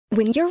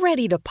When you're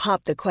ready to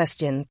pop the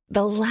question,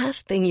 the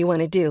last thing you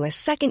want to do is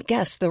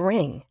second-guess the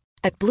ring.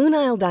 At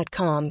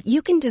BlueNile.com,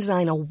 you can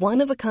design a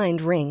one-of-a-kind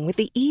ring with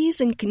the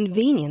ease and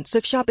convenience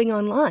of shopping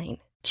online.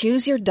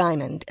 Choose your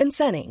diamond and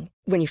setting.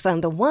 When you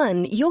find the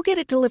one, you'll get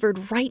it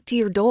delivered right to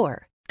your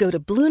door. Go to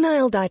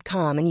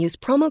BlueNile.com and use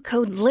promo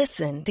code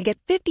LISTEN to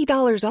get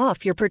 $50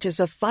 off your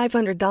purchase of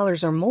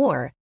 $500 or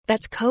more.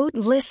 That's code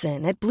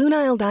LISTEN at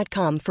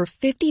BlueNile.com for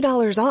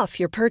 $50 off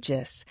your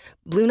purchase.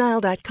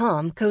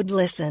 BlueNile.com, code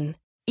LISTEN.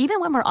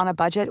 Even when we're on a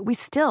budget, we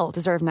still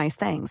deserve nice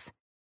things.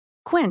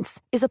 Quince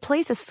is a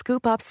place to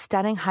scoop up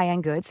stunning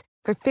high-end goods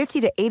for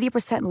 50 to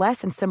 80%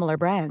 less than similar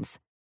brands.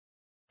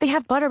 They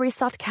have buttery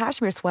soft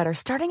cashmere sweaters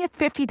starting at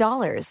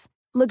 $50,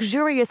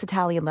 luxurious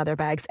Italian leather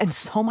bags, and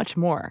so much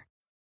more.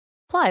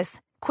 Plus,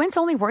 Quince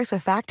only works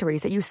with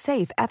factories that use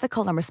safe,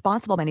 ethical, and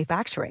responsible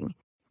manufacturing.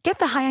 Get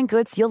the high-end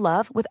goods you'll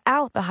love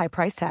without the high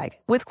price tag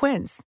with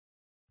Quince.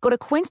 Go to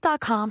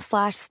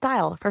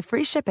quince.com/style for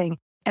free shipping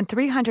and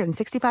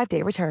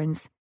 365-day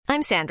returns.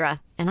 I'm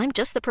Sandra, and I'm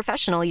just the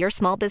professional your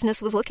small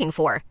business was looking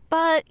for.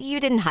 But you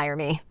didn't hire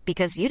me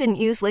because you didn't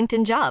use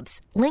LinkedIn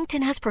Jobs.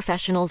 LinkedIn has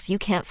professionals you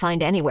can't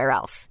find anywhere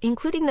else,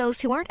 including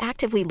those who aren't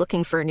actively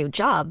looking for a new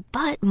job,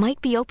 but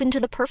might be open to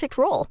the perfect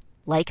role,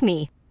 like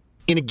me.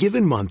 In a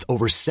given month,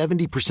 over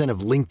 70% of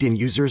LinkedIn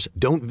users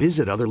don't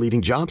visit other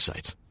leading job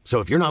sites. So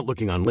if you're not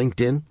looking on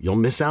LinkedIn, you'll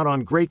miss out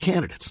on great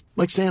candidates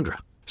like Sandra.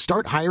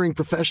 Start hiring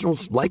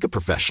professionals like a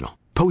professional.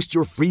 Post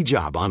your free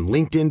job on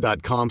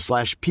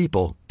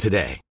linkedin.com/people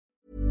today.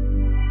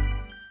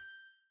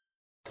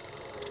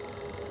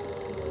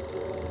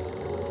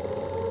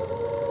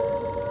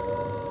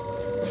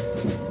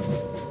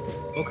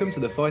 Welcome to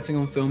the Fighting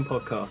on Film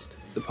podcast,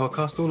 the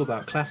podcast all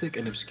about classic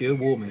and obscure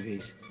war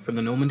movies, from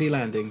the Normandy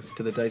landings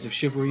to the days of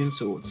chivalry and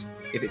swords.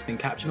 If it's been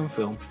captured on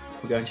film,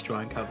 we're going to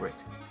try and cover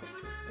it.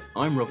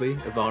 I'm Robbie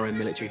of RM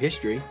Military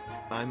History.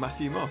 I'm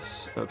Matthew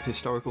Moss of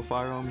Historical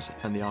Firearms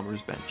and the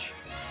Armourer's Bench.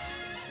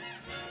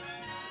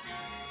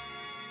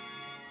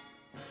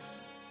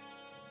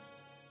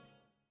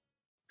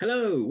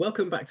 Hello,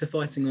 welcome back to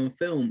Fighting on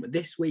Film.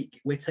 This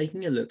week, we're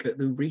taking a look at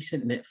the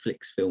recent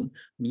Netflix film,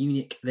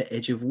 Munich, the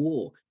Edge of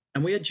War.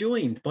 And we are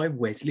joined by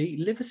Wesley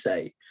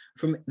Livesey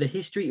from the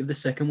History of the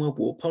Second World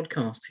War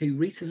podcast, who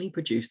recently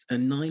produced a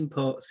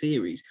 9-part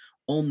series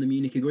on the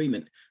Munich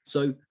Agreement.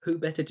 So who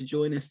better to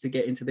join us to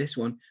get into this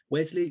one?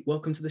 Wesley,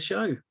 welcome to the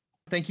show.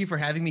 Thank you for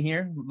having me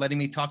here, letting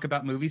me talk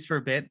about movies for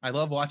a bit. I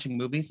love watching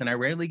movies and I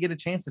rarely get a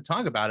chance to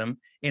talk about them.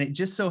 And it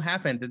just so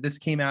happened that this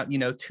came out,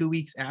 2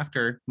 weeks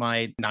after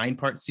my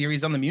 9-part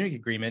series on the Munich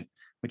Agreement,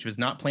 which was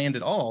not planned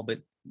at all, but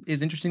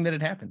is interesting that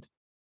it happened.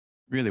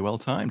 Really well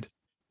timed.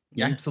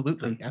 Yeah,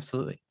 absolutely.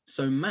 Absolutely.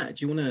 So Matt,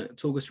 do you want to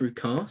talk us through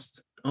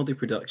cast? I'll do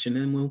production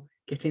and we'll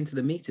get into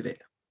the meat of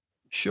it.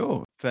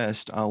 Sure.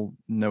 First, I'll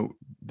note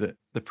that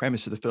the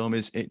premise of the film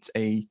is it's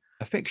a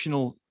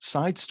fictional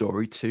side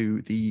story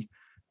to the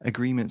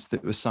agreements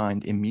that were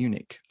signed in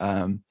Munich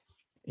in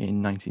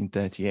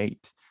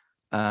 1938.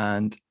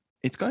 And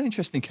it's got an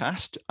interesting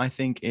cast. I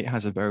think it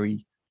has a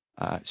very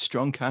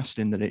strong cast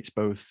in that it's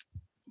both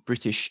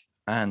British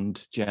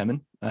and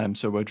German.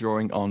 So we're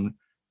drawing on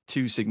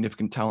two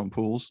significant talent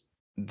pools.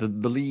 The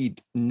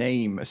lead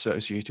name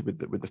associated with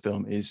the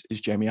film is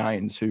Jeremy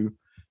Irons, who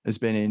has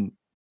been in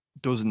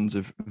dozens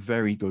of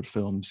very good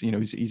films.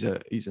 He's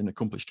an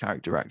accomplished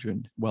character actor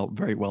and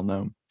very well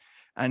known.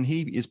 And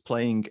he is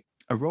playing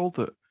a role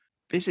that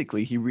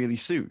physically he really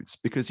suits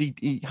because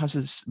he has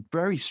a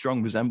very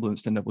strong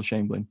resemblance to Neville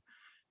Chamberlain.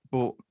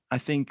 But I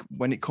think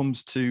when it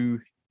comes to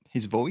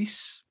his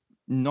voice,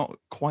 not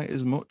quite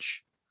as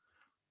much.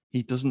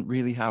 He doesn't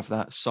really have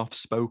that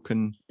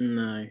soft-spoken,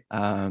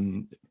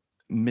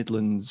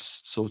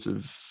 Midlands sort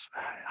of.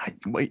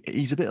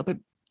 He's a bit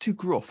too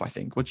gruff, I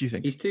think. What do you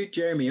think? He's too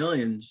Jeremy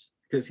Irons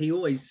because he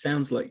always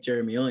sounds like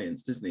Jeremy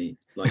Irons, doesn't he?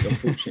 Like,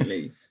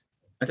 unfortunately,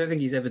 I don't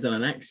think he's ever done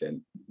an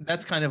accent.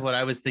 That's kind of what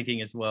I was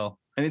thinking as well.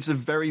 And it's a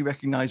very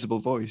recognizable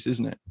voice,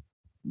 isn't it?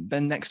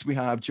 Then next we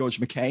have George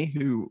McKay,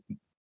 who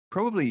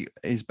probably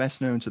is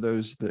best known to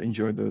those that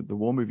enjoy the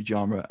war movie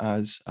genre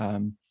as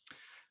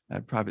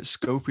Private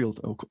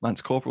Schofield, or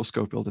Lance Corporal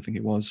Schofield, I think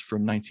it was,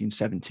 from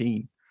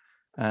 1917.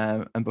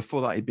 And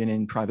before that, he'd been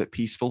in Private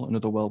Peaceful,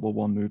 another World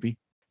War I movie.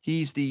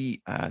 He's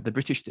the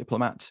British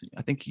diplomat.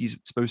 I think he's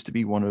supposed to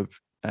be one of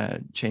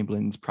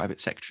Chamberlain's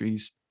private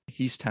secretaries.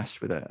 He's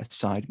tasked with a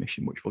side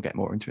mission, which we'll get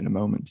more into in a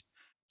moment.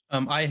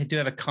 I do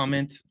have a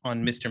comment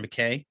on Mr.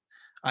 McKay.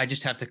 I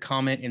just have to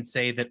comment and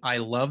say that I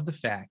love the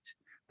fact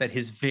that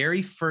his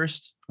very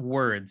first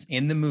words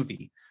in the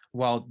movie,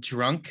 while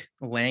drunk,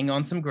 laying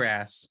on some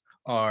grass,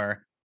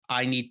 are,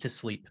 "I need to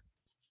sleep."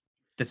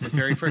 That's his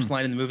very first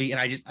line in the movie.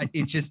 And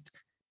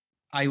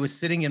I was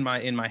sitting in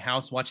my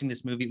house watching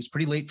this movie. It was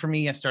pretty late for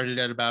me. I started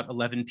at about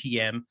 11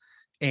 p.m.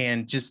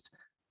 and just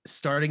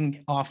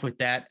starting off with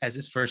that as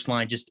his first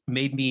line just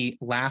made me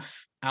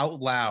laugh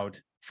out loud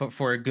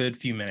for a good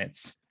few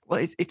minutes.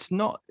 Well, it's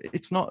not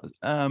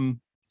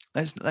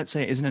let's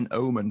say it isn't an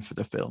omen for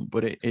the film,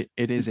 but it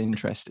is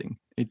interesting.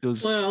 It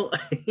does. Well,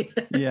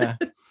 yeah.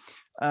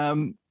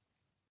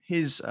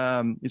 his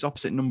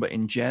opposite number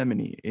in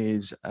Germany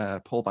is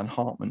Paul van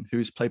Hartmann, who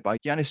is played by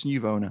Janis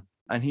Newwoner.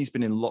 And he's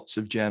been in lots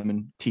of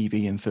German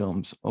TV and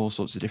films, all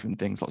sorts of different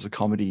things, lots of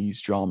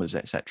comedies, dramas,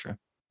 etc.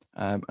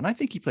 And I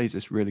think he plays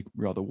this really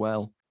rather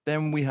well.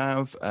 Then we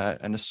have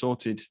an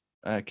assorted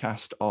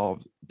cast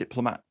of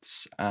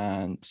diplomats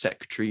and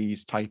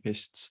secretaries,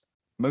 typists.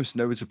 Most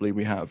notably,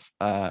 we have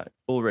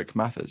Ulrich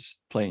Mathers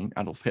playing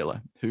Adolf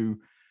Hitler, who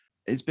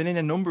has been in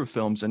a number of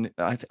films, and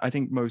I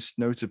think most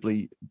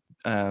notably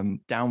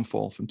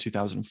Downfall from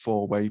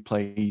 2004, where he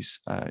plays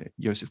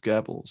Joseph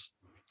Goebbels.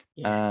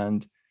 Yeah.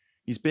 And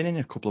he's been in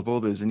a couple of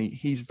others, and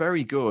he's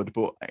very good,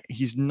 but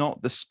he's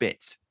not the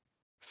spit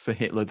for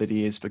Hitler that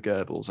he is for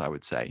Goebbels, I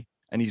would say.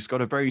 And he's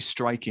got a very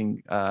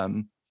striking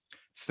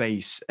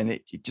face, and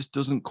it just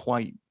doesn't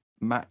quite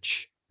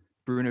match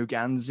Bruno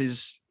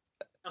Ganz's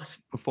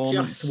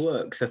performance. Just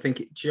works. I think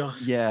it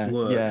just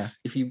works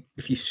if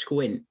you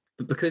squint.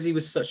 But because he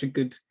was such a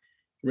good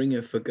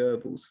ringer for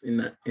Goebbels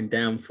in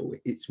Downfall,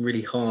 it's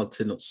really hard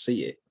to not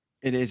see it.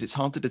 It is. It's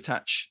hard to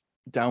detach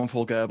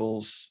Downfall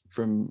Goebbels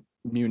from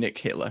Munich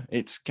Hitler.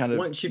 It's kind of,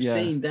 once you've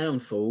seen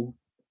Downfall,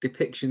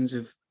 depictions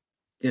of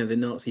the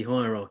Nazi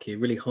hierarchy are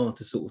really hard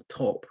to sort of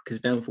top, because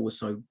Downfall was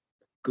so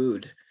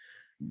good.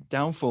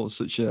 Downfall is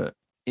such a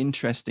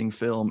interesting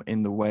film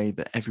in the way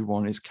that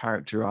everyone is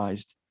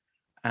characterized,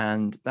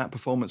 and that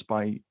performance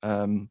by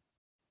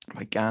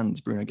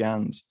Gans, Bruno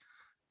Gans,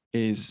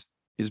 is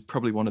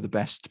probably one of the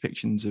best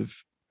depictions of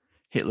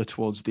Hitler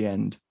towards the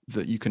end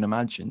that you can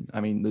imagine.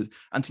 I mean,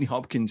 Anthony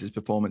Hopkins'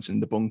 performance in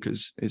The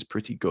Bunkers is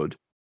pretty good.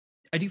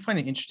 I do find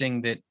it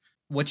interesting that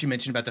what you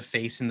mentioned about the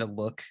face and the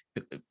look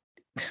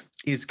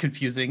is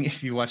confusing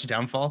if you watch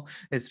Downfall,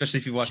 especially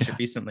if you watched it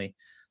recently.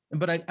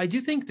 But I do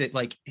think that,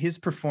 like, his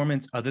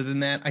performance, other than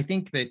that, I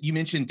think that you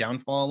mentioned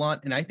Downfall a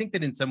lot. And I think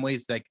that in some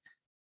ways, like,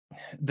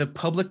 the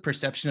public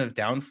perception of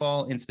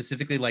Downfall, and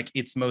specifically like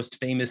its most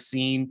famous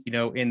scene,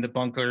 in the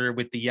bunker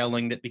with the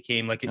yelling that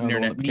became like an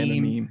internet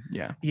meme.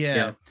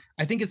 Yeah.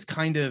 I think it's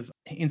kind of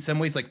in some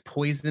ways like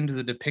poisoned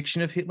the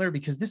depiction of Hitler,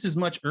 because this is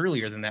much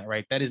earlier than that,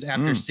 right? That is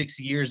after 6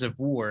 years of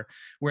war.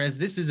 Whereas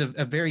this is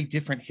a very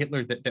different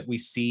Hitler that we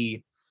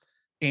see,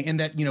 and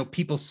that,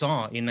 people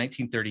saw in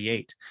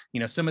 1938.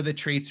 Some of the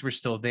traits were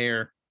still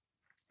there,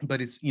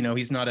 but it's,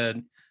 he's not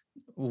a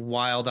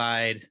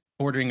wild-eyed,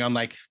 bordering on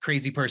like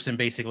crazy person,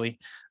 basically,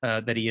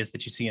 that he is,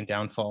 that you see in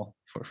Downfall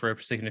for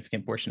a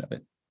significant portion of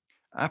it.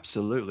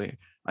 Absolutely.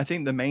 I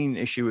think the main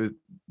issue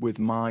with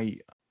my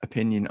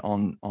opinion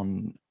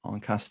on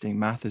casting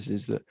Mathers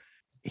is that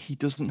he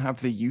doesn't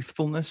have the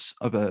youthfulness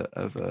of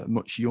a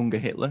much younger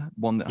Hitler,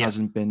 one that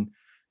hasn't been,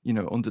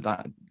 under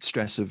that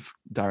stress of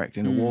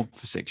directing a war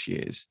for 6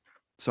 years.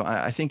 So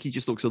I think he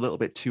just looks a little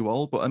bit too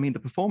old. But I mean, the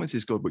performance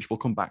is good, which we'll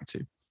come back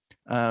to.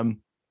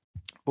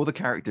 Other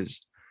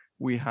characters.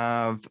 We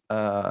have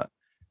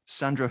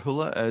Sandra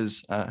Huller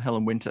as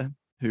Helen Winter,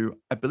 who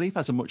I believe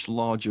has a much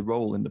larger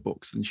role in the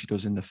books than she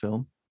does in the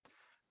film.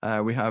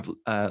 We have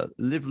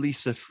Liv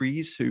Lisa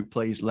Fries, who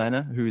plays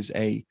Lena, who is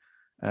a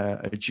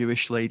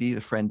Jewish lady,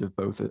 the friend of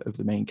both of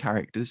the main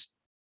characters.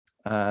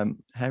 Her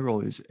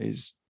role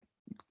is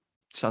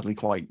sadly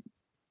quite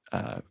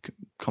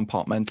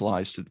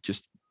compartmentalized to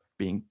just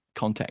being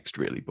context,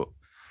 really, but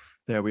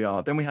there we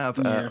are. Then we have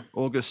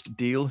August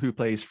Diehl, who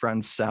plays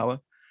Franz Sauer.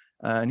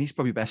 And he's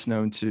probably best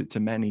known to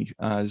many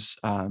as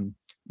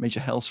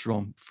Major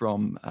Hellstrom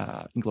from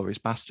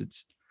Inglourious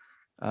Bastards.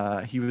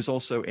 He was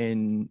also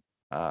in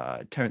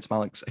Terrence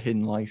Malick's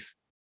Hidden Life,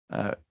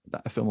 a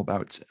film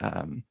about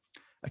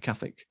a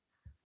Catholic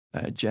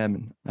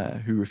German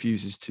who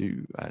refuses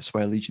to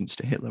swear allegiance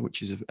to Hitler,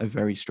 which is a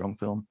very strong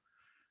film.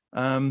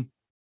 And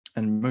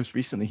most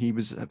recently, he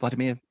was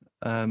Vladimir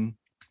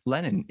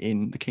Lenin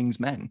in The King's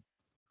Men,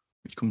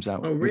 which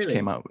which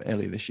came out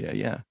earlier this year.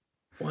 Yeah.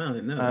 Wow, I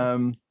didn't know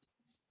that.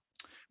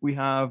 We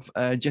have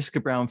Jessica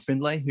Brown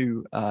Findlay,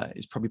 who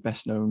is probably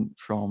best known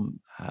from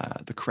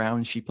The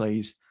Crown. She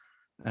plays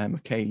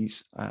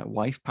McKay's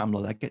wife,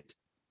 Pamela Leggett.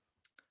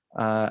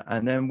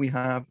 And then we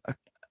have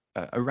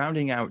a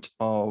rounding out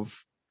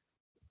of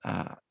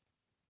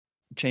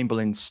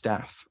Chamberlain's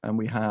staff. And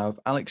we have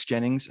Alex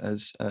Jennings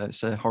as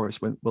Sir Horace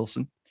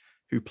Wilson,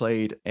 who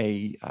played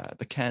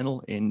the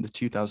Colonel in the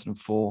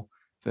 2004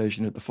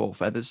 version of The Four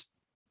Feathers.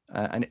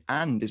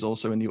 And is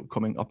also in the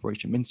upcoming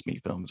Operation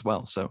Mincemeat film as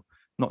well. So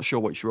not sure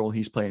which role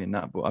he's playing in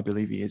that, but I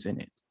believe he is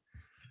in it.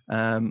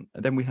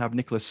 Then we have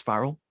Nicholas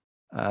Farrell,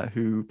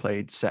 who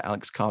played Sir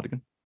Alex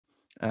Cardigan.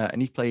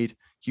 And he played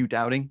Hugh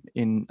Dowding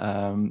in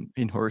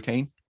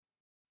Hurricane.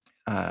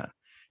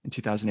 In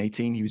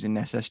 2018, he was in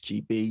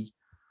SSGB.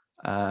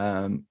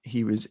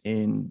 He was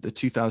in the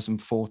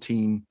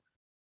 2014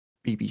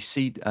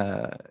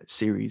 BBC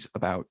series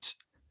about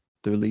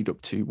the lead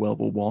up to World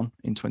War One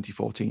in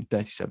 2014,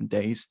 37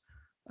 Days,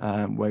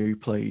 where he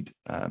played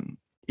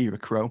Ira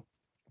Crow.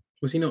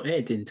 Was he not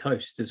Ed in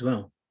Toast as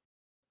well?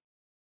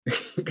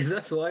 Because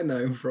that's what I know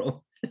him from.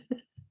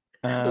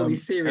 All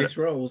these serious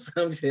roles.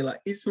 I'm just here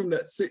like, he's from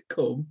that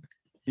sitcom.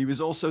 He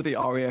was also the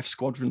RAF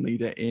squadron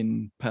leader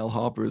in Pearl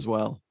Harbor as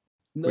well.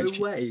 No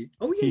way.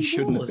 Oh yeah, he he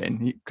shouldn't was. have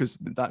been, because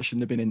that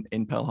shouldn't have been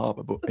in Pearl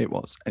Harbor, but it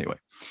was anyway.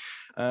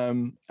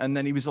 And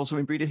then he was also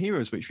in Breed of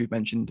Heroes, which we've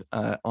mentioned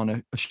on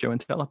a show and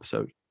tell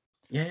episode.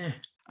 Yeah.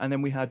 And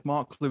then we had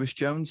Mark Lewis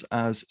Jones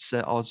as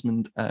Sir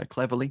Osmond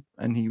Cleverly,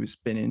 and he was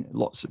been in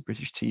lots of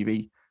British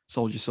TV,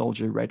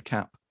 Soldier, Red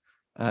Cap,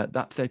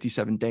 that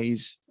 37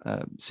 Days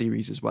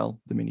series as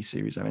well, the mini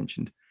series I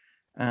mentioned,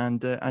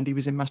 and he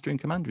was in Master and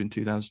Commander in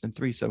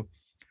 2003. So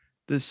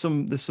there's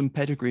some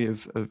pedigree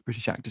of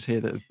British actors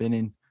here that have been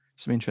in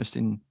some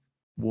interesting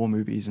war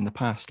movies in the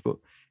past, but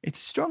it's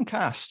a strong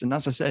cast, and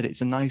as I said,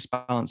 it's a nice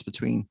balance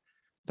between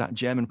that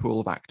German pool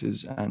of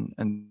actors and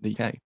the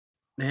UK.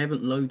 They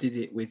haven't loaded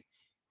it with,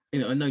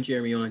 I know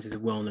Jeremy Irons is a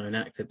well-known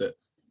actor, but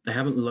they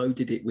haven't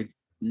loaded it with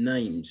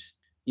names.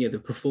 The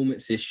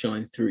performances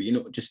shine through.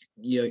 You're not just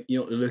you're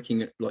not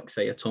looking at, like,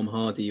 say, a Tom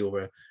Hardy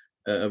or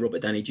a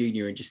Robert Downey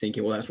Jr. and just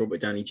thinking, well, that's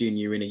Robert Downey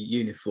Jr. in a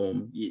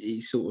uniform.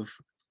 You sort of,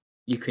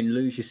 you can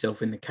lose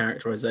yourself in the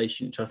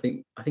characterization, which I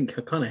think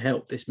kind of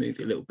helped this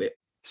movie a little bit.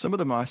 Some of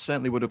them I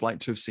certainly would have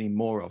liked to have seen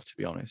more of, to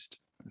be honest.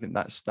 I think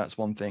that's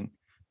one thing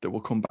that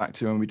we'll come back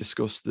to when we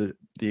discuss the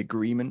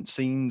agreement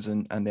scenes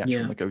and the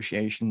actual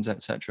negotiations,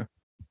 etc.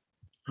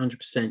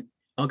 100%.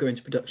 I'll go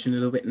into production a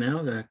little bit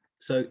now.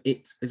 So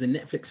it is a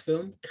Netflix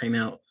film, came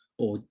out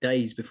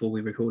days before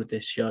we recorded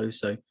this show.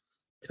 So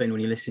depending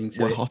when you're listening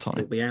to it,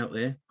 it'll be out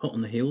there, hot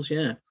on the heels,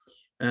 yeah.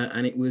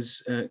 And it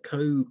was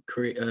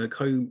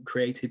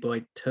co-created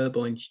by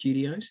Turbine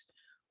Studios.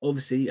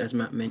 Obviously, as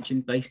Matt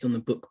mentioned, based on the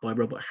book by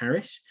Robert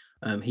Harris.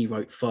 He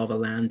wrote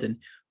Fatherland, and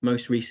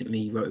most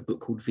recently he wrote a book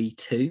called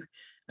V2.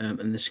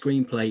 And the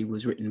screenplay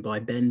was written by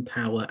Ben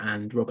Power,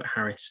 and Robert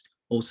Harris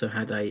also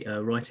had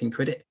a writing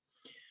credit.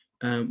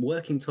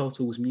 Working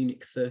title was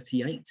Munich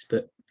 38,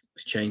 but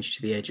was changed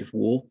to The Edge of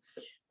War.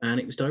 And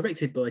it was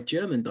directed by a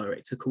German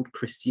director called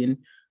Christian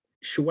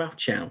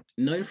Schwarzschild,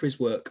 known for his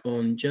work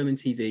on German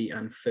TV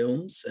and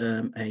films,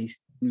 a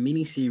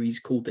mini-series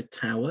called The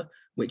Tower,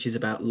 which is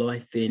about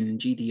life in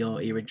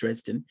GDR-era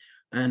Dresden.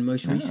 And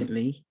most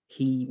recently,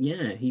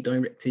 he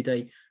directed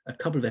a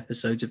couple of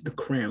episodes of The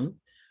Crown,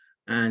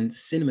 and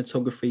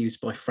cinematography was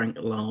by Frank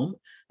Lahm.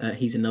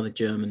 He's another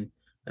German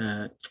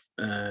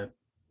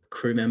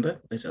crew member.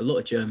 There's a lot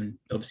of German,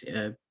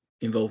 obviously,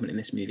 involvement in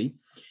this movie.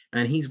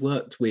 And he's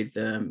worked with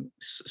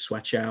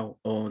Schwarzschild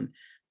on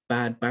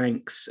Bad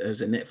Banks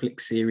as a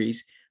Netflix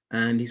series,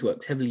 and he's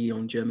worked heavily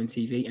on German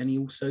TV, and he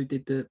also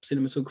did the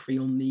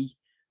cinematography on the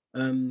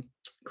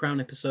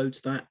Crown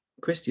episodes that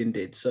Christian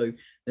did. So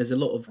there's a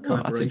lot of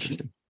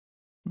collaboration.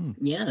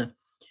 Yeah.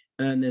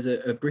 And there's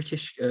a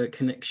British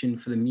connection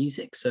for the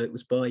music. So it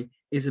was by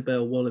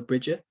Isabel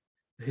Waller-Bridger,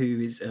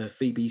 who is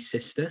Phoebe's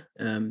sister.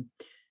 And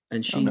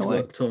she's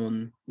worked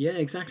on,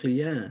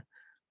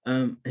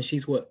 and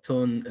she's worked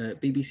on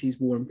BBC's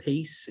War and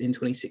Peace in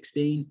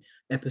 2016,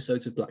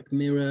 episodes of Black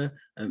Mirror,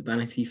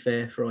 Vanity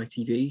Fair for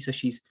ITV. So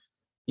she's,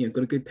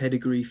 got a good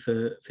pedigree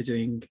for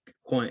doing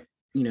quite,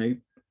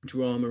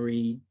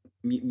 drama-y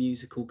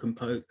musical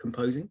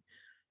composing.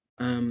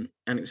 And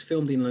it was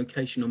filmed in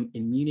location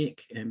in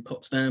Munich, in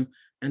Potsdam,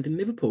 and in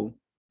Liverpool.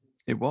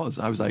 It was.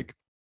 I was like,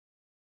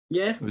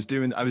 yeah. I was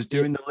doing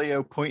the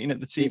Leo pointing at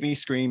the TV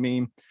screen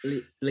meme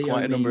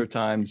quite a number of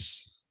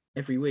times.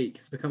 Every week.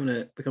 It's becoming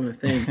a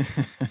thing.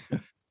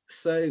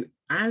 So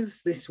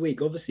as this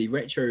week, obviously,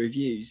 retro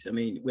reviews, I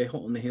mean, we're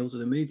hot on the heels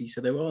of the movie,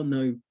 so there are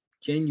no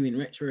genuine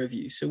retro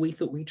reviews. So we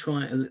thought we'd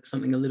try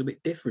something a little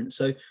bit different.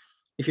 So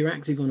if you're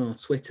active on our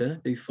Twitter,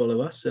 do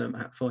follow us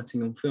at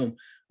Fighting on Film.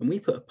 And we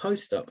put a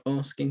post up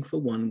asking for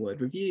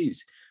one-word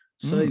reviews.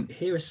 So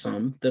here are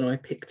some that I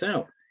picked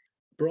out.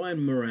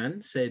 Brian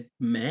Moran said,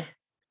 meh.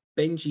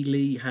 Benji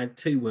Lee had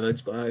 2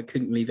 words, but I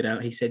couldn't leave it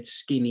out. He said,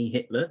 skinny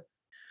Hitler.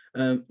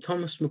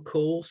 Thomas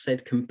McCall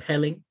said,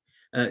 compelling.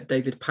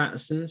 David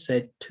Patterson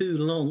said, too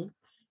long,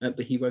 but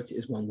he wrote it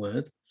as 1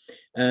 word.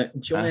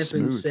 John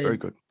Evans said, very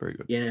good.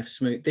 Yeah,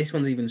 smooth. This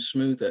one's even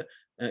smoother.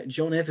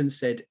 John Evans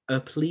said,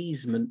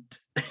 appeasement.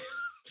 I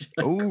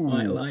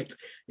quite liked.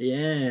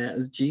 Yeah, it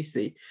was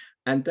juicy.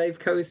 And Dave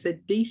Coe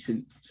said,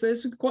 decent. So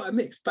there's quite a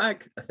mixed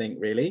bag, I think,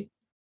 really.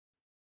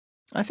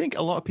 I think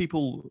a lot of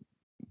people,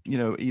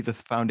 either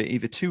found it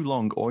either too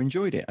long or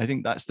enjoyed it. I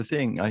think that's the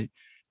thing.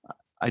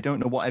 I don't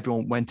know what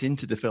everyone went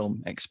into the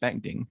film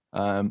expecting.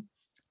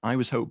 I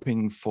was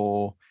hoping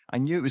I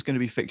knew it was going to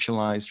be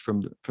fictionalized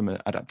from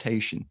an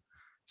adaptation.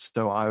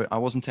 So I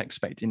wasn't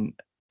expecting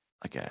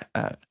like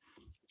a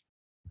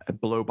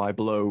blow by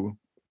blow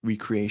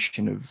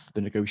recreation of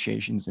the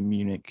negotiations in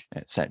Munich,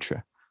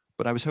 etc.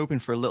 But I was hoping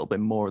for a little bit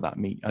more of that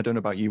meat. I don't know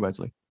about you,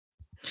 Wesley.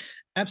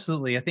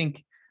 Absolutely. I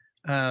think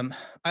I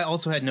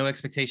also had no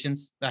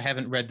expectations. I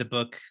haven't read the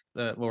book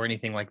or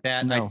anything like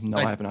that. No,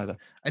 I haven't either.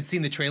 I'd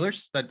seen the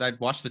trailers. I'd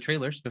watched the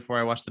trailers before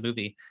I watched the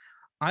movie.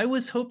 I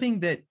was hoping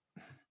that,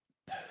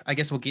 I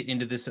guess we'll get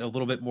into this a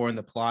little bit more in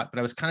the plot, but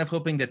I was kind of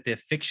hoping that the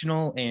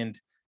fictional and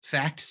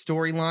fact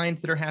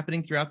storylines that are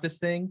happening throughout this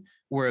thing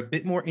were a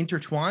bit more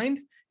intertwined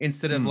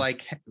instead of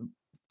like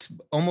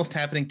almost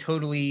happening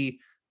totally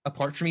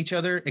apart from each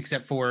other,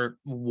 except for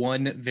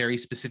one very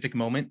specific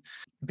moment.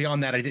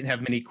 Beyond that, I didn't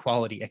have many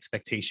quality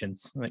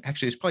expectations. Like,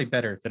 actually, it's probably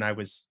better than I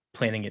was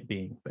planning it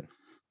being.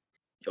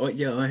 But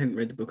yeah, I hadn't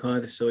read the book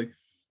either. So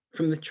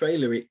from the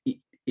trailer,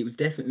 it was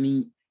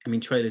definitely. I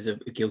mean, trailers are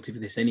guilty for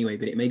this anyway,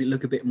 but it made it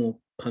look a bit more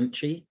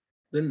punchy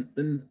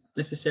than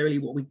necessarily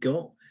what we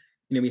got.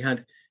 You know,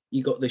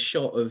 you got the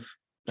shot of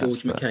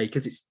George Mackay,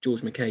 because it's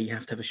George Mackay. You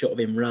have to have a shot of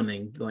him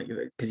running, like,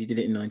 because he did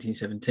it in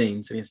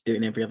 1917, so he has to do it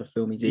in every other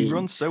film he's in. He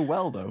runs so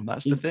well, though.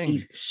 That's the thing.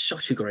 He's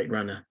such a great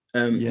runner.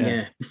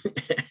 Yeah.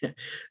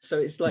 So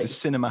it's like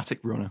he's a cinematic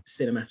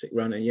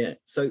runner. Yeah.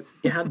 So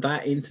you had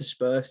that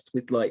interspersed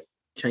with like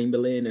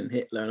Chamberlain and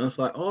Hitler, and I was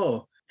like,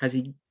 oh, has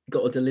he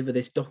got to deliver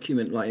this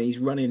document? Like, and he's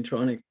running,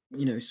 trying to,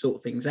 you know,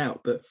 sort things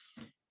out, but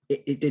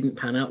it didn't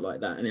pan out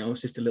like that, and I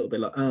was just a little bit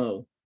like,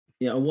 oh,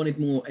 yeah, I wanted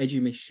more edge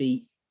of my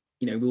seat.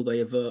 You know, will they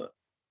avert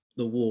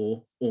the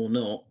war or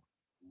not?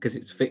 Because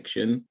it's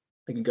fiction,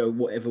 they can go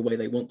whatever way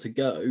they want to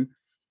go,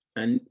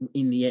 and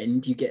in the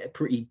end you get a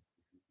pretty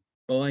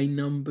by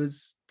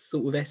numbers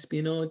sort of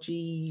espionage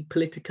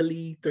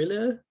politically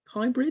thriller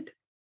hybrid.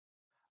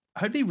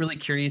 I'd be really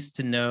curious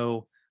to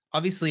know,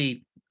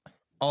 obviously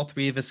all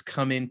three of us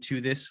come into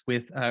this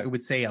with I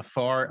would say a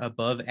far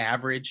above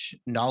average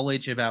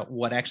knowledge about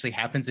what actually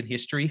happens in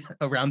history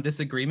around this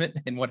agreement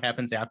and what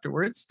happens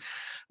afterwards.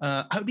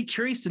 I would be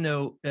curious to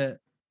know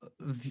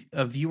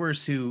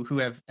viewers who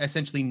have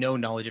essentially no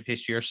knowledge of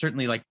history, or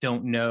certainly like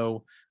don't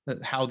know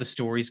how the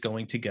story's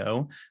going to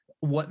go,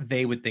 what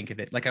they would think of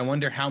it. Like, I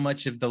wonder how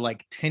much of the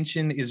like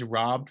tension is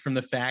robbed from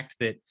the fact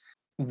that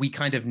we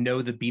kind of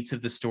know the beats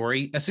of the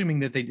story,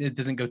 assuming that it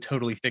doesn't go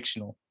totally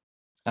fictional.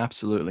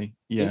 Absolutely.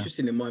 Yeah.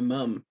 Interesting. And my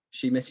mum,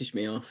 she messaged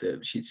me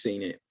after she'd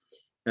seen it.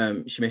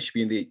 She messaged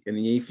me in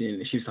the evening,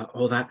 and she was like,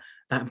 oh,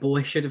 that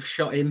boy should have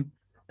shot him.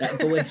 That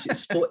boy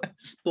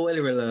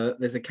spoiler alert,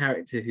 there's a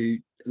character who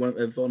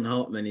von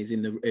Hartmann is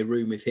in a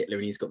room with Hitler,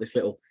 and he's got this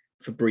little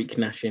Fabrique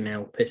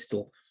Nationale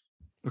pistol.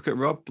 Look at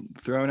Rob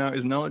throwing out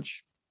his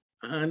knowledge.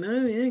 I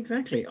know, yeah,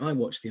 exactly. I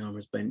watch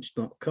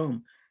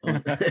thearmorsbench.com.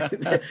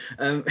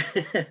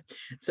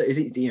 So is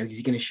he going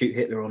to shoot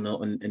Hitler or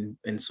not?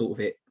 And sort of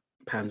it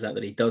pans out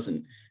that he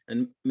doesn't.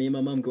 And me and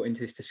my mum got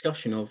into this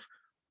discussion of,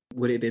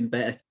 would it have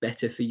been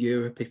better for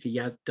Europe if he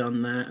had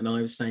done that? And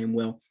I was saying,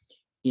 well,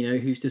 you know,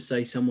 who's to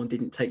say someone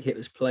didn't take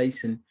Hitler's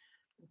place and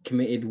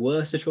committed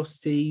worse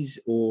atrocities,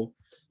 or,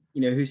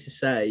 you know, who's to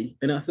say?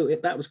 And I thought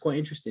that was quite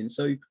interesting.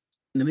 So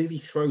the movie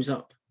throws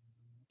up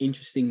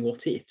interesting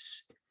what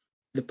ifs.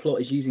 The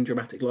plot is using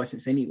dramatic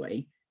license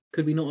anyway.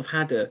 Could we not have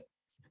had a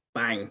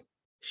bang,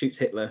 shoots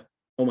Hitler?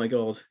 Oh my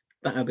God,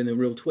 that had been a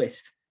real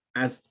twist.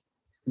 As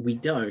we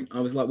don't. I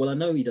was like, well, I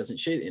know he doesn't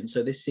shoot him,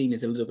 so this scene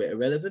is a little bit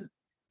irrelevant.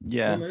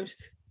 Yeah.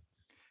 Almost.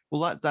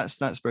 Well,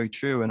 that's very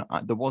true. And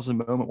there was a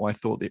moment where I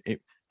thought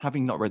that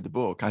having not read the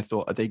book, I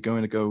thought, are they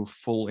going to go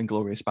full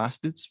Inglourious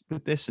Bastards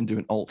with this and do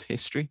an alt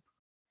history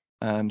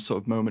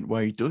sort of moment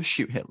where he does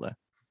shoot Hitler?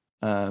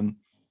 And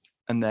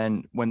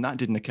then when that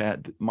didn't occur,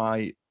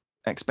 my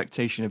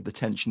expectation of the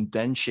tension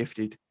then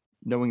shifted,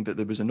 knowing that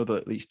there was another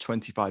at least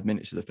 25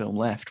 minutes of the film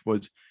left,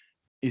 was,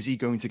 is he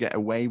going to get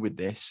away with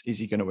this? Is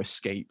he going to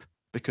escape?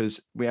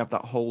 Because we have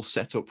that whole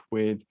setup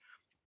with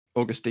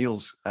August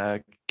Diehl's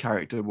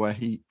character where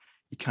he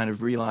kind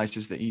of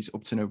realizes that he's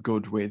up to no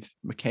good with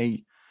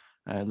Mackay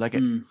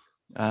Leggett.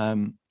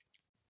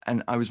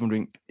 And I was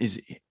wondering,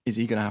 is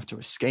he going to have to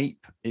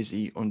escape? Is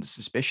he under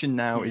suspicion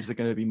now? Yeah. Is there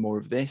going to be more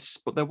of this?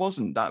 But there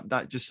wasn't.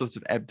 That just sort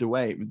of ebbed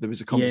away. There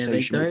was a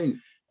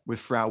conversation with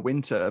Frau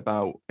Winter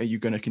about, are you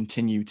going to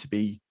continue to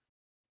be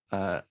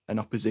an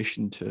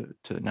opposition to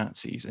the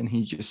Nazis? And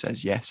he just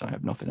says, yes, I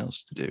have nothing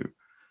else to do.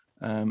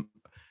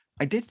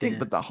 I did think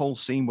that whole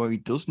scene where he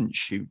doesn't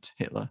shoot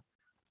Hitler,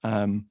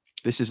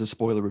 this is a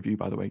spoiler review,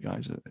 by the way,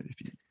 guys,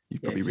 if you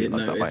probably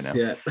realized that by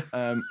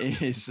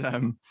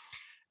now,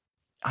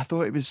 I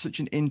thought it was such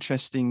an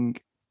interesting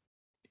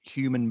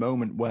human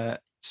moment where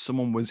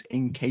someone was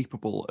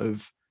incapable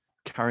of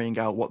carrying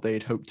out what they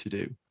had hoped to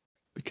do,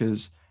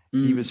 because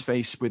he was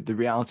faced with the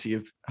reality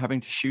of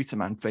having to shoot a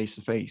man face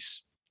to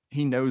face.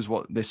 He knows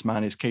what this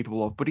man is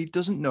capable of, but he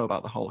doesn't know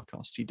about the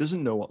Holocaust. He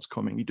doesn't know what's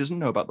coming. He doesn't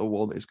know about the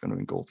war that is going to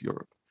engulf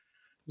Europe.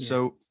 Yeah.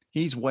 So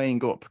he's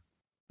weighing up,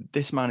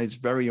 this man is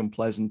very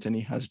unpleasant and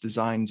he has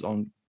designs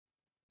on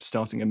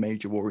starting a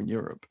major war in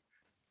Europe,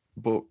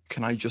 but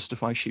can I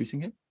justify shooting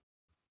him?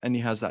 And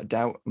he has that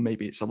doubt.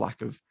 Maybe it's a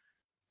lack of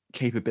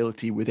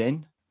capability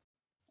within,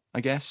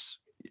 I guess.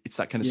 It's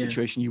that kind of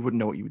situation. You wouldn't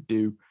know what you would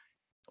do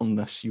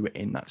unless you were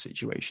in that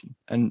situation.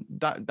 And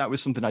that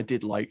was something I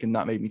did like. And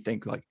that made me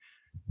think, like,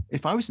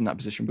 if I was in that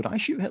position, would I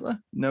shoot Hitler?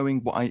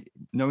 Knowing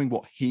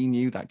what he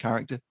knew, that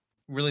character.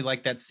 Really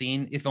like that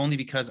scene, if only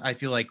because I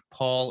feel like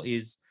Paul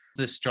is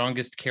the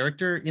strongest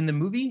character in the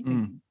movie.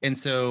 And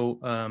so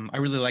I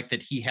really like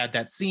that he had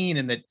that scene,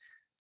 and that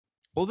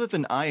other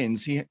than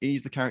Irons,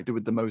 he's the character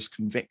with the most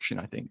conviction,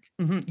 I think.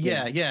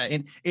 Yeah.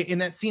 And in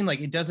that scene,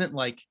 like, it doesn't,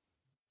 like,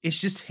 it's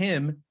just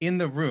him in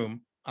the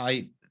room.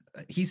 I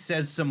he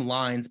says some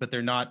lines, but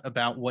they're not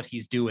about what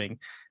he's doing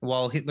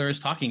while Hitler is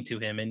talking to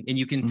him. And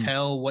you can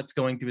tell what's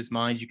going through his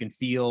mind. You can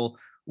feel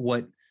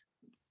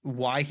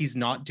why he's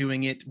not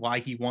doing it, why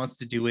he wants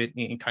to do it.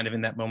 And kind of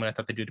in that moment, I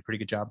thought they did a pretty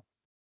good job.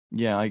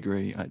 Yeah, I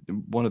agree.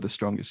 One of the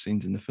strongest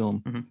scenes in the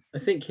film. Mm-hmm. I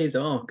think his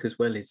arc as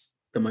well is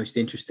the most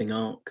interesting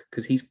arc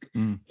because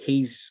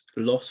he's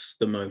lost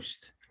the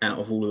most out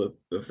of all of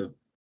the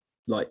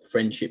like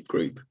friendship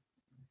group.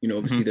 You know,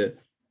 obviously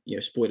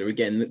spoiler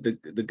again,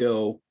 the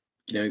girl,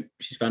 you know,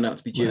 she's found out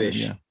to be Jewish.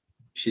 Yeah.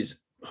 She's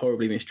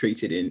horribly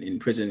mistreated in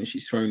prison.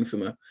 She's thrown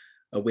from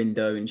a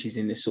window and she's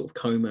in this sort of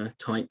coma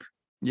type.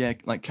 Yeah,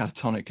 like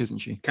catatonic, isn't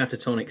she?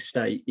 Catatonic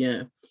state,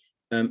 yeah.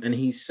 And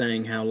he's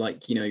saying how,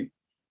 like, you know,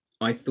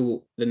 I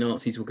thought the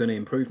Nazis were going to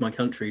improve my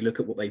country. Look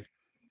at what they've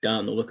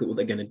done, or look at what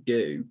they're going to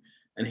do.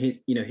 And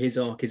his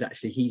arc is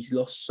actually he's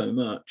lost so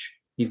much.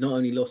 He's not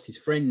only lost his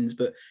friends,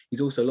 but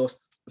he's also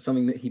lost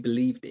something that he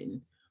believed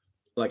in.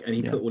 Like, and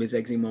he put all his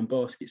eggs in one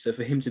basket. So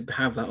for him to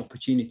have that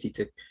opportunity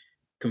to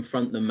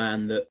confront the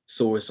man that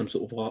saw as some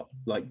sort of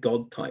like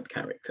God type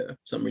character,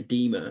 some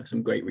redeemer,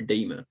 some great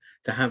redeemer,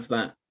 to have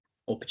that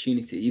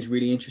opportunity is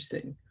really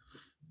interesting.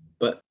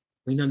 But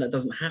we know that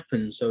doesn't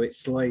happen. So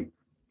it's like,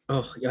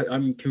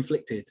 I'm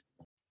conflicted.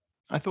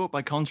 I thought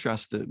by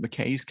contrast that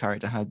McKay's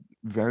character had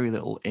very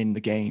little in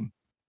the game.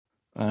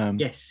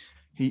 Yes.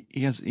 He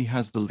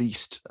has the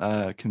least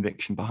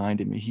conviction behind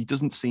him. He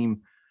doesn't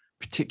seem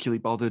particularly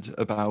bothered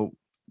about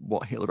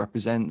what Hitler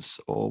represents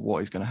or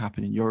what is going to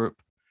happen in Europe.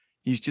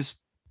 He's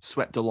just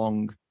swept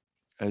along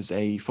as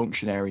a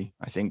functionary,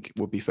 I think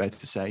would be fair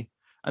to say.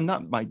 And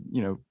that might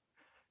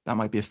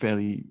be a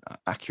fairly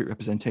accurate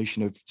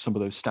representation of some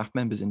of those staff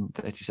members in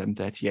 37,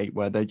 38,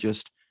 where they're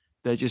just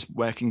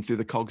working through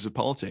the cogs of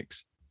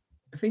politics.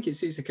 I think it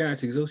suits the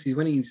character because obviously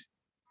when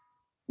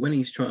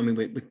he's trying, I mean,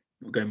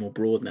 we're going more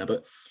broad now,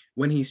 but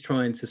when he's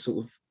trying to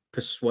sort of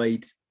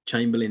persuade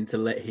Chamberlain to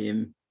let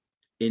him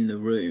in the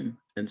room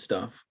and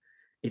stuff,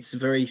 it's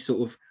very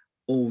sort of,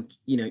 can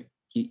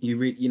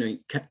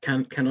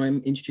I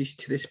introduce you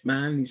to this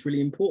man? He's really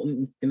important.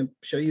 He's going to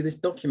show you this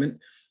document.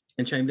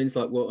 And Chamberlain's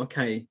like, well,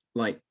 okay,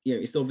 like, you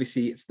know, it's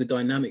the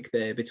dynamic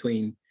there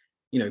between,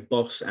 you know,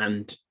 boss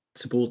and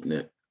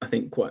subordinate, I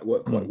think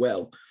worked quite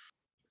well.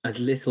 As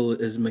little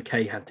as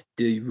McKay had to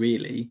do,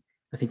 really,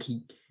 I think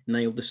he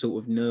nailed the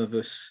sort of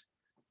nervous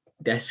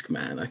desk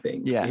man, I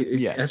think.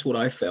 That's what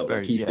I felt.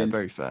 Like he's been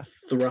very fair.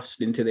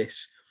 Thrust into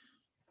this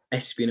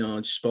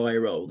espionage spy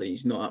role that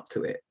he's not up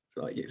to it.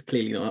 Like, it's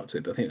clearly not up to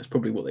it, but I think that's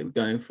probably what they were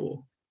going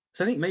for.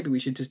 So I think maybe we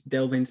should just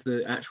delve into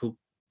the actual,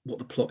 what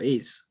the plot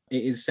is.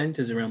 It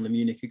centers around the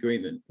Munich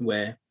Agreement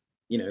where,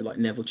 you know, like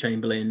Neville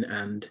Chamberlain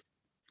and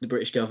the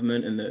British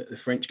government and the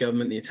French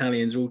government, the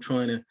Italians are all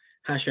trying to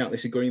hash out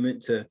this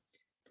agreement to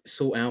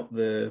sort out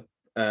the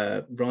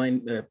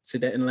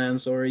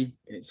Sudetenland,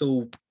 It's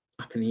all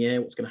up in the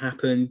air, what's going to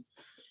happen.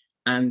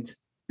 And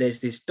there's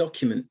this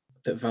document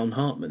that von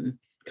Hartmann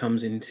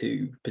comes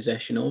into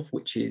possession of,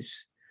 which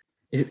is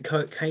it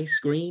the case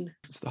green?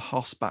 It's the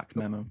Hossbach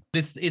memo.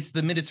 It's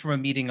the minutes from a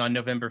meeting on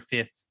November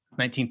 5th,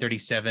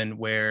 1937,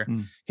 where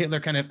Hitler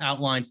kind of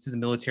outlines to the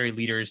military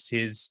leaders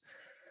his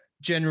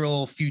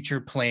general future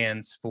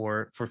plans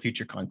for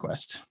future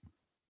conquest.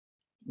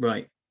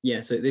 Right.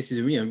 Yeah. So this is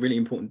a really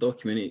important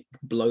document. It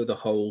blow the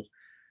whole,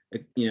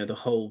 the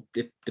whole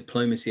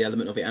diplomacy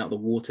element of it out of the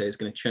water. Is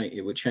going to change.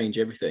 It would change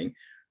everything.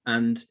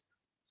 And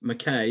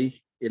McKay,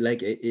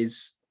 Leggett,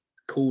 is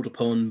called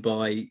upon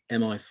by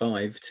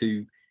MI5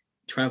 to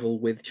travel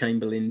with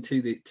Chamberlain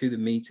to the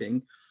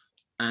meeting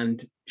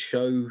and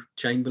show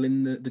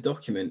Chamberlain the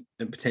document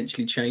and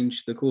potentially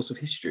change the course of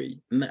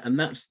history. And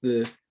that's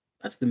the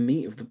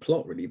meat of the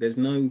plot, really. There's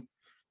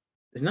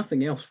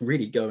nothing else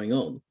really going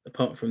on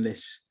apart from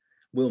this.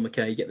 Will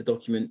McKay get the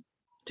document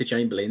to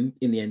Chamberlain?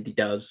 In the end, he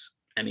does,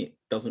 and it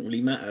doesn't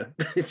really matter.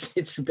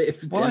 it's a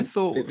bit of bit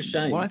of a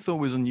shame. What I thought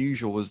was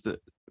unusual was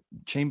that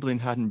Chamberlain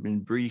hadn't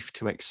been briefed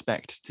to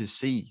expect to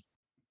see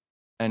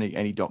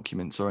any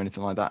documents or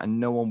anything like that, and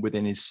no one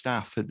within his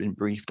staff had been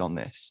briefed on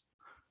this.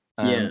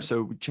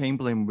 So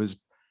Chamberlain was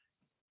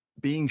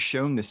being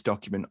shown this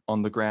document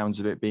on the grounds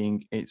of it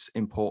being it's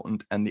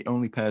important, and the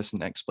only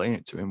person explaining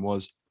it to him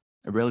was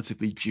a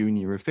relatively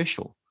junior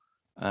official.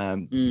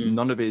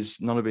 None of his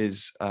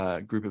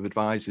group of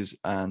advisors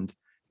and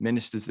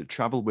ministers that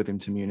traveled with him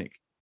to Munich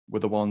were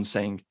the ones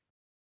saying,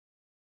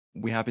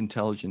 we have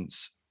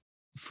intelligence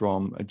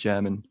from a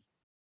German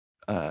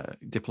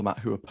diplomat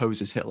who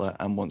opposes Hitler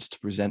and wants to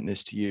present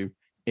this to you.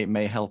 It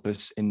may help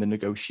us in the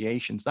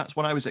negotiations. That's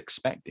what I was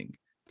expecting,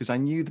 because I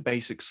knew the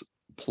basic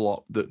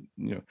plot that,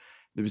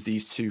 there was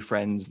these two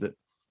friends that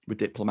were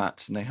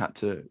diplomats and they had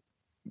to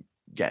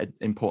get an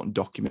important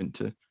document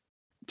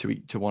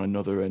to one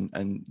another,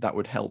 and that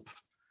would help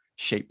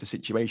shape the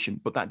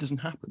situation. But that doesn't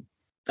happen.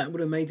 That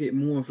would have made it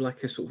more of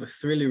like a sort of a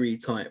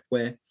thrillery type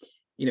where,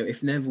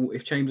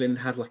 if Chamberlain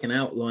had like an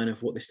outline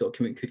of what this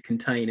document could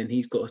contain, and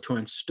he's got to try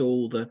and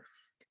stall the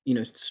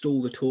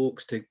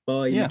talks to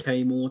buy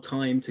UK more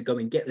time to go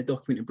and get the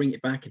document and bring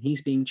it back, and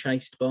he's being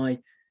chased by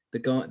the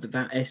guy,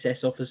 that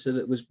SS officer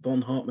that was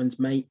von Hartmann's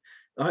mate.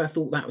 I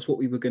thought that was what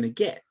we were going to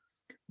get.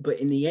 But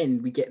in the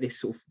end, we get this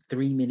sort of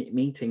 3-minute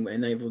meeting where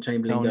Neville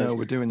Chamberlain goes, no,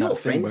 we're doing your that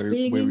thing friend's where,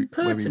 being where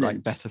impertinent. we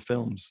write better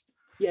films.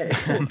 Yeah,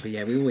 exactly.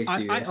 Yeah, we always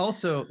do. I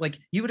also, like,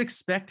 you would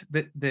expect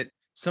that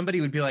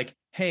somebody would be like,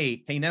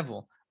 hey,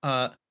 Neville,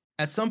 at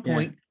some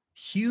point,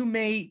 Hugh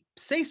may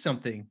say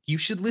something. You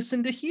should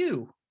listen to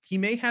Hugh. He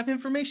may have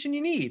information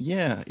you need.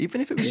 Yeah, even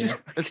if it was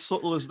just as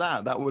subtle as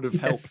that would have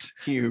helped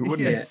Hugh,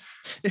 wouldn't it?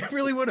 It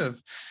really would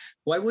have.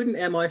 Why wouldn't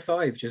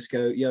MI5 just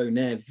go, yo,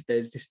 Nev,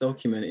 there's this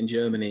document in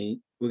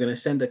Germany. We're going to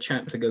send a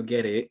chap to go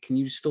get it. Can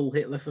you stall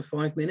Hitler for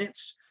 5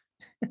 minutes?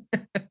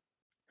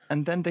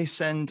 And then they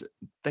send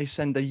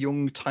a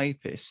young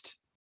typist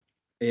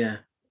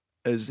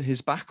as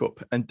his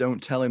backup and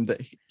don't tell him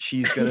that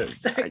she's going to...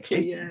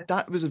 Exactly,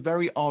 That was a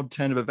very odd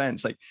turn of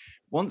events. Like,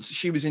 once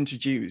she was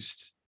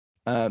introduced,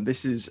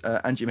 this is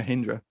Angie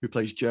Mahindra, who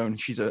plays Joan.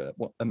 She's a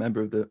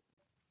member of the,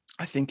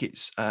 I think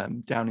it's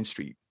Downing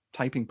Street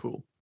typing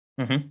pool.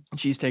 Mm-hmm.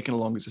 She's taken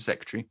along as a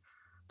secretary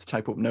to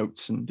type up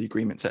notes and the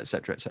agreements,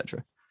 etc.,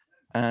 etc.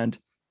 And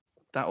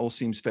that all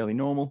seems fairly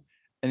normal.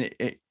 And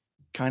it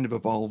kind of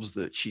evolves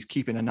that she's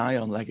keeping an eye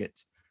on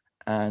Leggett.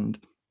 And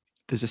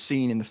there's a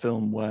scene in the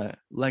film where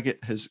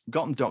Leggett has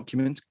gotten the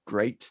document.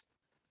 Great.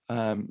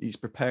 He's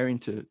preparing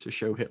to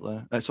show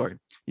Hitler.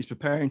 He's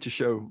preparing to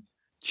show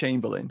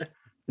Chamberlain.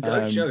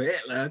 Don't show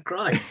Hitler,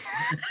 cry.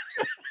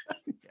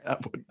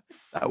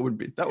 That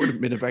would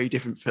have been a very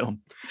different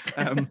film.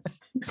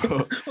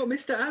 Oh,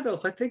 Mr.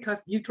 Adolf, I think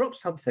you dropped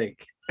something.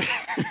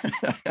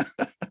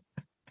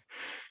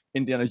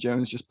 Indiana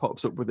Jones just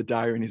pops up with a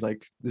diary and he's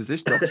like, there's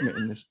this document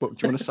in this book.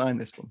 Do you want to sign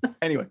this one?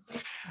 Anyway,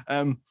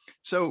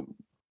 so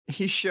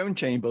he's shown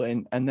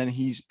Chamberlain and then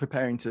he's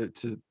preparing to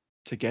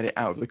get it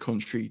out of the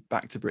country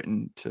back to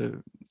Britain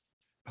to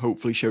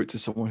hopefully show it to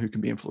someone who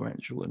can be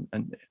influential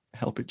and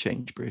help it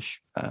change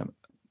British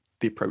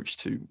the approach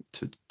to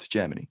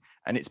Germany.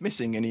 And it's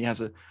missing, and he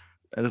has a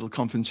little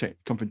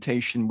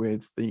confrontation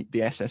with the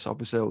SS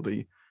officer, or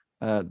the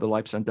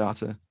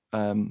Leibstandarte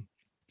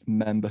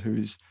member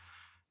who's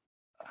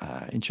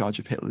in charge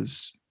of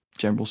Hitler's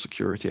general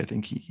security, I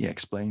think he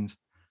explains.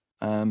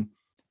 And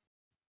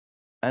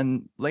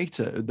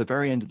later, at the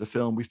very end of the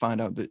film, we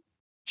find out that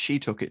she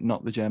took it,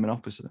 not the German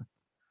officer.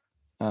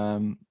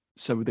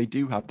 So they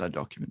do have that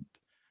document.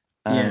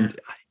 And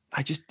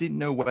I just didn't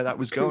know where that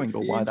was going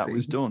or why that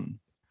was done.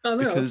 Oh,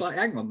 no, I was like,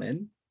 hang on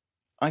then.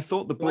 I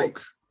thought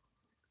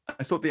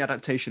the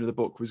adaptation of the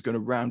book was going to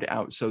round it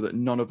out so that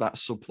none of that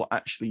subplot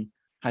actually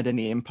had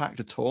any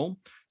impact at all.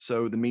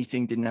 So the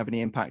meeting didn't have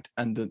any impact,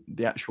 and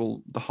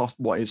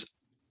what is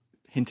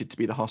hinted to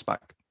be the Hosbach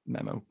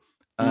memo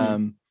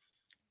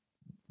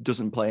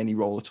doesn't play any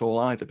role at all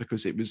either,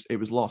 because it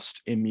was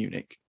lost in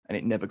Munich and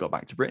it never got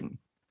back to Britain.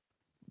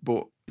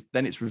 But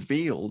then it's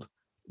revealed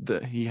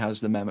that he has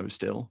the memo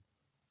still,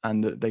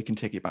 and that they can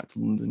take it back to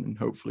London and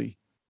hopefully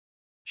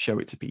show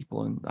it to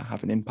people and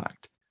have an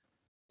impact.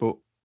 But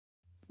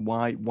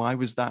why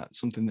was that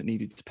something that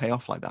needed to pay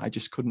off like that? I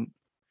just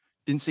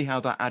didn't see how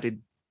that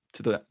added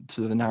to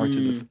the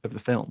narrative of the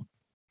film.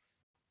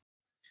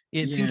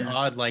 It seemed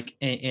odd, like,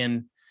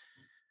 and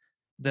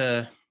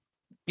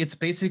it's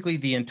basically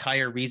the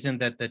entire reason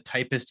that the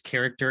typist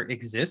character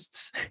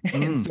exists.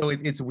 And so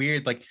it's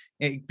weird, like,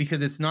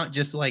 because it's not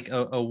just like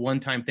a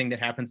one-time thing that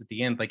happens at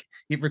the end. Like,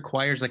 it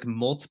requires like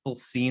multiple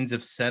scenes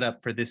of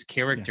setup for this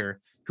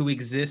character who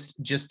exists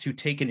just to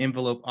take an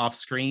envelope off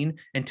screen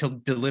and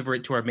to deliver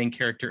it to our main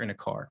character in a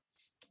car.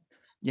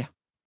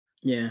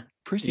 Yeah.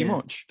 Pretty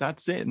much.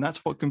 That's it. And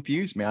that's what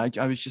confused me.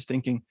 I was just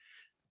thinking,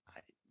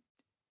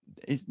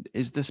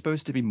 is there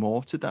supposed to be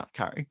more to that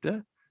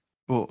character?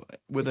 But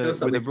with a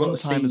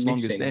runtime as long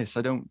as this,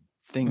 I don't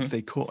think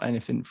they cut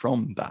anything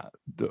from that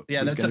was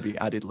going to be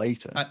added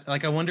later.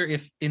 I wonder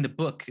if in the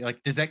book,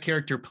 like, does that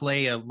character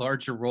play a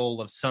larger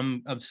role of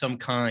some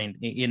kind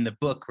in the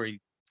book where you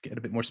get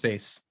a bit more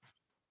space?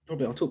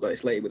 Probably I'll talk about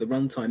this later with the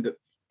runtime, but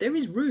there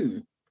is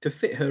room to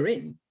fit her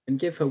in and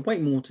give her way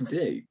more to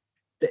do.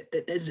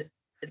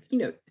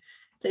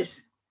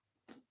 There's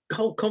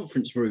whole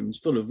conference rooms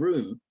full of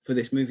room for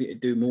this movie to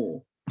do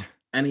more,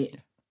 and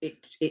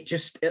it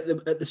just at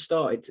the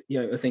start,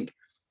 I think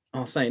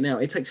I'll say it now,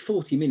 it takes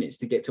 40 minutes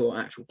to get to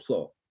our actual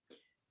plot,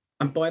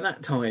 and by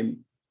that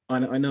time I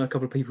know a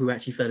couple of people who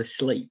actually fell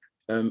asleep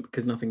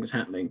because nothing was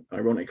happening,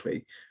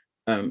 ironically,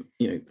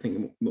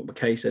 thinking what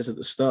McKay says at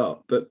the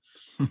start. But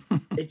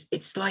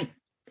it's like,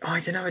 I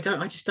don't know,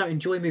 I just don't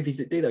enjoy movies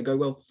that do that. Go,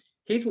 well,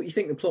 here's what you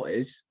think the plot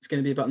is. It's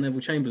going to be about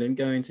Neville Chamberlain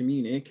going to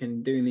Munich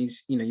and doing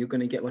these, you're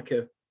going to get like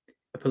a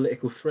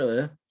political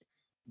thriller.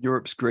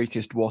 Europe's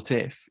greatest what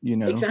if,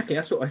 Exactly.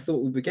 That's what I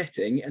thought we were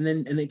getting. And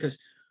then it goes,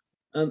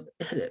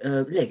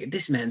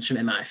 this man's from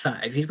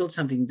MI5. He's got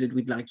something that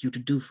we'd like you to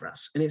do for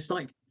us. And it's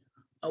like,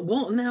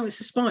 what? Now it's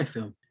a spy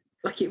film.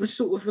 Like, it was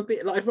sort of a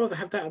bit like, I'd rather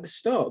have that at the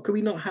start. Could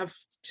we not have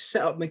just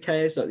set up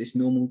McKay as like this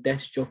normal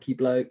desk jockey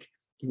bloke?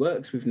 He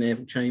works with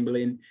Neville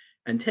Chamberlain,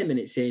 and 10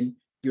 minutes in,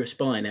 you're a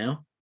spy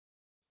now.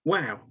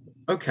 wow,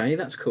 okay,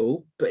 that's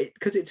cool. But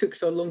because it took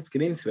so long to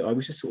get into it, I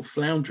was just sort of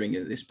floundering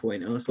at this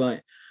point. I was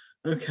like,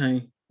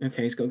 okay,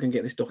 he's got to go and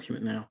get this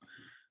document now.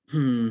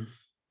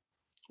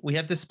 We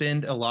have to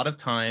spend a lot of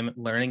time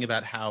learning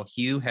about how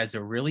Hugh has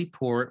a really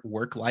poor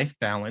work-life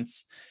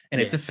balance, and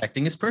it's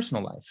affecting his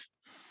personal life.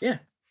 Yeah.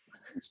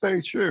 It's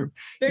very true.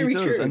 Very he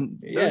does. true.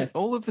 And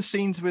all of the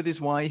scenes with his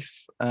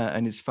wife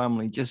and his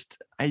family,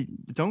 I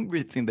don't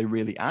really think they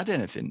really add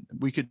anything.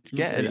 We could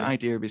get an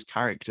idea of his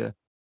character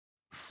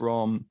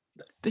from,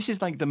 this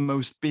is like the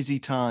most busy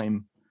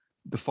time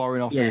the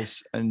Foreign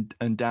Office and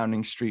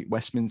Downing Street,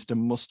 Westminster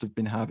must have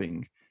been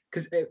having.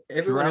 Because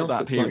everyone else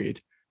that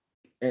period.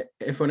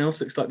 Everyone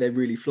else looks like they're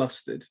really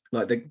flustered.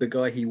 Like the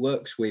guy he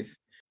works with,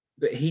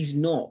 but he's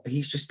not.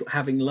 He's just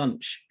having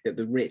lunch at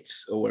the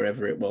Ritz or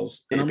wherever it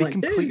was. And It'd be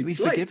completely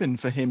forgiven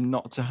for him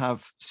not to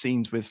have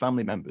scenes with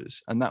family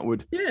members, and that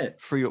would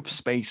free up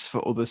space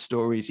for other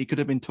stories. He could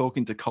have been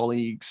talking to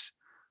colleagues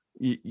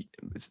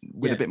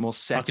with a bit more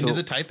set talking to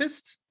the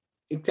typist.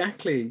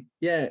 Exactly.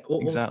 Yeah.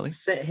 Or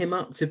set him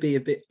up to be a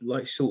bit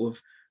like sort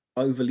of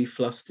overly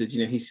flustered.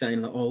 You know, he's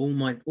saying like,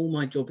 "Oh, all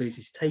my job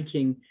is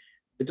taking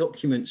the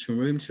documents from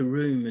room to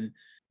room," and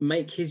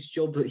make his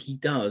job that he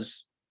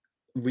does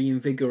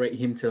reinvigorate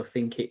him to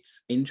think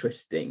it's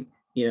interesting,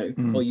 you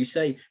know. Or you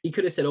say he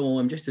could have said, "Oh,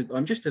 I'm just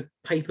a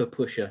paper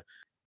pusher."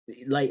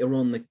 Later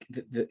on,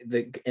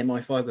 the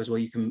MI5 goes, "Well,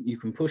 you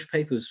can push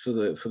papers for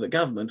the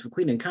government, for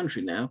Queen and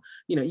Country now."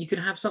 You know, you could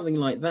have something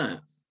like that.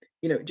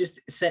 You know, just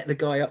set the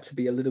guy up to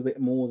be a little bit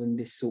more than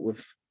this sort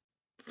of,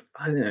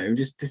 I don't know,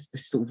 just this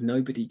sort of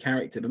nobody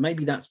character. But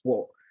maybe that's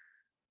what,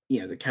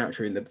 you know, the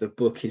character in the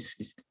book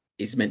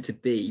is meant to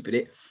be. But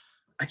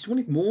I just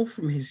wanted more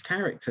from his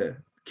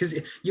character. Because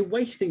you're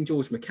wasting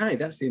George McKay.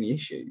 That's the only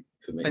issue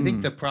for me. I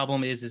think the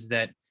problem is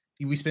that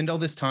we spend all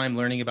this time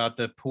learning about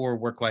the poor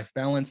work-life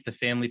balance, the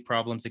family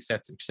problems, et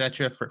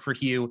cetera, for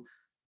Hugh.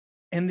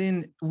 And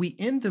then we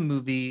end the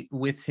movie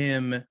with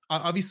him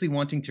obviously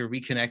wanting to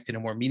reconnect in a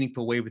more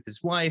meaningful way with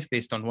his wife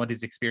based on what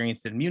he's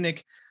experienced in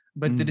Munich.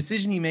 But the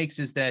decision he makes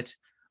is that,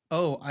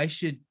 oh, I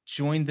should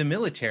join the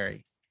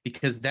military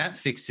because that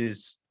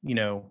fixes, you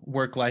know,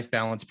 work-life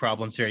balance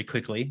problems very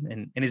quickly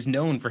and is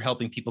known for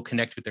helping people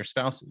connect with their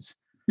spouses.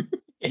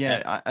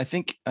 I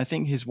think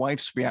his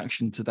wife's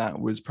reaction to that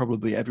was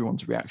probably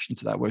everyone's reaction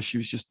to that, where she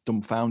was just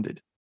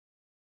dumbfounded.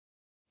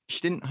 She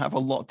didn't have a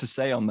lot to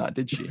say on that,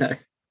 did she?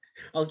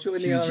 I'll join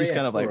the She was RAF. just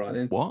kind of like, all right,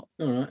 then. What?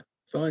 All right,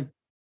 fine.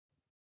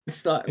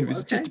 It's like, it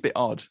was just a bit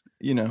odd,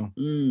 you know.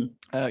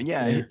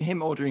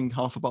 Him ordering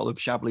half a bottle of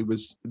Chablis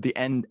was the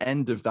end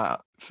of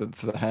that for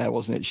her,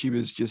 wasn't it? She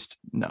was just,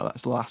 no,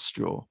 that's the last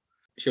straw.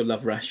 She'll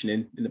love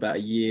rationing in about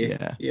a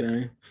year, you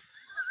know.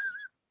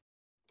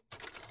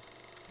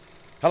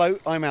 Hello,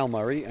 I'm Al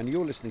Murray, and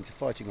you're listening to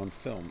Fighting on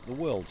Film, the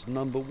world's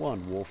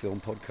 #1 war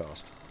film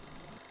podcast.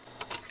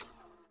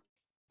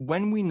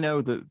 When we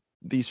know that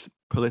these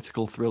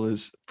political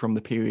thrillers from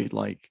the period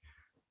like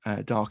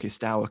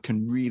Darkest Hour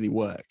can really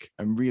work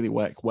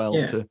well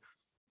to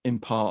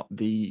impart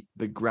the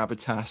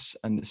gravitas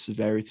and the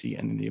severity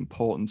and the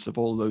importance of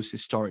all those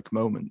historic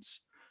moments,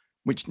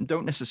 which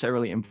don't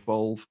necessarily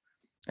involve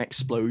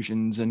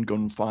explosions and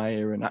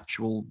gunfire and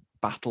actual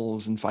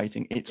battles and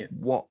fighting. It's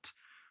what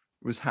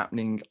was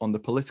happening on the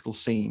political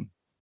scene.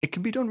 It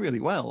can be done really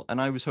well,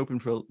 and I was hoping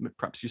for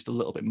perhaps just a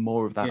little bit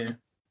more of that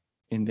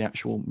in the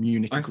actual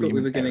Munich agreement. I thought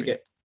we were going to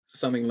get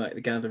something like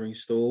The Gathering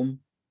Storm,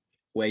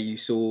 where you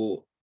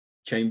saw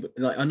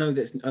like I know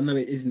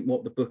it isn't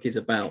what the book is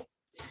about,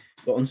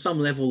 but on some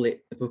level the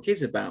book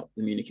is about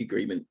the Munich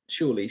Agreement,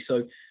 surely.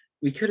 So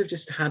we could have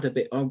just had a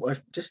bit.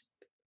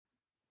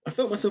 I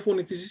felt myself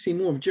wanting to see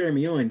more of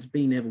Jeremy Irons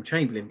being Neville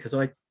Chamberlain, because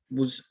I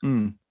was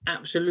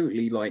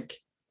absolutely like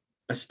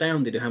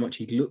astounded at how much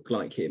he looked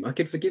like him. I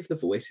could forgive the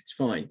voice, it's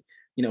fine.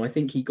 You know, I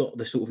think he got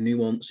the sort of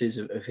nuances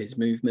of his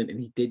movement, and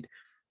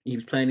he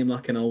was playing him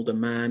like an older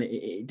man.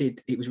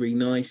 It was really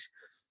nice.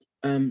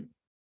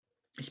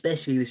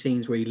 Especially the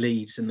scenes where he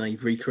leaves, and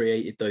they've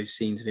recreated those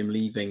scenes of him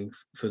leaving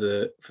for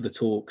the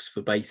talks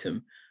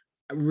verbatim.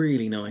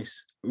 Really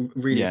nice.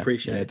 Really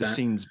appreciate the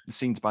that.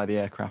 scenes by the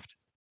aircraft.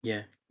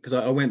 Yeah, because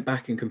I went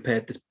back and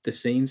compared the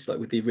scenes like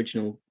with the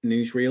original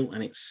newsreel,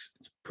 and it's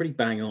pretgoing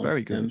bang on.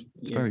 Very good.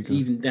 It's very good.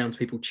 Even down to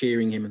people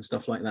cheering him and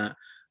stuff like that.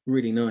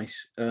 Really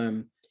nice.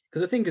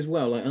 Because I think as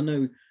well, like I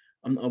know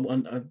I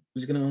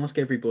was going to ask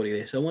everybody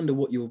this. I wonder I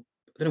don't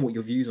know what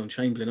your views on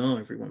Chamberlain are,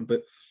 everyone,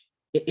 but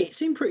it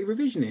seemed pretty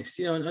revisionist.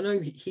 You know, I know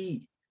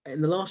he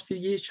in the last few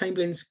years,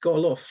 Chamberlain's got a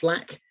lot of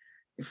flack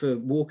for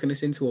walking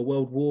us into a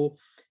world war,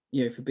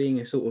 you know, for being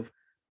a sort of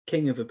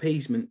king of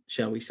appeasement,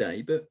 shall we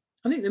say. But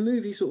I think the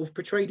movie sort of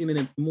portrayed him in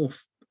a more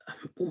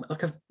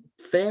like a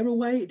fairer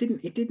way. It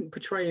didn't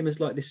portray him as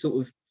like this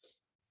sort of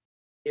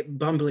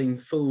bumbling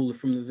fool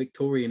from the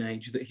Victorian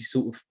age that he's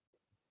sort of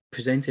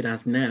presented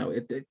as now.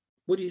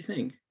 What do you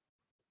think?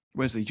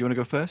 Wesley, do you want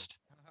to go first?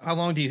 How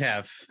long do you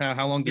have?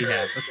 How long do you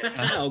have? Okay.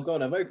 Oh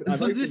God, I've opened.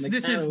 So I've this opened the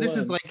this can is of this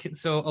is worms. like,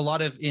 so a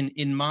lot of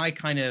in my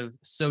kind of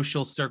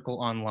social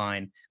circle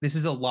online, this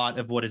is a lot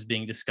of what is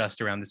being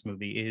discussed around this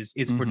movie is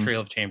its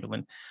portrayal of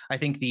Chamberlain. I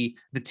think the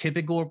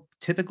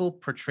typical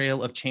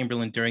portrayal of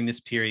Chamberlain during this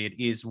period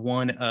is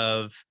one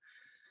of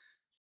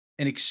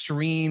an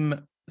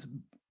extreme,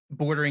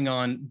 bordering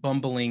on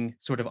bumbling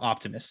sort of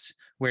optimist,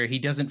 where he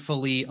doesn't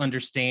fully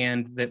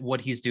understand that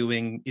what he's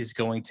doing is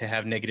going to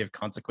have negative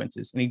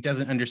consequences. And he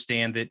doesn't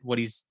understand that what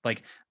he's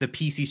like, the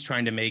piece he's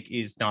trying to make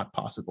is not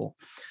possible.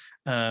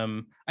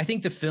 I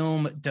think the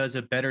film does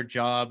a better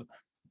job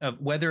of,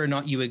 whether or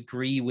not you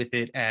agree with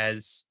it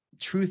as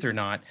truth or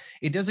not,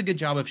 it does a good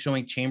job of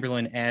showing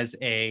Chamberlain as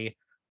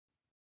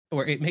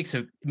or it makes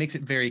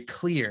it very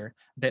clear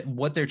that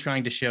what they're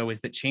trying to show is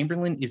that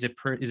Chamberlain is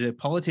a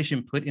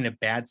politician put in a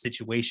bad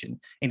situation,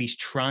 and he's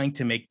trying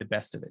to make the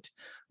best of it,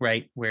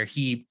 right? Where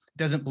he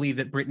doesn't believe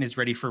that Britain is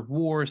ready for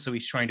war, so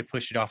he's trying to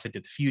push it off into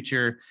the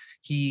future.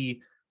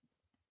 He,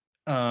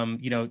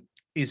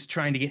 is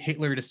trying to get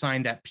Hitler to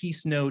sign that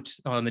peace note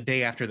on the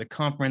day after the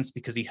conference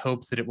because he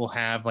hopes that it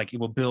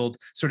will build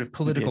sort of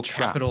political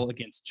capital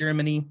against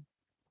Germany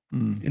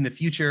in the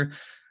future.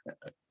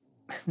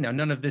 Now,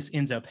 none of this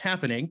ends up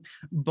happening,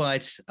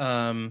 but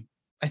I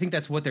think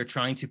that's what they're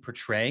trying to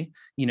portray.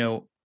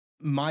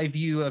 My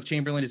view of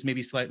Chamberlain is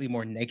maybe slightly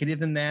more negative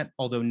than that,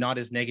 although not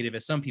as negative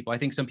as some people. I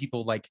think some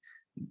people, like,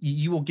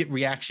 you will get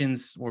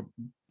reactions or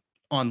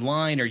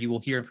online, or you will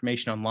hear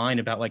information online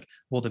about, like,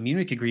 well, the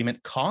Munich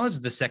Agreement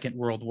caused the Second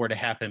World War to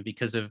happen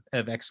because of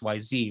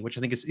XYZ, which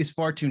I think is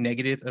far too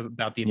negative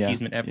about the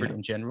appeasement effort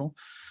in general.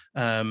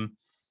 But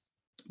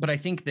I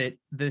think that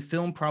the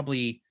film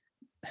probably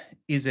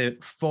is a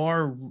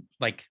far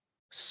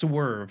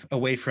swerve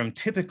away from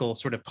typical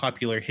sort of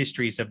popular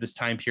histories of this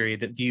time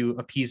period that view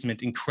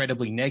appeasement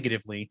incredibly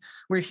negatively,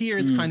 where here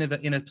it's kind of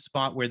in a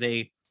spot where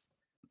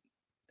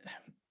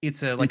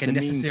it's a necessary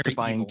means to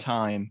buying evil.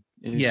 Time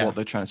is what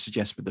they're trying to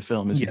suggest with the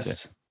film, isn't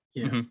it?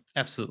 Yeah,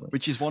 absolutely.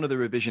 Which is one of the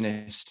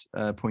revisionist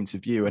points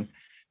of view. And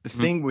the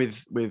thing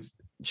with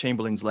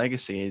Chamberlain's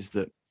legacy is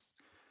that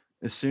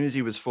as soon as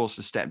he was forced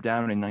to step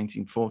down in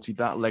 1940,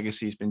 that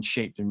legacy has been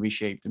shaped and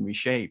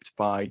reshaped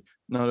by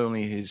not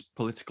only his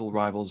political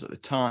rivals at the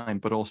time,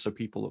 but also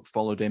people that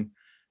followed him.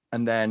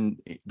 And then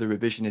the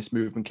revisionist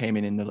movement came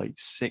in the late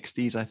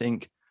 60s, I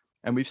think.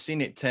 And we've seen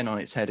it turn on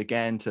its head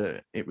again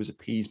to, it was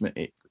appeasement.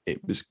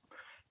 It was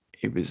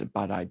a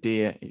bad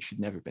idea. It should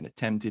never have been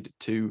attempted,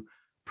 to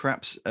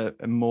perhaps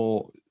a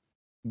more,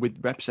 with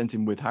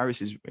representing with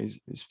Harris's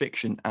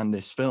fiction and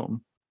this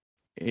film,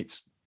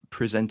 it's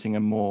presenting a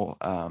more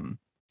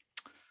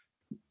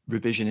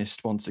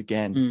revisionist, once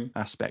again,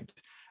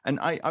 aspect. And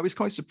I was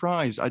quite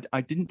surprised.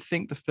 I didn't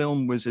think the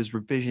film was as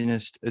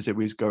revisionist as it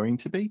was going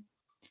to be,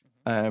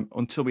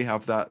 until we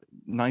have that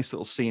nice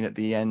little scene at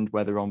the end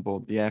where they're on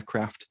board the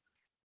aircraft,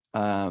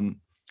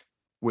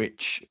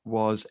 which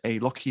was a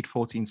Lockheed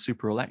 14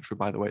 Super Electra,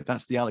 by the way.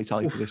 That's the alley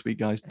tally for this week,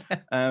 guys.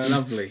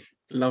 Lovely.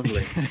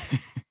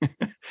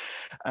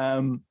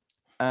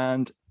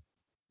 And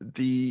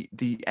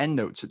the end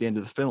notes at the end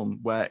of the film,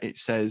 where it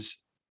says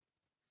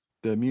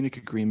the Munich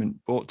Agreement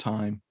bought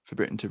time for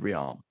Britain to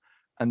rearm,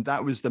 and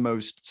that was the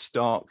most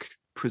stark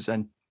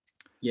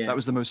that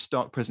was the most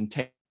stark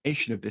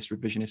presentation of this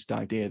revisionist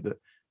idea, that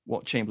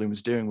what Chamberlain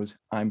was doing was,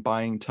 I'm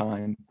buying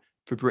time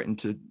for Britain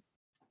to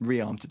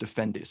rearm, to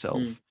defend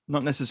itself,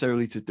 not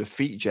necessarily to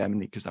defeat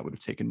Germany, because that would have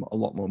taken a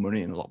lot more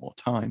money and a lot more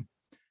time.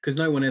 Because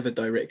no one ever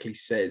directly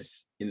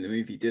says in the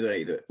movie, do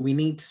they, that we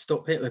need to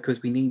stop Hitler because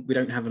we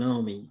don't have an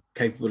army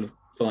capable of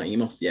fighting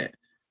him off yet.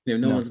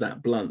 No one's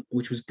that blunt,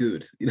 which was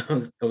good.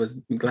 I'm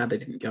glad they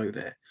didn't go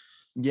there.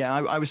 Yeah,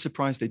 I was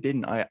surprised they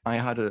didn't. I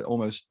had an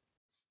almost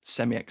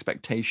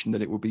semi-expectation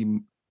that it would be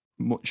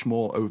much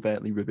more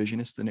overtly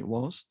revisionist than it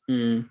was.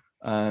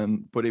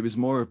 But it was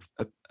more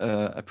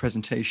a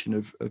presentation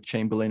of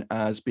Chamberlain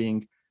as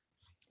being,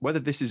 whether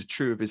this is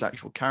true of his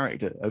actual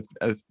character,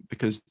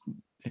 because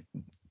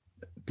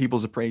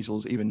people's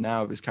appraisals even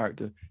now of his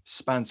character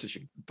span such a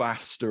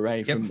vast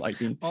array, from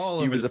being,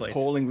 he was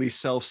appallingly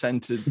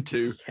self-centered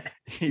to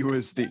he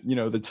was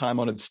the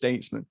time-honored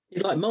statesman.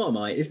 He's like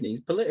Marmite, isn't he? He's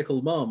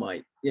political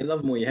Marmite. You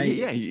love him or you hate him.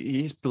 Yeah,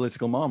 he's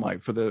political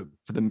Marmite for the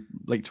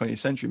late 20th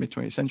century, mid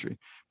 20th century.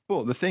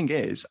 But the thing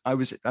is, I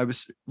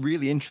was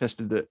really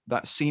interested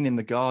that scene in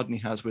the garden he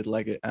has with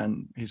Leggett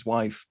and his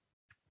wife,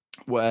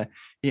 where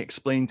he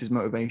explains his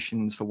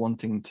motivations for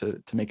wanting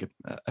to make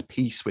a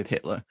peace with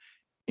Hitler,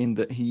 in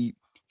that he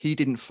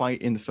didn't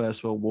fight in the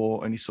First World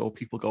War, and he saw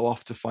people go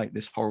off to fight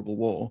this horrible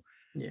war.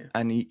 Yeah.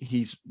 And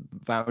he's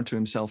vowed to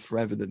himself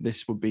forever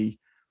that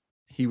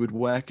he would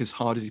work as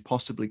hard as he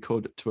possibly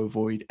could to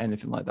avoid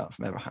anything like that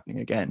from ever happening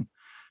again.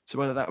 So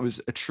whether that was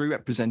a true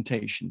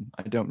representation,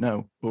 I don't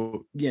know.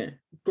 But yeah,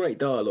 great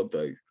dialogue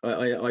though.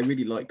 I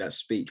really like that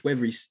speech.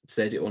 Whether he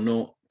said it or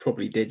not,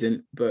 probably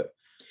didn't. But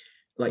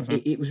it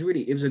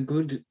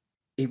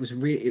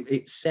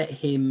set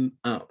him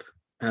up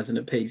as an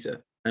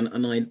appeaser,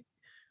 and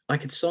I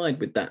could side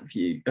with that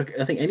view.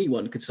 I think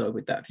anyone could side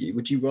with that view.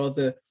 Would you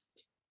rather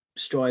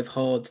strive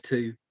hard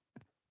to,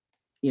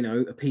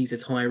 appease a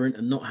tyrant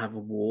and not have a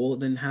war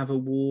than have a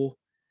war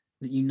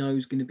that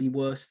is going to be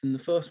worse than the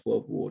First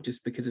World War,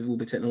 just because of all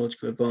the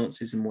technological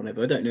advances and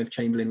whatever. I don't know if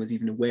Chamberlain was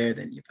even aware of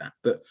any of that,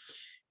 but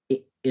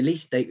at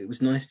least it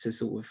was nice to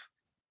sort of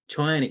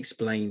try and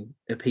explain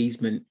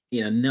appeasement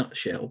in a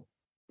nutshell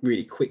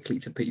really quickly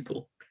to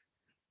people.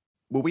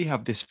 Well, we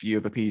have this view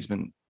of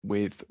appeasement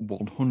with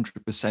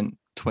 100%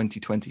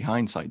 2020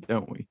 hindsight,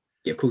 don't we?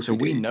 Yeah, of course. So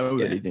we know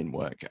that it didn't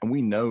work, and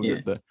we know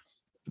that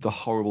the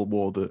horrible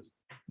war that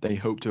they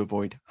hoped to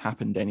avoid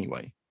happened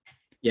anyway.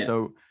 Yeah.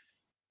 So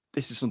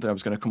this is something I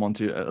was going to come on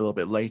to a little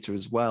bit later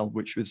as well,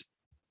 which was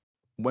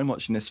when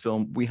watching this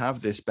film, we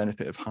have this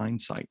benefit of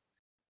hindsight,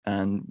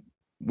 and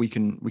we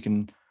can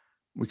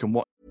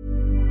watch.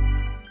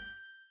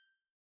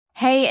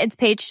 Hey, it's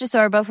Paige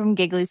DeSorbo from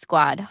Giggly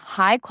Squad.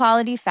 High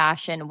quality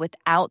fashion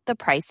without the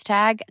price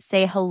tag.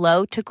 Say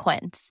hello to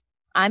Quince.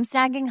 I'm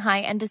snagging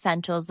high-end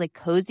essentials like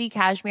cozy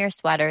cashmere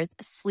sweaters,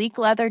 sleek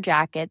leather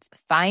jackets,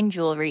 fine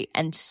jewelry,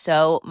 and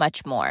so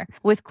much more.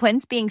 With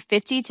Quince being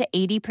 50 to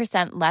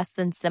 80% less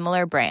than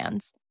similar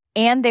brands.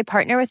 And they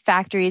partner with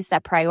factories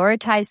that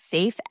prioritize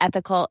safe,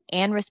 ethical,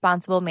 and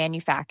responsible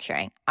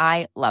manufacturing.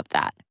 I love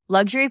that.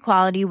 Luxury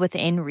quality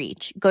within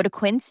reach. Go to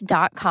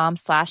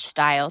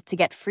quince.com/style to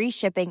get free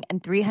shipping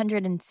and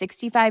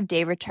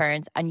 365-day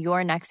returns on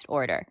your next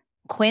order.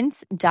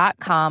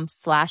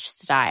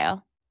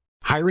 Quince.com/style.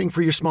 Hiring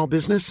for your small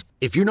business?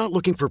 If you're not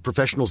looking for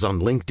professionals on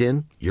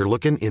LinkedIn, you're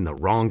looking in the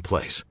wrong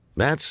place.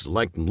 That's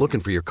like looking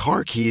for your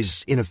car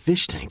keys in a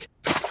fish tank.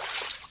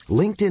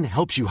 LinkedIn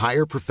helps you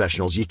hire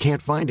professionals you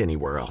can't find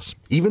anywhere else,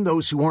 even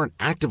those who aren't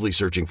actively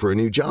searching for a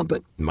new job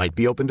but might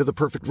be open to the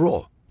perfect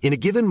role. In a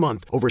given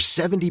month, over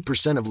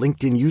 70% of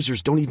LinkedIn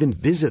users don't even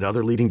visit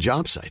other leading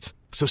job sites.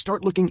 So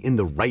start looking in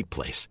the right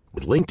place.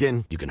 With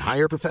LinkedIn, you can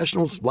hire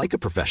professionals like a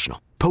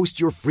professional. Post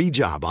your free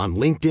job on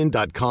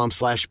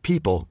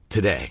linkedin.com/people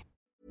today.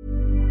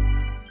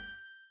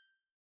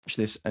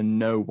 This and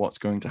know what's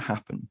going to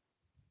happen.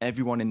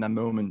 Everyone in that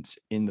moment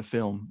in the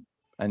film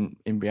and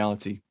in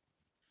reality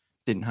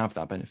didn't have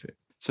that benefit.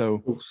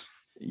 So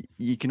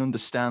you can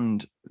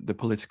understand the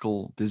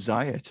political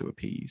desire to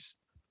appease.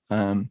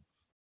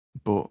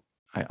 But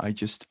I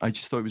just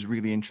thought it was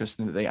really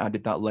interesting that they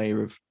added that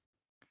layer of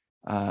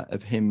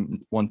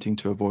him wanting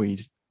to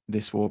avoid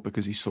this war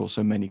because he saw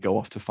so many go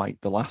off to fight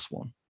the last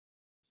one.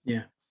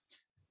 Yeah.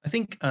 I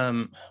think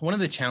one of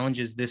the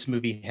challenges this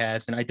movie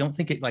has, and I don't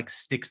think it like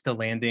sticks the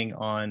landing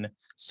on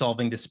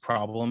solving this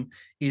problem,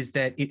 is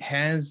that it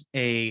has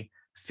a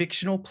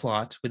fictional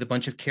plot with a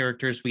bunch of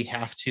characters we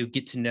have to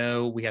get to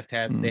know. We have to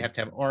have they have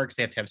to have arcs,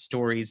 they have to have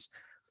stories,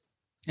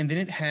 and then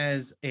it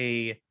has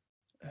a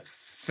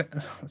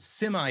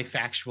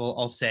semi-factual,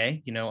 I'll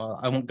say.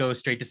 I won't go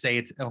straight to say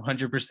it's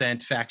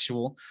 100%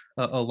 factual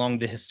along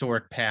the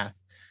historic path.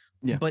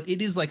 Yeah. But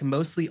it is like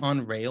mostly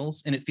on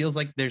rails, and it feels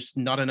like there's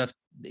not enough.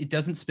 It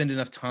doesn't spend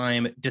enough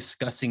time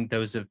discussing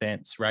those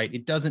events, right?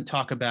 It doesn't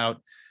talk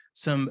about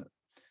some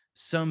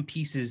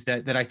pieces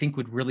that I think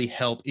would really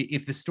help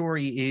if the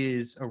story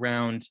is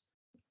around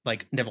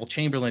like Neville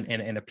Chamberlain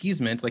and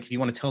appeasement. Like if you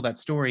want to tell that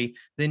story,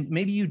 then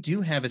maybe you do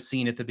have a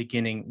scene at the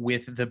beginning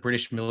with the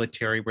British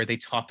military where they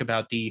talk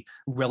about the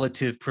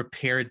relative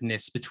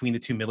preparedness between the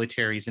two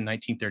militaries in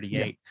 1938.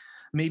 Yeah.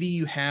 Maybe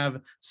you have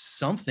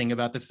something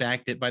about the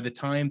fact that by the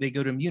time they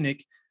go to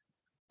Munich,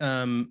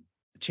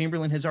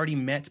 Chamberlain has already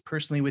met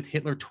personally with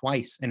Hitler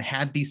twice and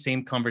had these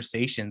same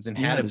conversations and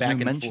had a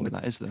back and forth.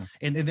 That, is there?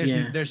 And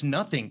there's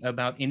nothing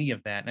about any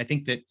of that. And I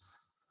think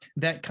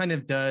that kind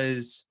of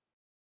does.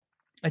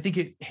 I think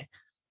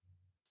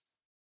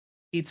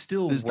it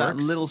still there's works.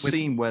 That little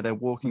scene where they're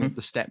walking up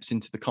the steps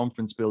into the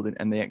conference building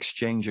and they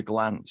exchange a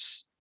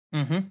glance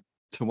to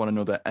one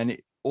another, and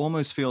it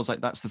almost feels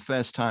like that's the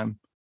first time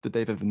that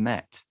they've ever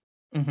met,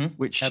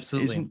 which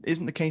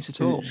isn't the case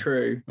at all.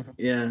 True.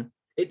 Yeah.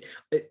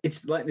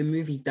 It's like the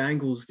movie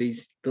dangles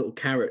these little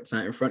carrots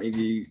out in front of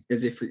you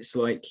as if it's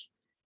like,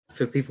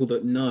 for people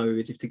that know,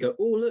 as if to go,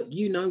 oh, look,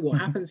 what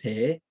happens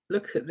here.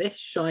 Look at this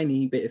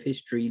shiny bit of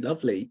history.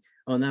 Lovely.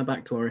 Oh, now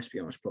back to our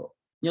espionage plot.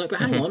 You're like, but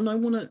hang on, I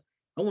want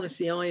to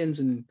see Irons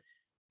and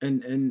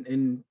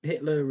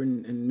Hitler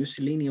and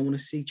Mussolini. I want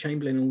to see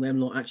Chamberlain and all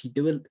them lot actually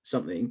do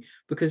something,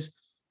 because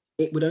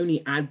it would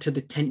only add to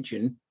the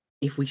tension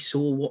if we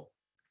saw what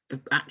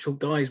the actual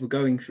guys were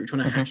going through,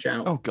 trying to hash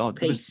out. Oh God,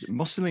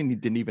 Mussolini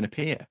didn't even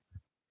appear.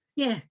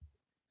 Yeah,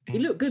 he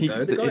looked good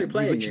though. The guy who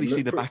played him, you literally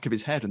see the back of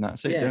his head, and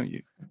that's it, don't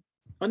you?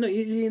 I know.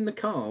 Is he in the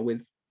car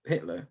with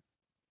Hitler?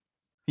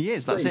 He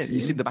is. That's it.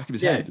 You see the back of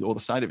his head or the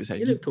side of his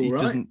head. He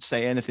doesn't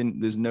say anything.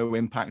 There's no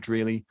impact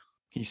really.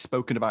 He's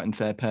spoken about in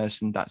third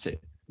person. That's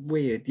it.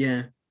 Weird,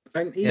 yeah.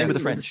 And with the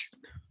French.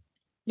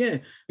 Yeah,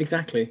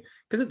 exactly.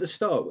 Because at the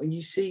start, when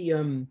you see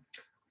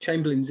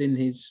Chamberlain's in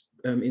his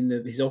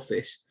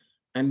office,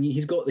 and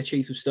he's got the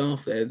chief of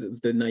staff there,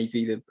 the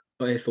Navy, the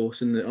Air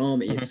Force, and the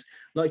Army. It's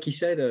like you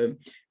said,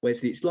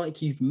 Wesley. It's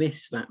like you've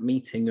missed that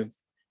meeting of,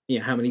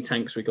 how many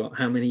tanks we got,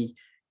 how many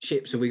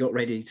ships have we got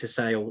ready to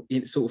sail.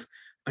 It's sort of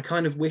I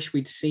kind of wish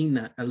we'd seen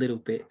that a little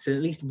bit. So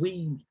at least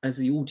we, as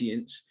the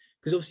audience,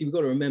 because obviously we've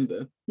got to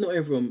remember, not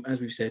everyone,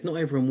 as we've said, not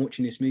everyone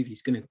watching this movie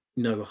is going to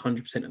know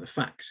 100% of the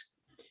facts.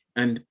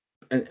 And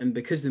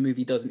because the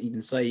movie doesn't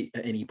even say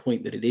at any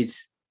point that it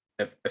is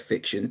a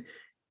fiction,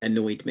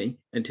 annoyed me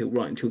until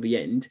the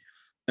end.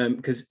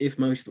 Because if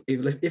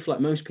like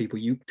most people,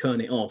 you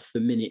turn it off the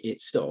minute it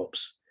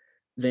stops,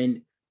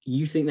 then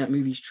you think that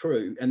movie's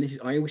true. And this is,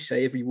 I always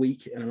say every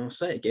week, and I'll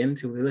say it again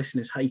until the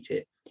listeners hate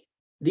it.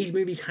 These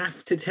movies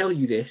have to tell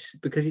you this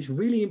because it's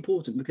really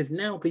important, because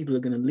now people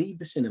are going to leave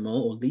the cinema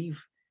or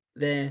leave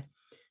their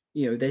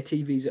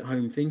TVs at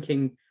home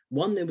thinking,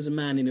 one, there was a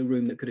man in a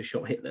room that could have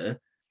shot Hitler,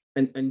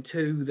 and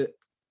two, that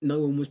no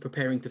one was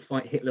preparing to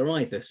fight Hitler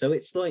either. So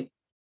it's like,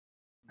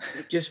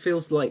 it just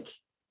feels like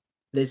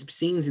there's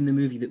scenes in the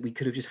movie that we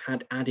could have just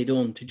had added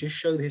on to just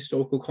show the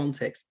historical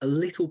context a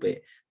little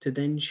bit, to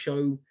then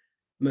show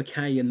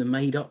McKay and the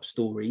made up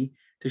story,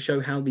 to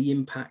show how the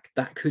impact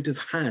that could have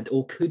had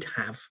or could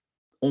have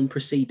on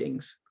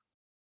proceedings.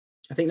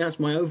 I think that's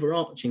my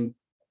overarching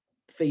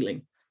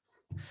feeling.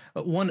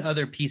 One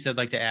other piece I'd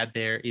like to add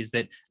there is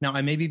that, now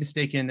I may be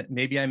mistaken,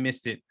 maybe I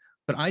missed it,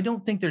 but I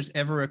don't think there's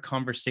ever a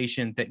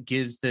conversation that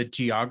gives the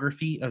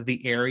geography of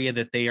the area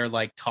that they are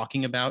like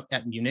talking about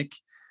at Munich.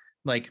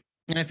 Like,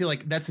 and I feel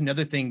like that's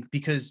another thing,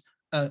 because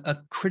a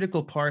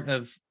critical part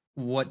of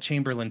what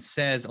Chamberlain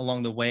says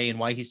along the way and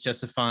why he's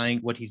justifying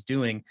what he's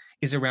doing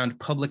is around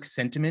public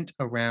sentiment,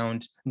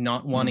 around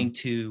not wanting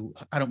to,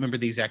 I don't remember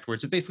the exact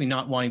words, but basically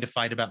not wanting to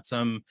fight about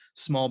some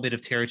small bit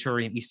of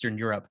territory in Eastern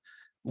Europe,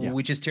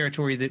 which is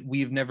territory that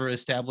we've never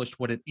established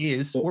what it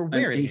is or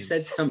where it is. He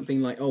said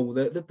something like, oh,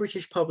 the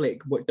British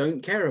public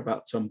don't care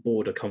about some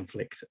border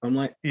conflict. I'm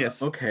like,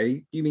 yes.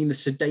 Okay, you mean the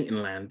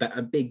Sudetenland, that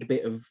a big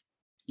bit of,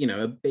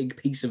 a big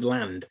piece of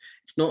land.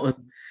 It's not a,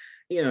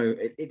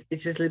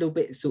 it's just a little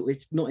bit, so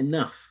it's not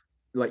enough.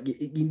 Like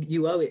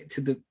you owe it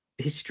to the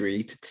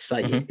history to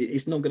say it.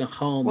 It's not going to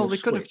harm. Well, they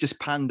could have just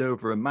panned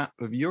over a map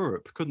of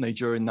Europe, couldn't they,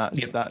 during that,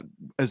 that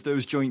as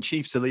those joint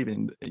chiefs are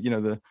leaving,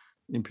 the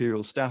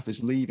imperial staff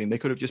is leaving, they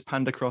could have just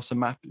panned across a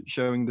map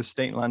showing the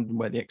state land and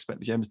where they expect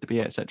the Germans to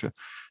be, etc.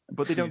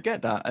 But they don't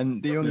get that.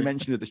 And the only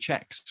mention of the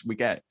Czechs we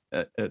get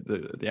at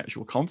the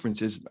actual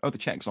conference is, the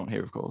Czechs aren't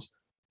here, of course.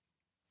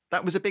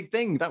 That was a big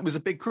thing. That was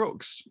a big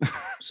crux.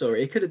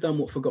 Sorry, it could have done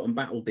what Forgotten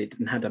Battle did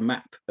and had a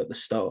map at the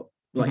start.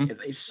 Like,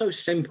 it's so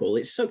simple,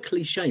 it's so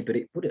cliche, but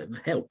it would have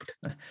helped.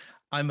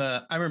 I'm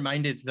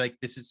reminded, like,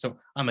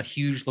 I'm a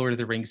huge Lord of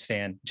the Rings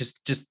fan.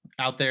 Just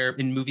out there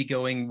in movie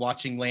going,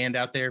 watching land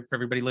out there for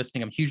everybody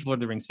listening. I'm a huge Lord of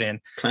the Rings fan.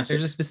 Classic.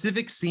 There's a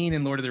specific scene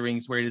in Lord of the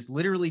Rings where it is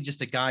literally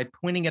just a guy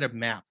pointing at a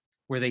map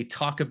where they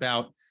talk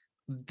about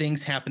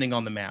things happening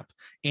on the map.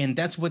 And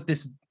that's what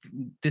this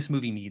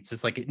movie needs.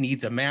 It's like, it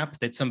needs a map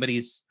that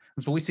somebody's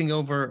voicing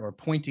over or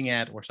pointing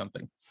at or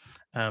something.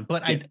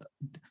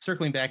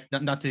 Circling back,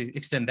 not to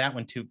extend that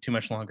one too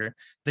much longer,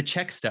 the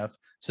Czech stuff.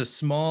 So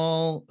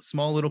small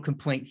little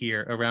complaint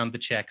here around the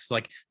Czechs.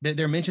 Like,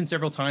 they're mentioned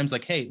several times,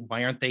 like, hey,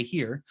 why aren't they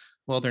here?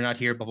 Well, they're not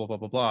here, blah, blah, blah,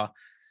 blah, blah.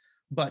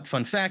 But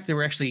fun fact, there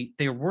were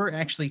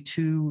actually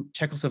two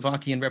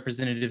Czechoslovakian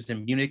representatives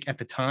in Munich at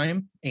the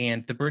time,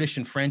 and the British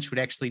and French would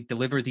actually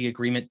deliver the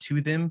agreement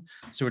to them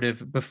sort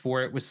of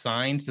before it was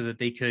signed, so that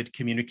they could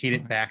communicate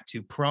it back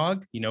to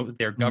Prague,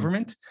 their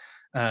government.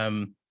 I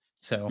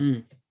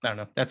don't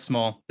know. That's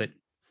small, but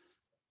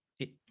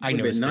I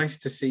know it's nice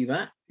to see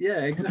that. Yeah,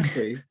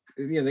 exactly.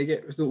 They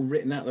get sort of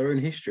written out their own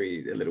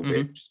history a little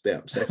bit, just a bit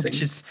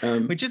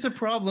upsetting. Which is a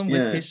problem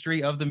with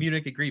history of the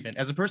Munich Agreement.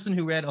 As a person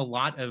who read a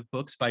lot of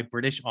books by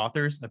British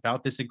authors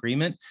about this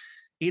agreement,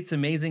 it's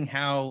amazing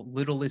how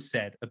little is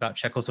said about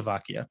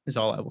Czechoslovakia, is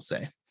all I will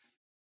say.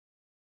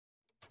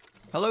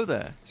 Hello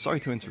there.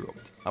 Sorry to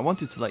interrupt. I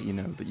wanted to let you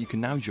know that you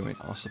can now join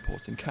our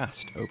supporting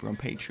cast over on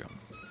Patreon.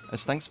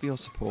 As thanks for your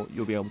support,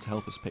 you'll be able to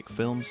help us pick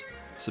films,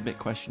 submit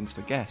questions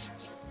for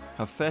guests,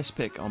 have first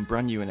pick on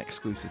brand new and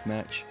exclusive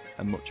merch,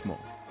 and much more.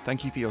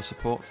 Thank you for your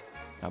support.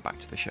 Now back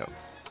to the show.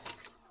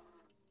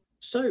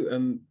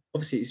 So,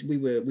 obviously,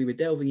 we were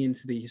delving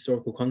into the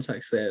historical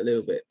context there a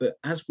little bit, but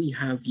as we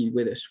have you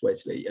with us,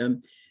 Wesley,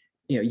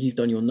 you've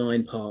done your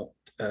 9-part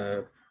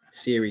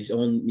series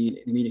on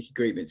the Munich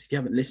Agreements. If you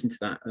haven't listened to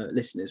that,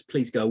 listeners,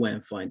 please go away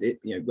and find it.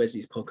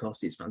 Wesley's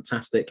podcast is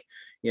fantastic.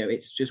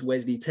 It's just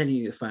Wesley telling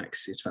you the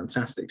facts. It's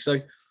fantastic. So,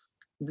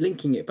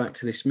 linking it back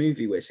to this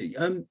movie, Wesley.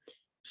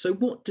 So,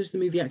 what does the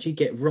movie actually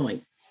get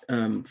right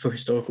for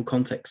historical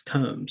context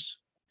terms?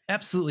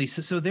 Absolutely.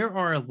 So there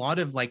are a lot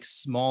of like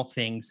small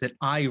things that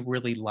I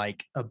really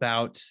like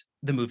about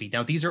the movie.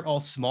 Now, these are all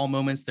small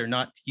moments. They're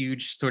not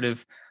huge sort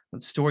of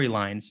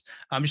storylines.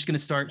 I'm just going to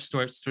start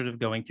sort of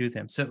going through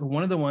them. So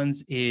one of the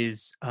ones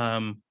is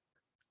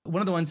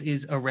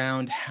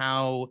around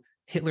how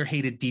Hitler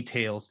hated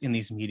details in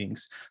these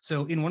meetings.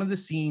 So in one of the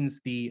scenes,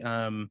 the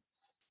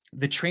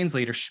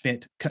translator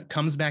Schmidt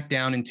comes back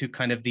down into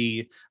kind of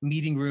the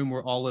meeting room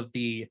where all of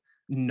the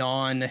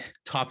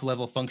non-top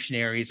level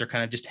functionaries are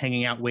kind of just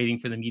hanging out waiting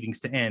for the meetings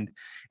to end.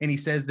 And he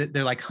says that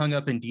they're like hung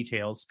up in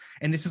details.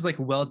 And this is like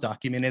well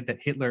documented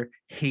that Hitler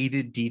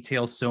hated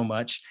details so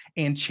much,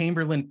 and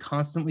Chamberlain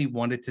constantly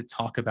wanted to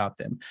talk about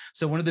them.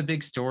 So one of the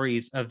big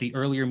stories of the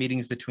earlier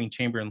meetings between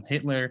Chamberlain and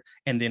Hitler,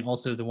 and then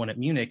also the one at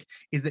Munich,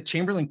 is that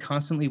Chamberlain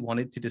constantly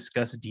wanted to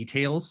discuss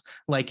details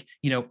like,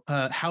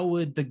 how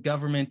would the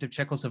government of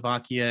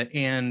Czechoslovakia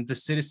and the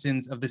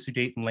citizens of the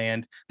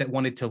Sudetenland that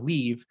wanted to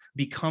leave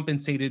be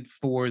compensated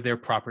for their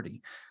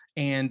property,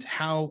 and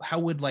how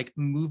would like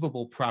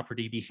movable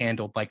property be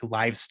handled, like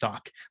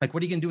livestock, like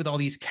what are you gonna do with all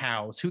these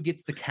cows, who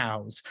gets the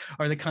cows,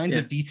 are the kinds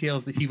of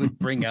details that he would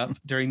bring up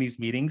during these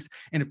meetings.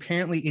 And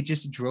apparently it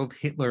just drove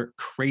Hitler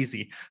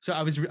crazy. So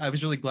I was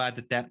really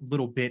glad that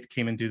little bit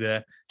came into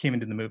the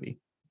movie.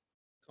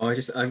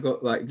 I've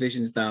got like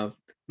visions now of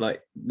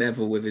like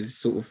Neville with his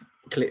sort of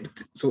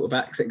clipped sort of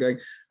accent going,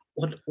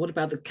 what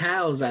about the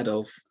cows,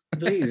 Adolf?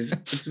 Please,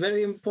 it's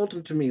very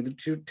important to me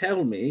that you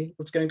tell me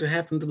what's going to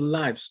happen to the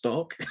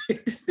livestock.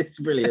 It's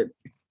brilliant.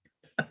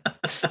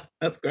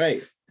 That's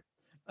great.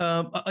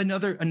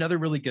 Another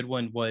really good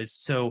one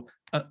was,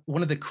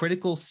 one of the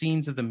critical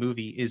scenes of the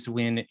movie is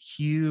when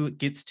Hugh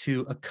gets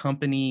to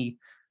accompany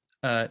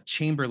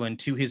Chamberlain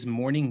to his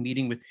morning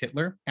meeting with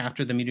Hitler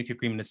after the Munich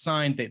Agreement is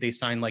signed. They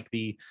sign like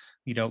the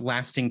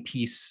lasting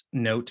peace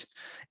note,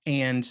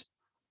 and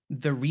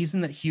the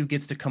reason that Hugh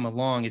gets to come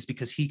along is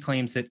because he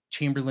claims that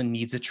Chamberlain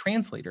needs a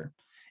translator.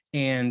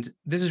 And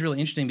this is really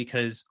interesting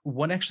because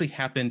what actually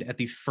happened at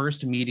the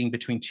first meeting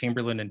between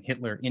Chamberlain and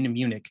Hitler in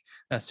Munich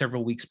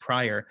several weeks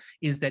prior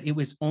is that it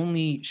was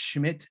only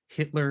Schmidt,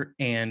 Hitler,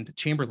 and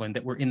Chamberlain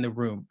that were in the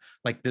room.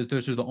 Like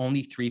those were the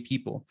only three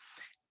people.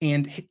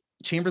 And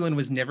Chamberlain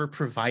was never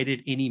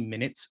provided any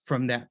minutes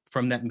from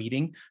that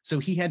meeting, so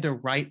he had to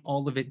write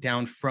all of it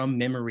down from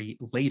memory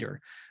later.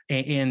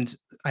 And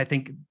I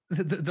think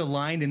the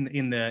line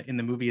in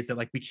the movie is that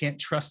like we can't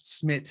trust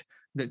Schmidt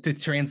to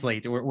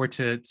translate or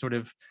to sort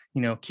of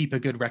keep a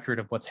good record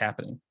of what's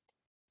happening.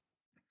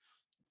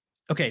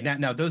 Okay,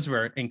 now those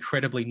were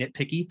incredibly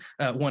nitpicky.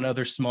 One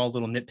other small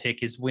little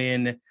nitpick is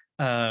when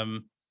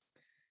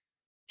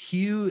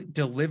Hugh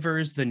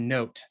delivers the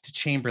note to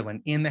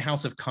Chamberlain in the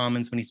House of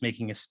Commons when he's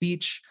making a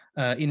speech.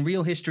 In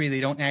real history, they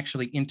don't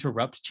actually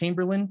interrupt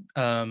Chamberlain.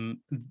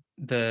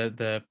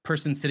 The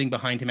person sitting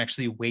behind him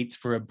actually waits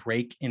for a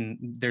break, and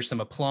there's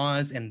some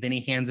applause, and then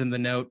he hands him the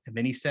note, and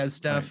then he says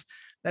stuff. Right.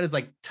 That is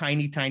like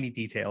tiny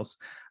details.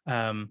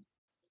 But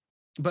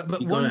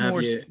you one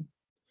more.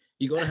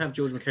 You got to have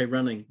George McKay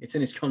running. It's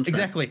in his contract.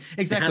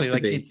 Exactly.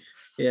 Like it's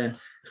yeah.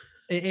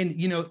 And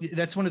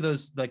that's one of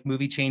those like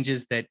movie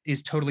changes that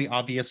is totally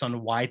obvious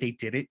on why they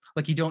did it.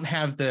 Like you don't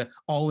have the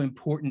all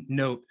important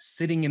note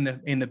sitting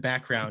in the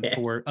background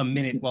for a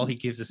minute while he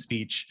gives a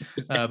speech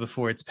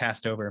before it's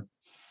passed over.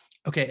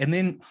 Okay, and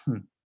then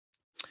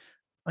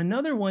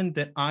another one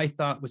that I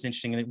thought was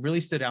interesting, and it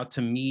really stood out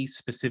to me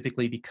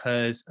specifically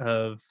because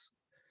of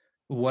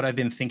what I've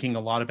been thinking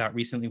a lot about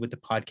recently with the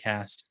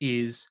podcast,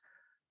 is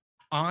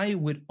I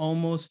would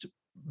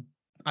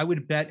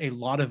bet a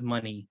lot of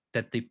money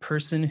that the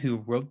person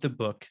who wrote the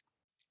book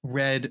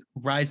read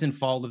Rise and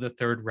Fall of the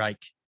Third Reich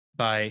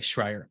by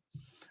Schreier.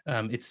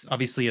 It's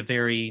obviously a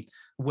very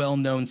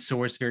well-known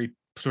source, very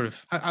sort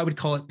of, I would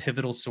call it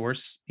pivotal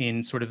source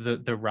in sort of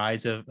the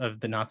rise of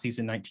the Nazis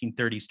in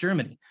 1930s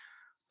Germany.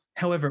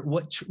 However,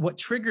 what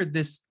triggered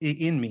this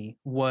in me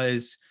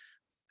was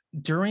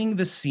during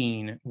the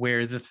scene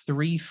where the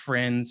three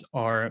friends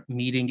are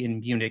meeting in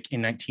Munich in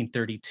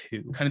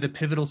 1932, kind of the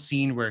pivotal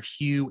scene where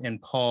Hugh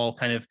and Paul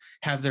kind of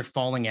have their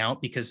falling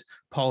out because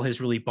Paul has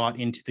really bought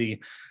into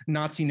the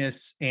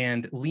Nazi-ness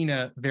and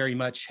Lena very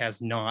much has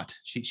not.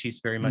 She's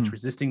very much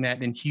resisting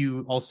that. And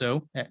Hugh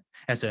also,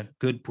 as a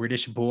good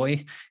British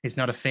boy, is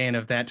not a fan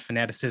of that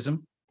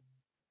fanaticism.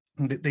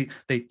 They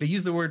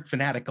use the word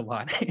fanatic a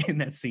lot in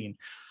that scene.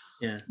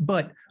 Yeah.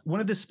 But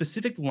one of the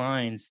specific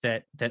lines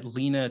that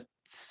Lena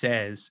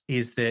says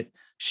is that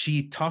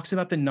she talks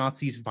about the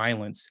Nazis'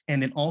 violence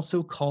and then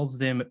also calls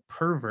them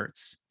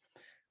perverts,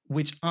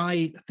 which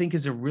I think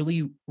is a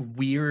really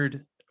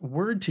weird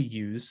word to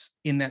use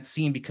in that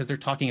scene because they're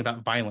talking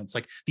about violence.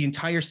 Like the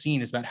entire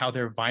scene is about how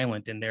they're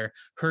violent and they're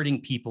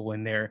hurting people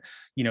and they're,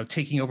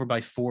 taking over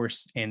by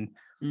force. And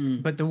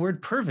but the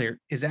word pervert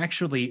is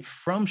actually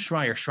from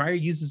Schreier.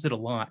 Schreier uses it a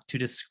lot to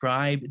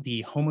describe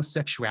the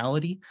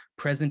homosexuality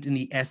present in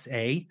the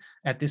SA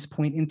at this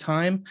point in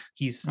time.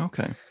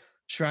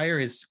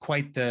 Schreier is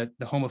quite the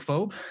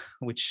homophobe,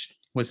 which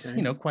was,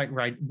 quite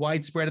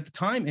widespread at the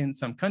time in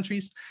some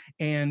countries.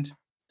 And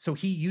so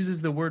he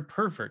uses the word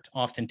pervert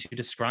often to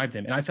describe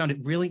them. And I found it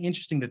really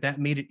interesting that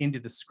made it into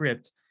the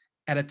script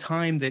at a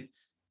time that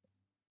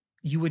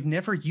you would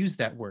never use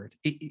that word.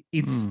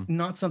 It's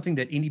not something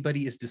that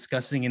anybody is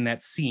discussing in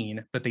that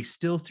scene, but they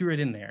still threw it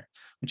in there,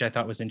 which I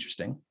thought was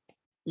interesting.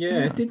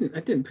 Yeah, I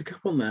didn't pick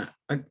up on that.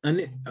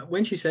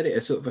 When she said it,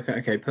 it's sort of like,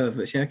 okay,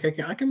 pervert. Yeah,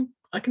 okay,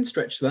 I can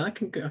stretch that.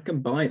 I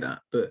can buy that.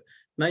 But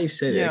now you've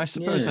said it. Yeah, I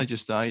suppose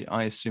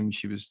I assumed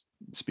she was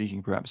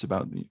speaking perhaps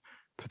about the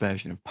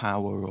perversion of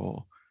power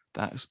or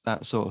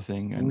that sort of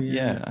thing. And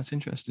that's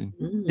interesting.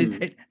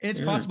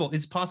 It's possible.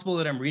 It's possible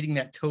that I'm reading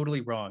that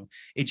totally wrong.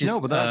 It just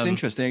no, but that's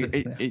interesting.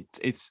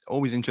 It's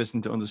always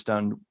interesting to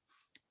understand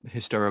the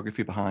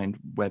historiography behind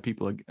where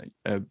people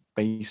are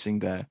basing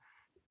their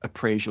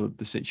appraisal of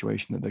the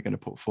situation that they're going to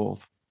put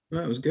forth.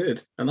 That was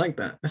good. I like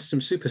that. That's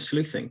some super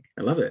sleuthing.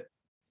 I love it.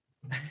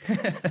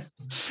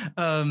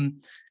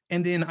 And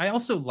then I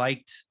also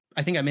liked,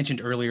 I think I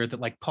mentioned earlier that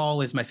like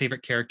Paul is my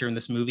favorite character in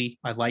this movie.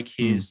 I like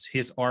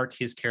his arc,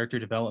 his character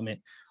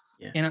development.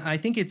 Yeah. And I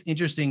think it's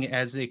interesting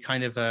as a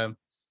kind of a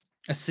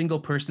single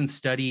person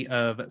study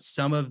of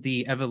some of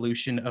the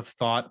evolution of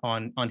thought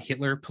on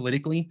Hitler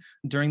politically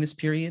during this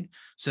period.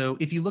 So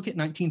if you look at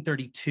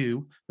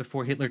 1932,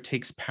 before Hitler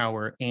takes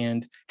power,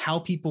 and how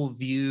people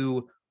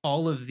view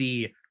all of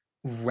the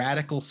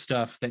radical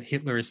stuff that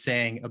Hitler is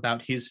saying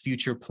about his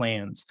future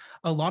plans,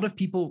 a lot of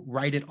people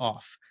write it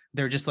off.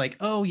 They're just like,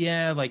 oh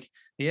yeah,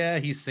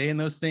 he's saying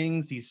those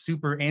things. He's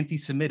super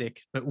anti-Semitic.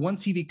 But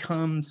once he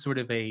becomes sort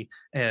of a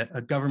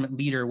government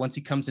leader, once he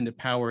comes into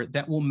power,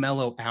 that will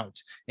mellow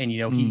out. And,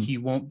 he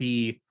won't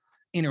be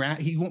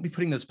he won't be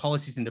putting those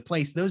policies into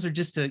place. Those are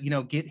just to,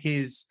 get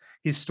his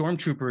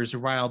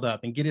stormtroopers riled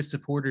up and get his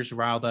supporters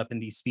riled up in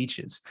these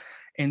speeches.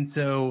 And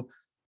so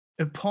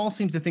Paul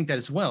seems to think that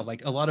as well.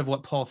 Like a lot of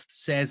what Paul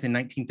says in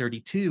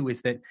 1932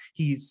 is that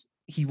he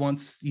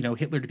wants,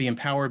 Hitler to be in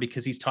power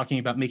because he's talking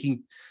about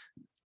making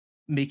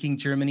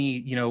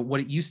Germany,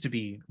 what it used to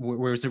be,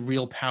 where it was a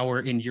real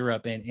power in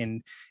Europe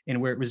and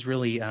where it was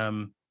really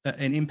an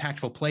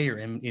impactful player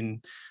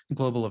in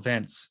global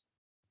events.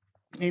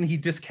 And he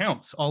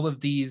discounts all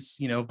of these,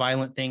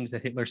 violent things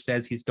that Hitler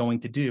says he's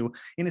going to do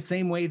in the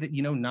same way that,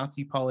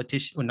 Nazi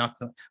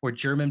politicians or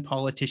German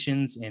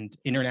politicians and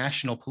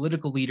international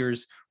political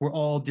leaders were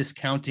all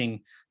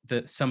discounting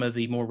some of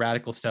the more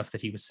radical stuff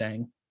that he was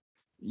saying.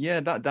 Yeah,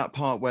 that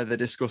part where they're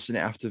discussing it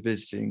after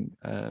visiting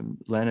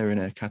Lena in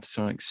a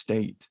catatonic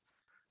state,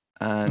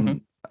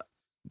 and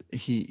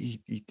he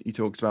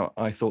talks about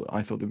I thought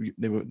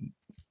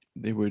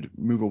they would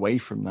move away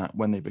from that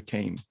when they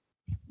became,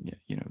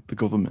 the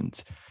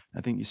government.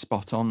 I think you're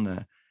spot on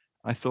there.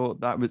 I thought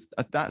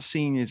that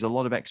scene is a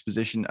lot of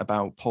exposition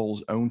about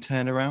Paul's own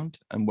turnaround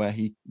and where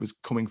he was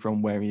coming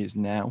from, where he is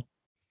now.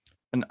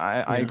 And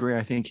I agree.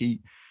 I think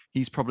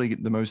he's probably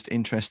the most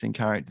interesting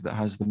character that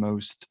has the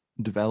most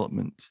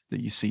development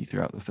that you see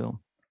throughout the film,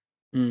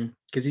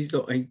 because he's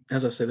not,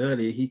 as I said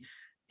earlier,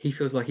 he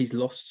feels like he's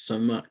lost so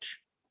much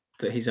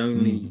that his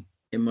only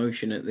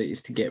emotion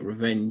is to get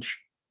revenge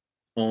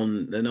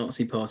on the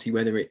Nazi party,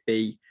 whether it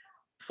be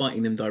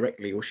fighting them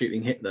directly or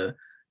shooting Hitler,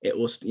 it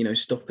was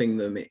stopping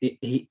them.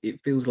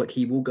 It feels like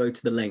he will go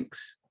to the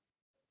lengths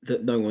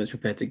that no one is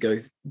prepared to go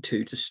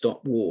to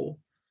stop war.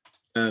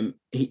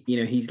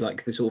 He's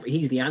like the sort of,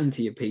 he's the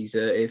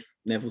anti-appeaser if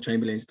Neville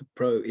Chamberlain is the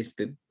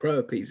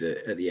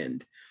pro-appeaser at the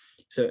end.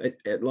 So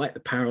I like the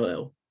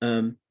parallel.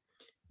 But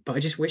I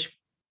just wish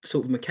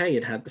sort of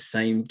McKay had the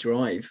same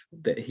drive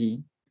that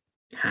he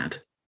had,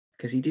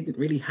 because he didn't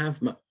really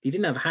have much. He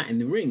didn't have a hat in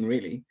the ring,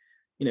 really.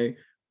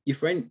 Your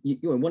friend,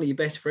 one of your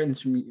best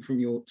friends from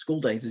your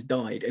school days has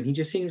died, and he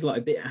just seems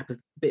like a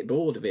bit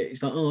bored of it.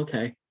 It's like, oh,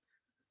 okay,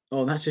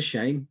 oh, that's a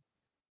shame,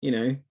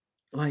 His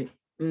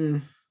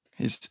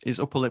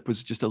upper lip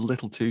was just a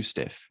little too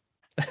stiff.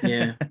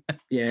 Yeah,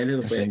 a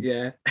little bit.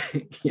 Yeah,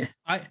 yeah.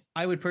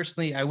 I would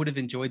have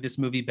enjoyed this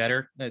movie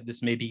better.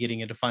 This may be getting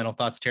into final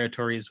thoughts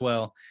territory as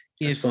well.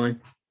 That's fine.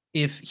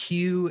 If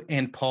Hugh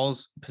and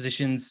Paul's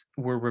positions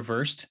were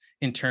reversed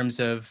in terms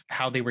of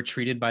how they were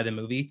treated by the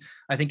movie,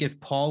 I think if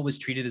Paul was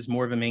treated as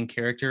more of a main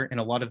character and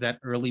a lot of that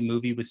early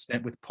movie was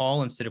spent with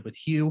Paul instead of with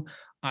Hugh,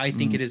 I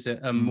think it is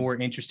a more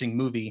interesting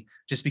movie,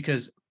 just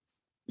because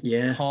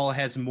Paul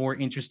has more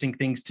interesting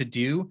things to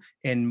do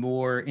and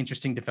more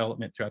interesting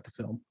development throughout the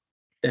film.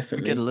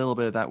 Definitely. We get a little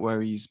bit of that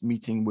where he's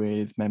meeting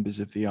with members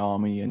of the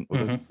army and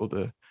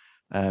other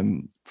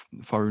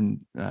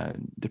foreign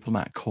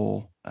diplomat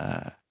corps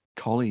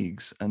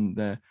colleagues, and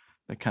they're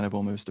kind of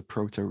almost a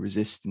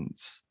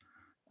proto-resistance,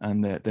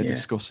 and they're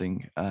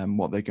discussing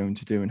what they're going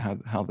to do and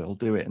how they'll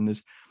do it. And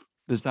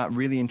there's that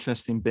really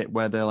interesting bit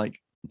where they're like,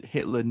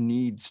 Hitler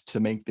needs to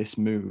make this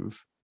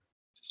move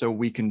so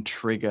we can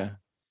trigger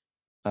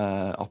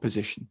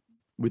opposition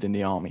within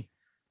the army.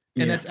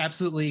 And that's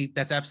absolutely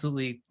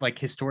like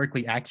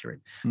historically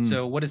accurate.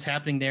 So what is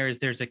happening there is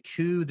there's a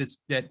coup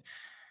that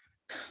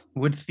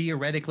would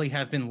theoretically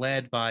have been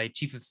led by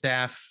Chief of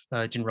Staff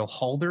General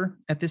Halder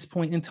at this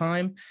point in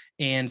time.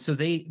 And so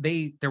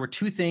there were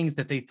two things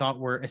that they thought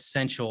were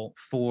essential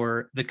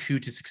for the coup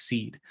to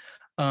succeed.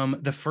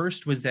 The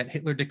first was that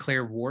Hitler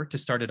declare war to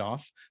start it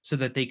off, so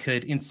that they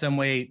could in some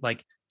way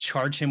like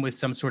charge him with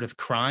some sort of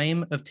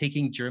crime of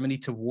taking Germany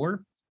to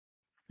war.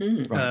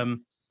 Right.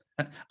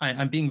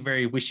 I'm being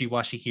very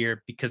wishy-washy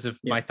here because of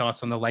my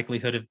thoughts on the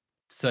likelihood of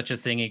such a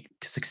thing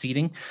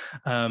succeeding.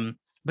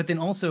 But then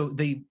also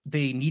they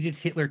needed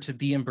Hitler to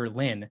be in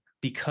Berlin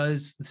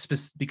because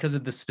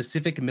of the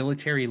specific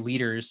military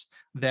leaders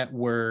that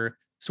were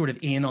sort of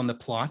in on the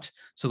plot.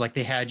 So like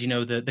they had,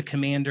 the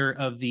commander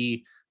of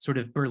the sort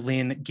of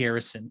Berlin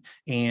garrison,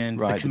 and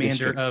right, the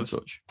commander the of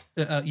such.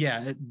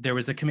 There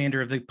was a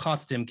commander of the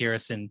Potsdam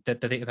garrison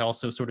that they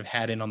also sort of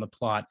had in on the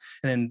plot.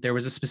 And then there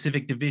was a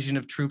specific division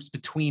of troops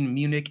between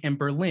Munich and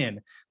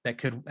Berlin that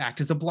could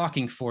act as a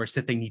blocking force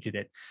if they needed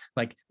it.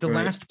 Like the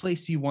last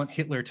place you want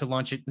Hitler to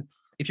launch it,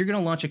 if you're going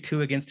to launch a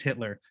coup against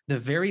Hitler, the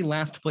very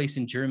last place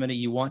in Germany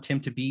you want him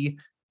to be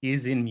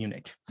is in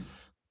Munich.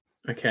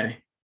 Okay.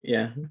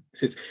 Yeah.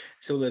 So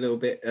it's all a little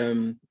bit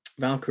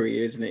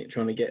Valkyrie, isn't it?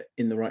 Trying to get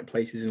in the right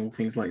places and all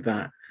things like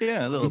that.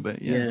 Yeah, a little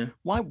bit. Yeah.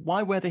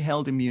 Why were they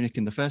held in Munich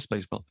in the first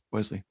place,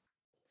 Wesley?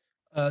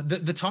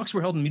 The talks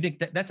were held in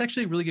Munich. That's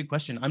actually a really good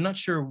question. I'm not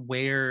sure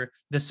where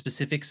the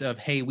specifics of,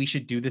 hey, we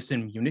should do this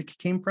in Munich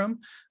came from.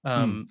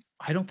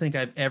 I don't think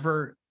I've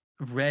ever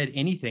read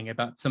anything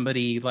about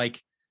somebody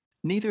like.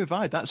 Neither have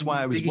I. That's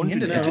why I was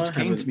wondering. It just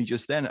came to me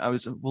just then. I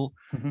was,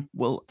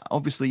 well,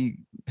 obviously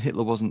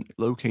Hitler wasn't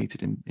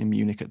located in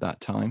Munich at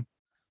that time.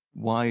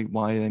 Why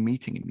are they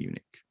meeting in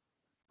Munich?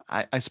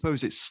 I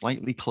suppose it's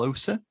slightly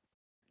closer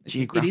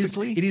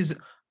geographically. It is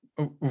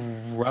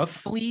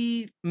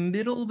roughly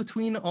middle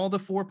between all the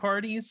four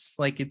parties.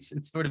 Like it's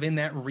sort of in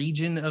that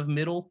region of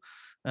middle.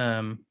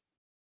 I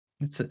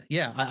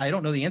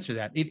don't know the answer to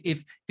that.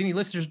 If any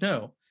listeners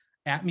know,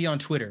 at me on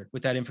Twitter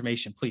with that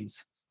information,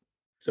 please.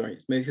 Sorry,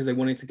 it's maybe because they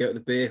wanted to go to the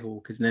beer hall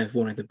because Nev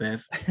wanted the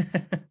bev.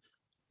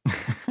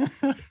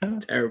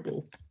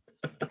 Terrible.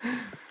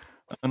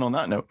 And on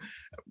that note,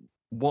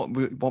 what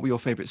were your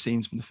favorite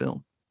scenes from the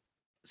film?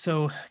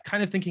 So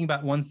kind of thinking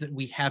about ones that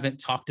we haven't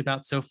talked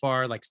about so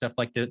far, like stuff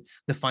like the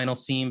final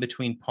scene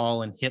between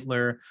Paul and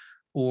Hitler,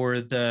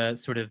 or the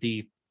sort of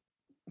the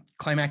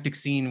climactic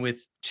scene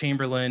with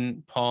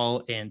Chamberlain,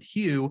 Paul, and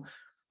Hugh.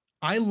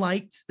 I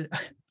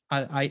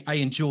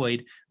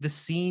enjoyed the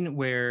scene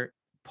where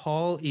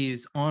Paul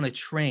is on a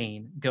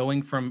train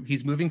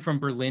he's moving from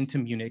Berlin to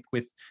Munich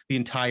with the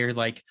entire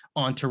like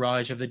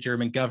entourage of the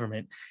German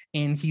government.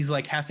 And he's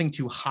like having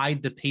to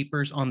hide the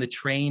papers on the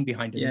train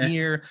behind a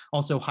mirror,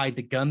 also hide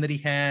the gun that he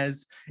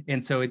has.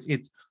 And so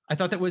I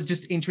thought that was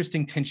just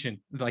interesting tension.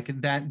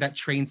 Like that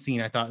train scene,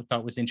 I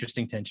thought was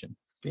interesting tension.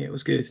 Yeah, it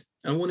was good.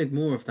 I wanted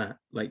more of that.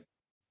 Like,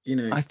 you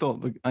know, I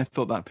thought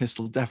that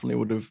pistol definitely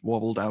would have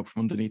wobbled out from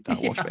underneath that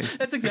wash basin.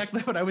 That's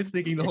exactly what I was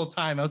thinking the whole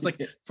time. I was like,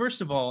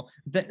 first of all,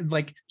 that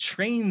like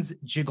trains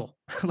jiggle,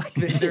 like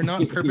they're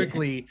not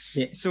perfectly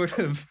sort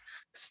of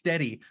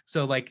steady.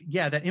 So like,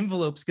 that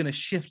envelope's going to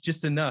shift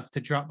just enough to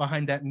drop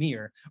behind that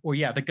mirror, or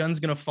the gun's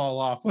going to fall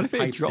off. What if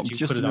it dropped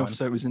just enough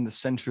so it was in the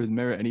center of the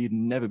mirror and he'd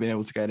never been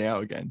able to get it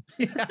out again?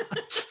 Yeah.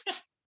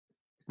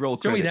 Roll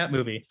Show credits. me that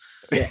movie.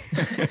 Yeah.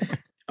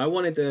 I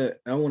wanted a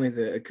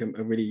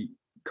really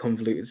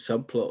convoluted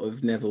subplot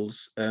of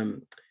Neville's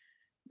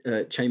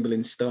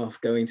Chamberlain's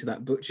staff going to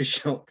that butcher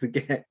shop to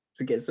get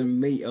some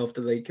meat after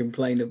they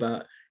complain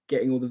about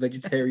getting all the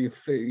vegetarian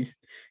food.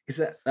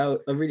 Because I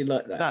really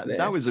like that.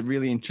 That was a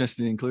really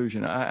interesting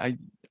inclusion. I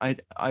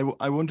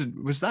wondered,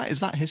 is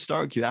that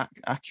historically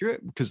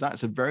accurate? Because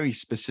that's a very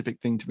specific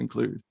thing to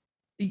include.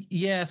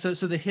 Yeah. So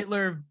the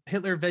Hitler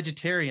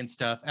vegetarian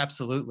stuff,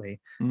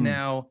 absolutely.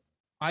 Now,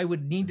 I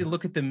would need to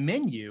look at the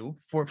menu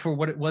for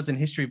what it was in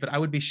history, but I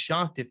would be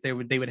shocked if they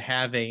would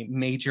have a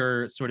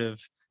major sort of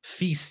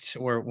feast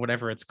or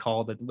whatever it's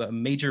called, a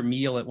major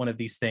meal at one of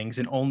these things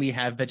and only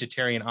have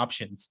vegetarian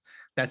options.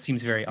 That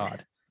seems very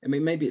odd. I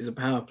mean, maybe it's a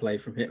power play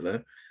from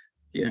Hitler,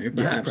 perhaps.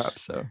 Yeah,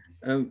 perhaps so.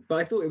 But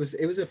I thought it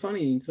was a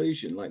funny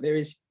inclusion. Like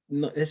there's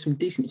some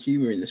decent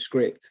humor in the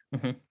script,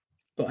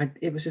 but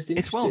it was just interesting.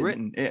 It's well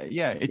written.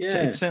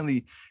 It's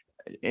certainly.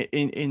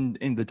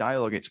 In the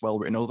dialogue, it's well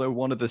written. Although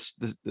one of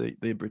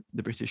the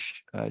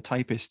British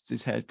typists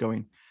is heard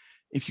going,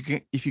 if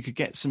you could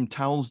get some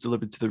towels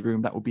delivered to the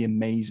room, that would be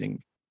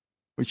amazing.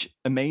 Which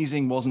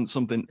amazing wasn't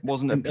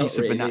a piece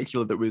of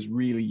vernacular that was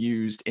really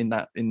used in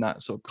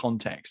that sort of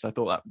context. I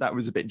thought that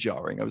was a bit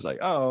jarring. I was like,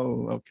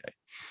 oh, okay,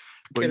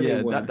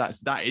 but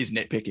that is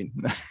nitpicking.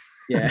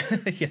 Yeah.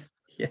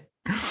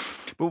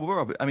 But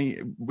Rob, I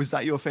mean, was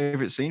that your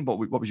favorite scene? What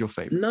was your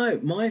favorite? No,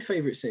 my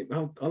favorite scene.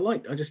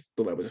 I just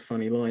thought that was a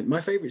funny line.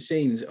 My favorite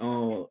scenes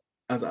are,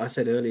 as I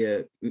said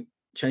earlier,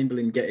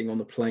 Chamberlain getting on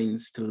the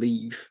planes to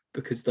leave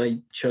because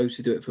they chose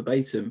to do it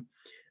verbatim,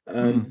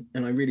 and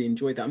I really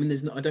enjoyed that. I mean,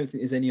 I don't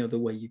think there's any other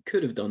way you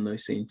could have done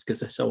those scenes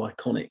because they're so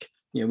iconic.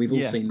 You know, we've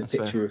all seen the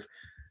picture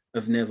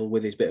of Neville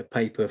with his bit of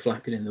paper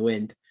flapping in the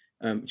wind,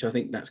 which I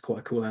think that's quite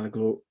a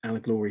cool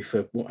allegory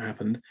for what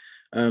happened.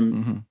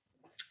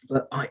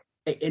 But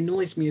it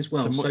annoys me as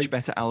well. It's a much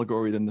better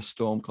allegory than the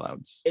storm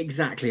clouds.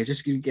 Exactly. I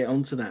just going to get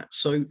onto that.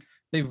 So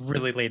they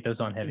really laid those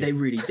on heavy. They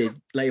really did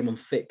lay them on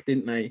thick,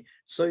 didn't they?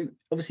 So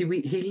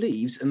obviously he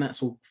leaves, and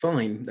that's all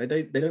fine.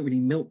 They don't really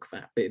milk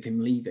that bit of him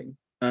leaving.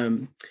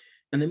 And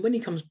then when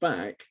he comes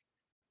back,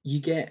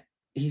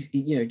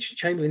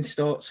 Chamberlain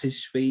starts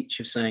his speech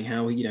of saying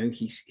how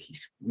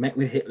he's met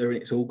with Hitler and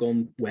it's all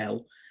gone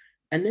well,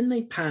 and then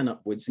they pan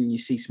upwards and you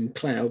see some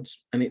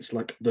clouds, and it's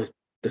like the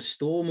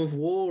storm of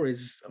war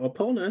is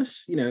upon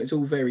us. It's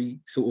all very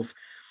sort of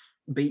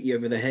beat you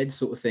over the head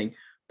sort of thing.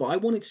 But I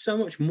wanted so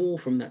much more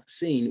from that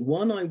scene.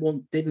 One,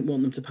 didn't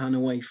want them to pan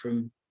away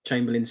from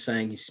Chamberlain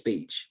saying his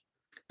speech,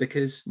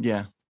 because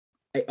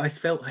I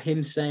felt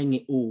him saying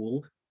it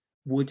all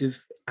would have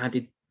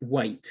added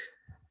weight.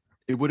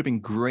 It would have been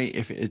great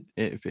if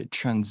it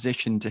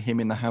transitioned to him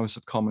in the House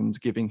of Commons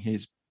giving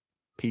his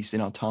peace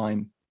in our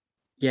time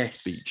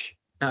speech.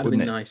 That would have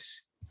been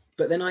nice.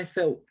 But then I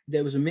felt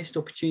there was a missed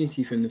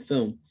opportunity from the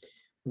film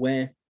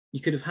where you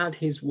could have had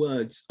his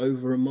words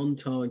over a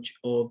montage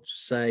of,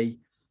 say,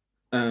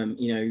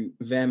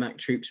 Wehrmacht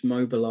troops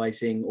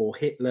mobilizing, or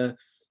Hitler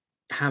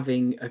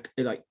having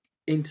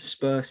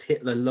interspersed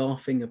Hitler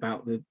laughing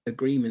about the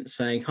agreement,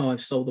 saying, "Oh,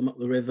 I've sold them up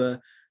the river.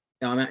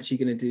 I'm actually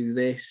going to do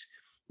this."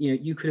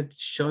 You could have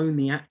shown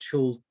the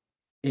actual,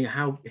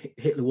 how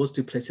Hitler was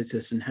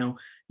duplicitous and how,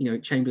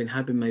 Chamberlain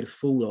had been made a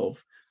fool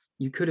of.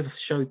 You could have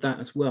showed that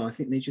as well. I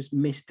think they just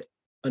missed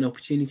an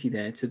opportunity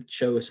there to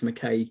show us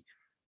McKay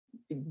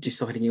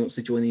deciding he wants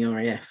to join the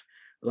RAF.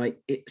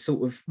 It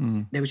sort of,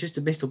 there was just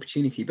a missed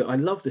opportunity. But I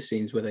love the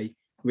scenes where they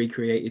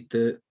recreated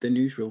the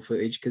newsreel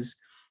footage, because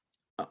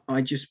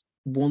I just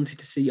wanted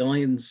to see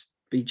Irons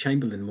be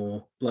Chamberlain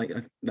more.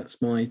 That's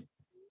my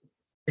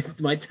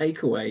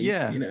takeaway.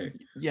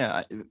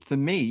 Yeah. For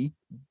me,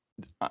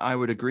 I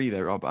would agree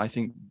there, Rob. I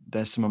think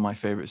there's some of my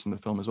favorites in the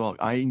film as well.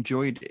 I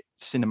enjoyed it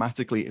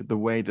cinematically, the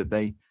way that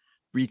they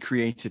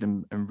recreated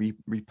and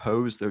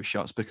reposed those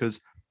shots, because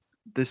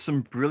there's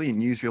some brilliant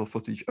newsreel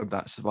footage of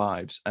that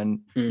survives,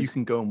 and you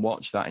can go and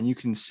watch that and you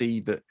can see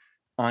that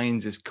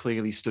Irons has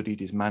clearly studied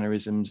his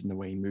mannerisms and the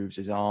way he moves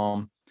his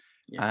arm.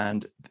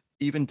 And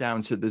even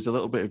down to, there's a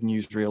little bit of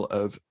newsreel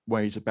of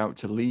where he's about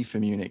to leave for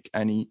Munich,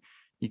 and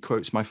he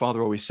quotes, "My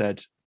father always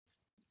said,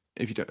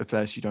 if you don't, at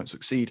first you don't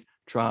succeed,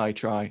 try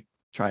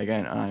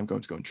again, and I'm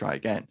going to go and try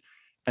again."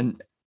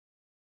 And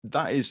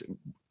that is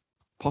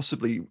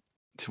possibly,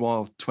 to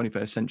our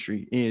 21st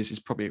century ears, is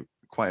probably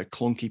quite a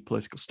clunky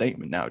political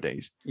statement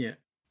nowadays. Yeah.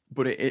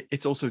 But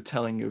it's also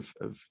telling of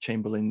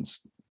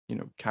Chamberlain's,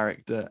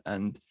 character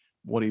and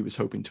what he was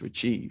hoping to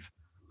achieve.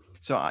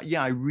 So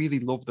I really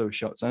love those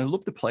shots, and I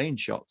love the plane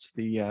shots.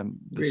 The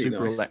really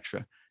Super nice.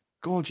 Electra,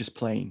 gorgeous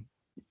plane,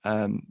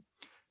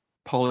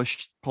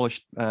 polished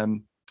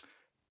metal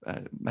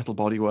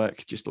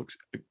bodywork, just looks.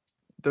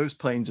 Those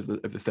planes of the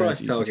 30s.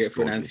 Price target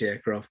for an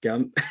anti-aircraft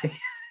gun.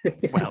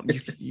 Well,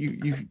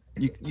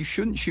 you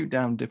shouldn't shoot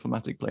down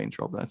diplomatic planes,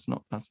 Rob. That's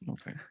not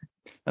fair.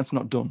 That's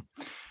not done.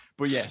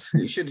 But yes,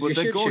 you should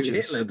shoot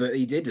Hitler, but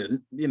he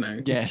didn't.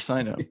 Yes,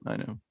 I know.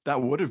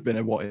 That would have been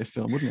a what if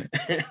film, wouldn't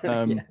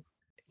it?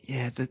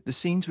 The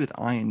scenes with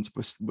Irons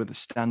were the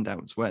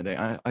standouts, weren't they?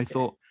 I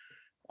thought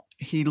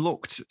he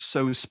looked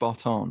so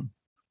spot on.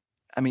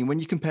 I mean, when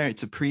you compare it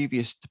to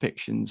previous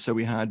depictions, so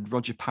we had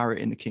Roger Parrott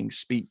in The King's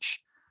Speech,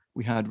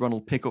 we had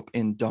Ronald Pickup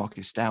in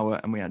Darkest Hour,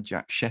 and we had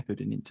Jack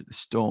Shepherd in Into the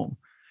Storm,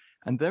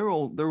 and they're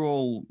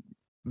all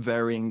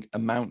varying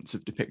amounts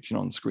of depiction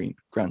on screen,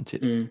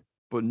 granted,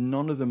 but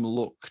none of them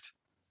looked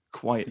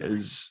quite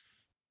as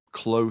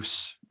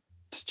close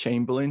to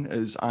Chamberlain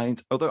as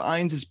Irons. Although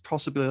Irons is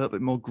possibly a little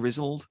bit more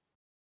grizzled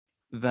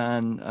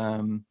than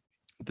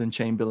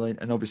Chamberlain,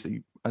 and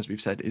obviously, as we've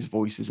said, his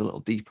voice is a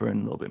little deeper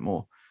and a little bit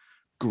more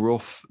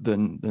gruff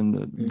than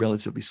the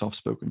relatively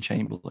soft-spoken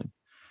Chamberlain.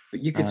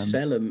 But you could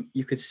sell him.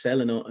 You could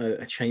sell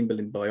a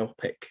Chamberlain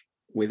biopic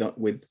with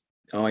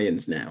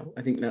Irons now.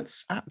 I think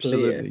that's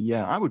absolutely clear.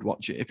 Yeah. I would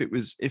watch it if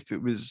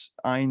it was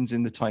Irons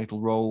in the title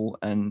role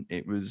and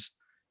it was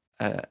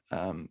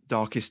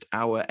Darkest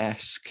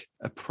Hour-esque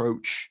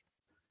approach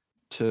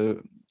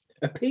to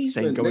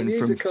Appeasement, going the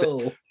musical.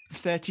 From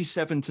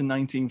 37 to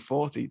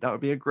 1940. That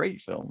would be a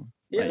great film.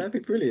 Yeah, that'd be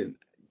brilliant.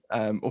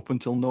 Up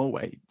until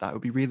Norway, that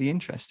would be really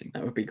interesting.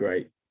 That would be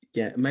great.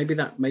 Yeah, maybe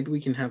we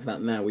can have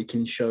that now. We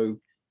can show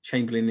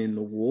Chamberlain in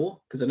the war,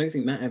 because I don't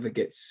think that ever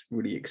gets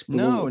really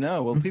explored.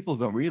 No. Well, people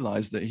don't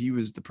realise that he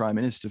was the prime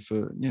minister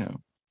for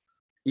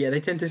Yeah, they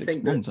tend to 6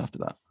 think months that after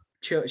that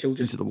Churchill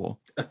just into the war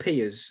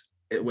appears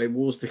where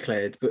war's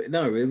declared, but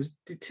no, it was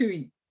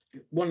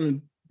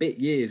one bit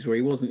years where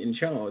he wasn't in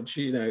charge.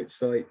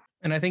 It's like.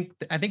 And I think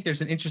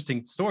there's an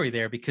interesting story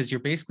there, because you're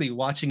basically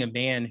watching a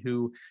man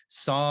who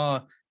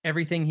saw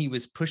everything he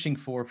was pushing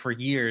for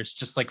years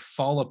just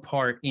fall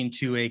apart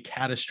into a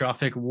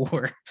catastrophic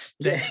war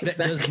that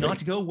does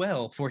not go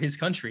well for his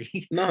country.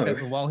 No.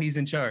 While he's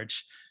in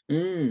charge.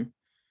 In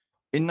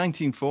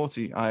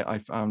 1940, I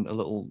found a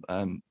little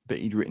bit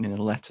he'd written in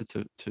a letter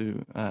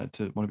to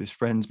one of his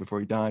friends before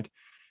he died,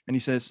 and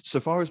he says,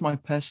 "So far as my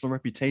personal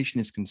reputation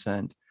is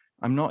concerned,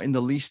 I'm not in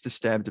the least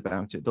disturbed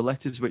about it. The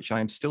letters which I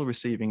am still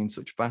receiving in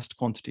such vast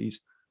quantities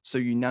so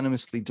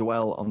unanimously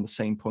dwell on the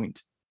same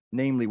point,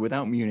 namely,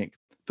 without Munich,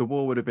 the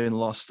war would have been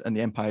lost and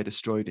the empire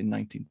destroyed in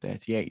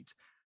 1938.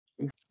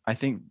 I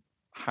think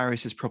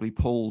Harris has probably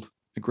pulled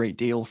a great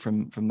deal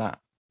from that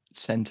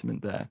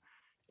sentiment there,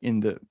 in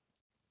that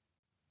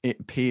it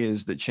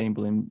appears that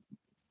Chamberlain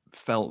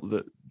felt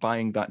that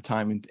buying that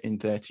time in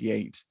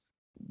 38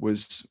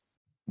 was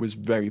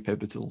very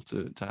pivotal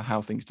to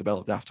how things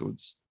developed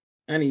afterwards.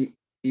 And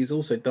he was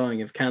also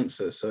dying of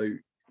cancer, so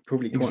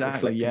probably quite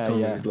Exactly, reflective yeah, time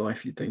yeah. of his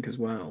life, you'd think, as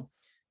well.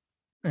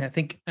 And I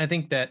think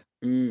that,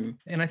 and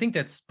I think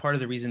that's part of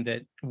the reason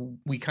that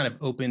we kind of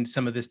opened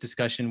some of this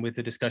discussion with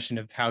the discussion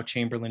of how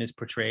Chamberlain is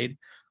portrayed,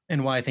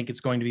 and why I think it's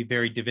going to be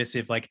very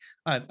divisive. Like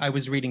I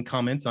was reading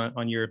comments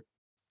on your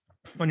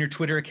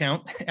Twitter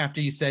account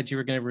after you said you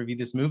were going to review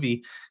this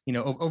movie, you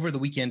know, over the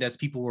weekend as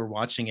people were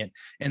watching it,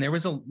 and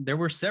there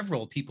were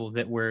several people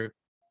that were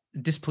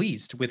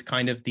displeased with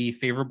kind of the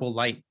favorable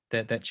light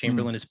that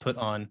Chamberlain is put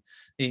on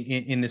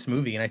in this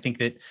movie. And I think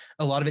that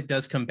a lot of it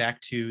does come back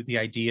to the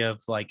idea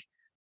of like,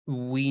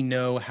 we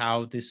know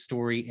how this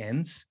story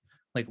ends.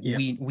 Like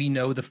we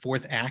know the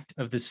fourth act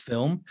of this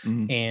film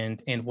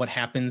and what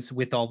happens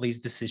with all these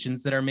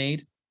decisions that are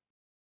made.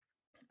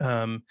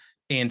 And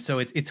so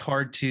it's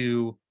hard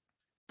to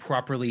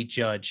properly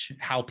judge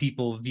how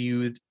people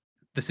viewed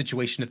the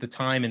situation at the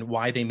time and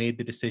why they made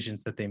the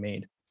decisions that they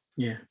made.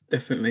 Yeah,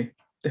 definitely.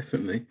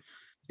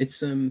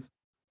 It's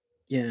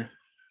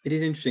it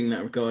is interesting in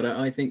that regard.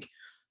 I think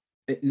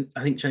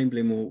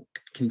Chamberlain will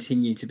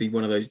continue to be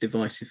one of those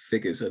divisive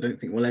figures. I don't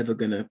think we're ever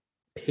going to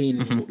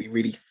pin what we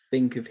really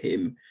think of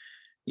him.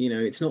 You know,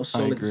 it's not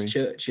solid as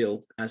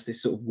Churchill as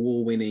this sort of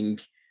war-winning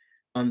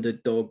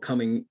underdog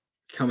coming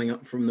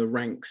up from the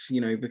ranks,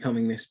 you know,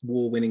 becoming this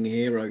war-winning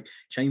hero.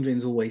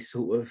 Chamberlain's always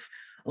sort of,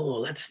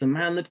 oh, that's the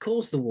man that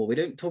caused the war. We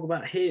don't talk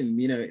about him.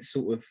 You know, it's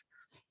sort of,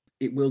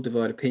 it will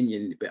divide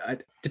opinion,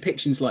 but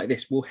depictions like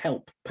this will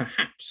help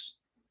perhaps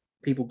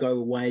people go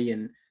away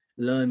and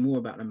learn more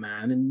about the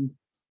man, and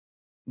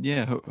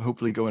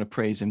hopefully go and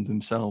appraise him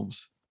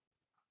themselves,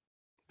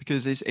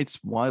 because it's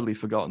widely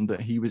forgotten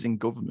that he was in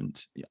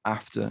government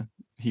after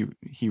he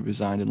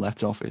resigned and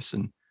left office,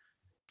 and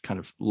kind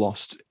of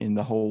lost in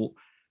the whole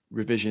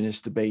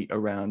revisionist debate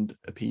around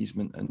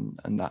appeasement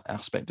and that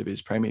aspect of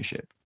his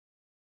premiership.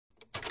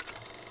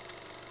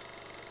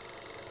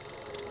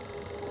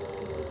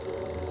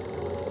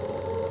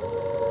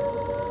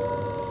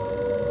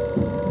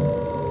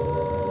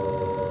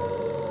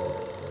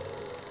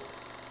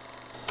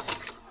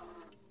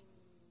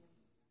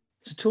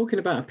 So talking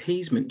about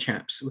appeasement,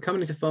 chaps, we're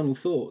coming into final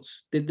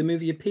thoughts. Did the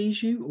movie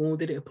appease you or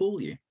did it appall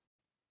you?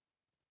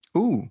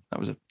 Ooh, that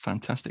was a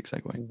fantastic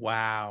segue.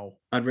 Wow.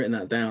 I'd written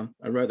that down.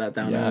 I wrote that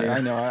down. Yeah, earlier. I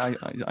know. I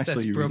saw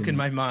That's you broken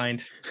my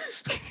mind.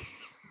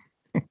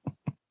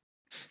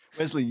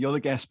 Wesley, you're the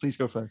guest. Please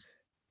go first.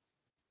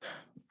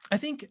 I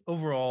think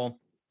overall,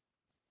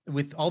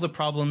 with all the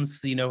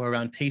problems, you know,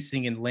 around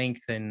pacing and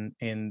length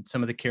and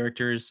some of the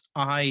characters,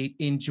 I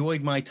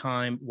enjoyed my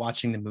time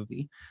watching the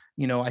movie.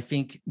 You know, I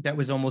think that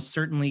was almost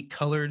certainly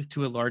colored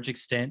to a large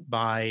extent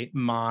by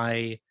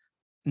my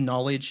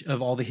knowledge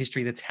of all the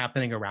history that's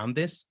happening around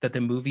this, that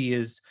the movie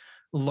is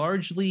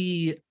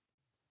largely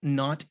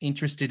not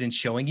interested in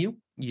showing you.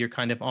 You're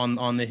kind of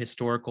on the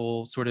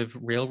historical sort of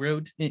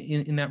railroad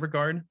in that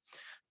regard.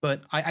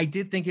 But I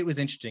did think it was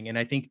interesting. And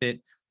I think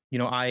that, you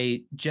know,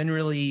 I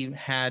generally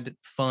had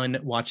fun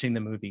watching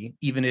the movie,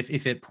 even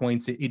if at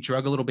points it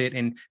drug a little bit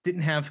and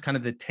didn't have kind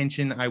of the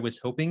tension I was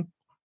hoping.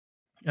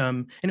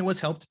 And it was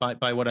helped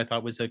by what I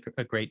thought was a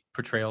great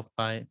portrayal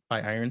by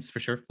Irons, for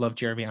sure. Love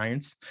Jeremy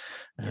Irons.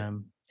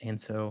 And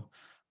so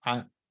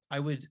I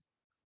would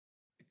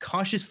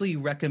cautiously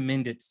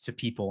recommend it to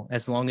people,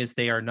 as long as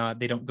they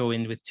don't go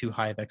in with too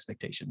high of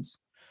expectations.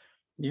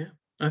 Yeah,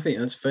 I think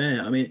that's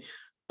fair. I mean,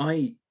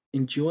 I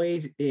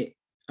enjoyed it.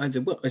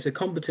 It's a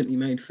competently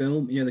made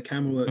film. You know, the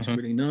camera work's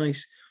really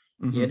nice.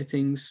 The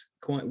editing's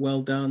quite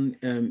well done.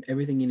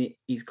 Everything in it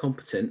is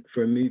competent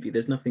for a movie.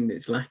 There's nothing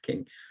that's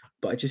lacking.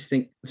 But I just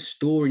think the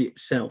story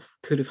itself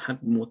could have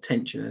had more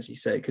tension, as you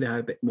say. It could have had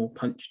a bit more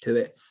punch to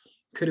it.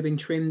 Could have been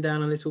trimmed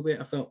down a little bit.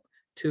 I felt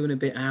 2 and a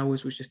bit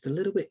hours was just a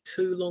little bit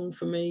too long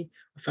for me.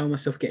 I found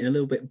myself getting a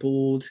little bit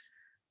bored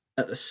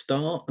at the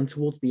start and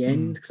towards the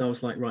end, because I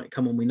was like, right,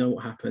 come on, we know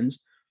what happens.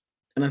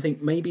 And I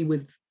think maybe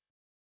because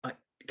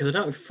I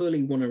don't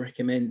fully want to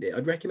recommend it.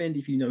 I'd recommend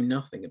if you know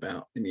nothing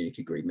about the Munich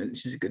Agreement,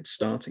 this is a good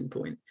starting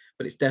point,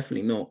 but it's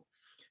definitely not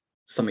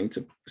something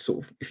to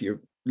sort of, if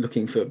you're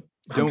looking for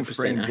 100% don't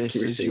frame accuracy.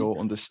 this as your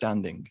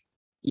understanding.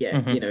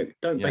 Yeah, you know,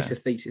 don't base a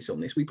thesis on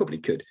this. We probably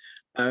could.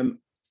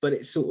 But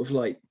it's sort of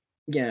like,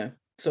 yeah.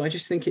 So I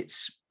just think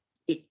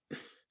we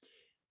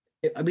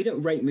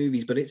don't rate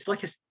movies, but it's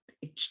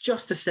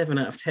just a 7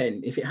 out of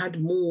 10. If it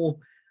had more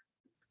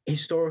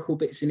historical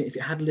bits in it, if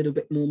it had a little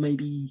bit more,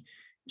 maybe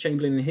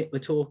Chamberlain and Hitler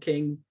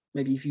talking,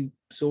 maybe if you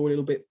saw a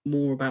little bit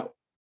more about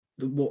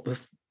the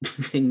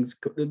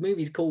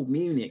movie's called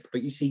Munich,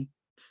 but you see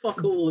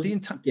fuck all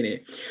in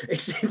it.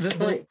 It's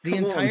like the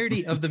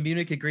entirety of the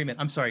Munich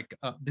Agreement. I'm sorry,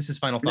 this is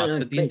final thoughts,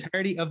 but the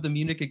entirety of the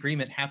Munich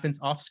Agreement happens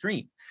off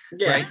screen.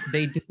 Yeah. Right?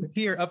 They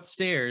disappear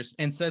upstairs,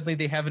 and suddenly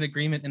they have an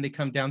agreement, and they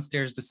come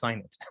downstairs to sign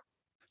it.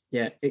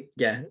 Yeah,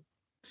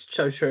 it's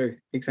so true.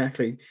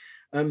 Exactly.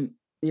 You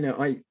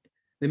know,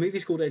 the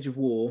movie's called Edge of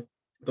War,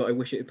 but I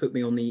wish it had put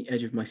me on the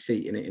edge of my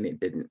seat in it, and it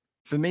didn't.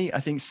 For me, I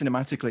think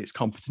cinematically it's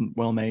competent,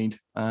 well made.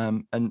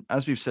 And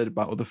as we've said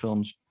about other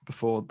films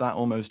before, that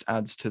almost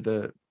adds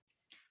to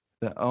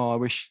I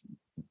wish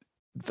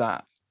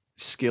that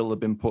skill had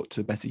been put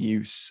to better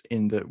use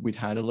in that we'd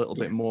had a little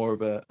bit more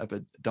of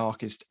a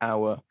darkest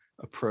hour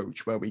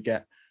approach, where we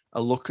get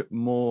a look at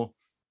more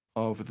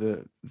of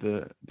the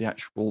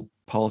actual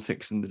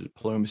politics and the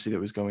diplomacy that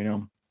was going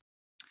on.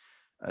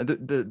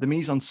 The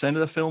mise en scène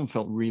of the film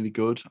felt really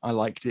good. I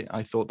liked it.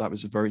 I thought that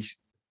was a very,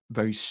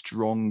 very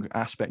strong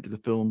aspect of the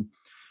film.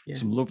 Yeah.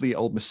 Some lovely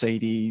old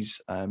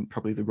Mercedes,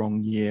 probably the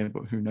wrong year,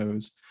 but who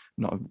knows?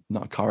 Not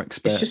a car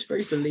expert. It's just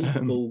very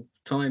believable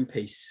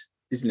timepiece,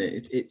 isn't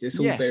it? It's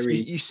all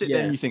very. You sit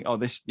there and you think, oh,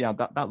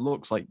 that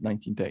looks like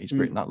 1930s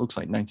Britain. That looks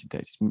like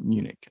 1930s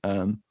Munich.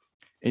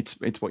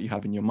 It's what you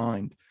have in your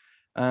mind.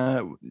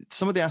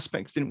 Some of the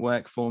aspects didn't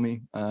work for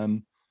me.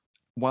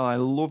 While I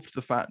loved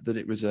the fact that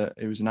it was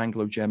an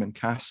Anglo-German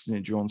cast and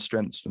it drew on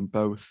strengths from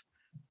both,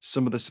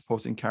 some of the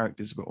supporting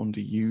characters were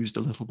underused a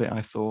little bit,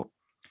 I thought.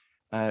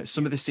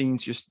 Some of the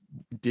scenes just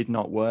did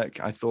not work.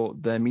 I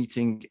thought their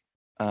meeting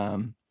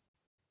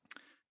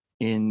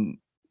in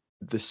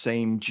the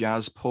same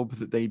jazz pub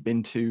that they'd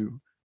been to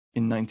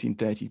in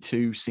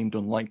 1932 seemed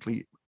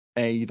unlikely.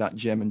 That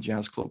German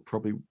jazz club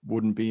probably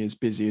wouldn't be as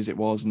busy as it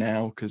was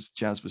now because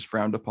jazz was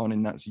frowned upon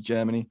in Nazi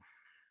Germany.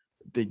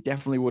 They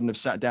definitely wouldn't have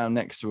sat down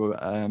next to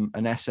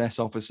an SS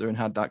officer and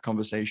had that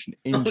conversation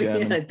in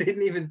German. Yeah, I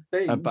didn't even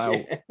think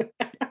about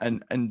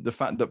and the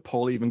fact that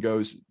Paul even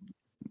goes,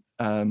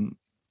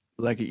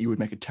 Leggett, you would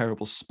make a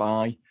terrible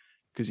spy,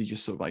 because he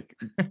just sort of like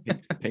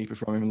takes the paper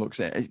from him and looks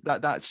at it.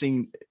 That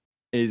scene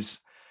is,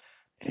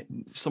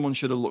 someone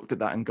should have looked at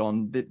that and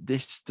gone,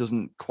 this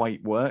doesn't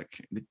quite work.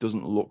 It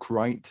doesn't look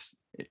right.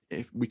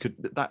 If we could,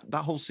 that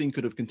whole scene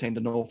could have contained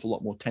an awful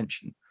lot more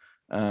tension.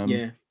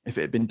 If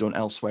it had been done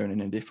elsewhere and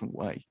in a different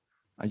way.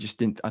 I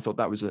thought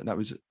that was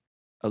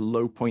a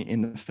low point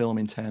in the film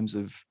in terms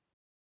of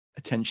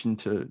attention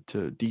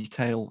to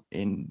detail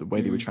in the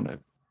way they were trying to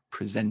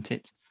present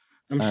it.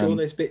 I'm sure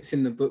there's bits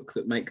in the book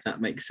that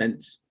make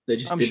sense. They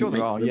just, I'm sure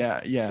there are.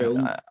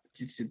 Film.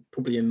 It's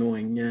probably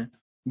annoying.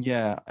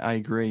 Yeah, I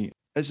agree.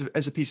 As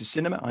a piece of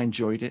cinema, I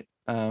enjoyed it.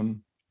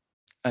 And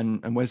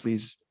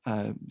Wesley's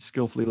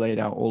skillfully laid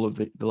out all of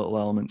the little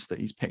elements that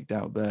he's picked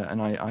out there,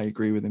 and I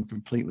agree with him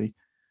completely.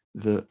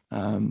 That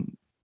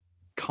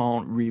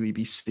can't really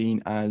be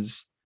seen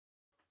as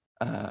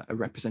a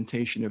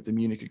representation of the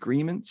Munich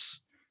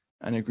agreements.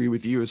 And I agree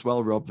with you as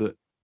well, Rob, that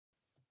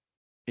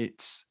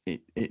it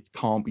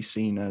can't be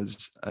seen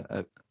as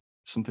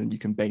something you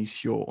can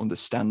base your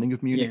understanding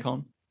of Munich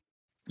on.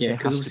 Yeah,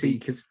 because obviously,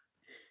 because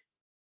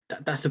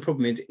that's the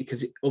problem,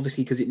 because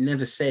it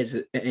never says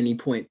at any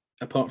point,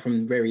 apart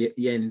from very at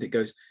the end, it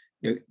goes,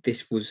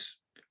 this was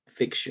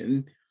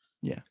fiction.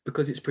 Yeah,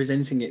 because it's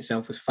presenting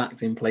itself as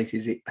fact in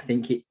places. I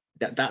think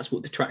that's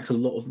what detracts a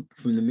lot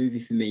from the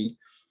movie for me,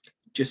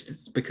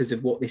 just because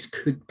of what this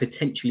could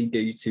potentially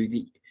do to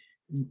the,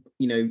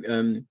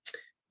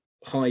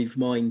 hive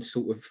mind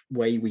sort of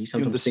way we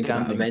sometimes think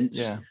about events.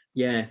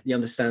 Yeah, the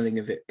understanding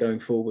of it going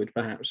forward,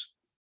 perhaps.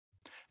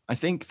 I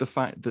think the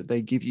fact that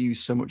they give you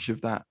so much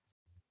of that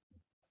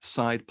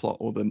side plot,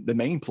 or the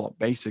main plot,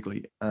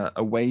 basically,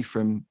 away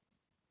from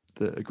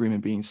the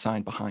agreement being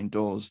signed behind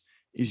doors,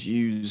 is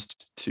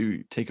used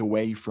to take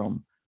away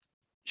from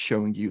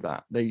showing you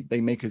that.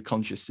 They make a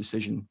conscious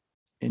decision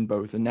in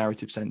both a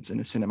narrative sense and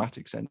a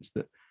cinematic sense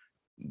that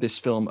this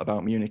film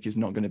about Munich is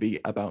not going to be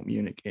about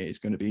Munich. It is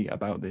going to be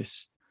about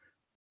this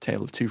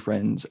tale of two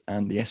friends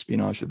and the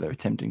espionage that they're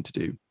attempting to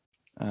do.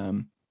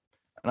 And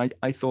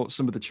I thought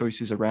some of the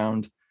choices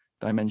around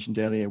that I mentioned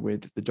earlier,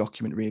 with the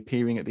document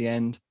reappearing at the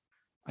end,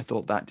 I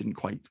thought that didn't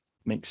quite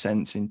make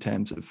sense in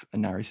terms of a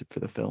narrative for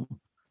the film.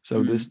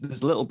 So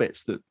there's little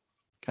bits that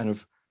kind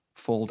of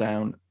fall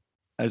down,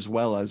 as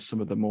well as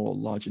some of the more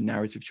larger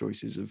narrative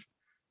choices of,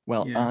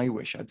 I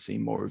wish I'd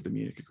seen more of the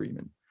Munich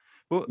Agreement.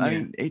 But I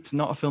mean, it's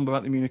not a film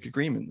about the Munich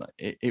Agreement.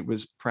 It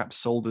was perhaps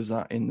sold as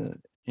that in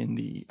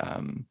the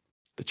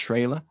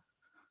trailer,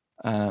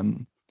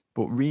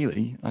 but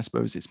really, I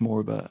suppose it's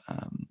more of a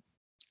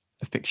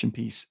fiction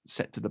piece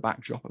set to the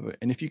backdrop of it.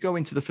 And if you go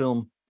into the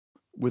film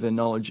with a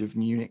knowledge of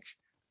Munich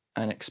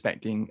and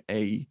expecting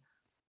a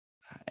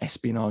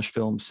espionage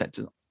film set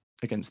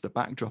against the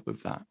backdrop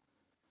of that,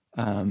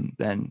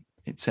 then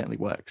it certainly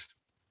works.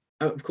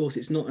 Of course,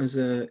 it's not as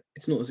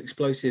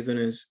explosive and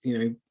as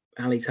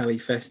alley-tally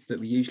fest that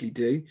we usually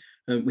do.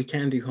 We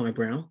can do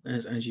highbrow,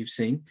 as you've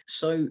seen.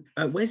 So,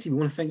 Wesley, we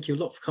want to thank you a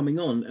lot for coming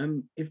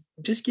on.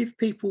 Just give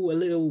people a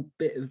little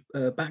bit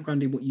of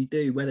background in what you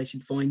do, where they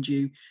should find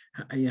you,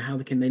 how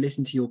can they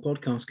listen to your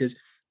podcast? Because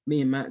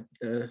me and Matt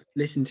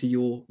listened to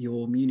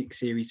your Munich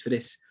series for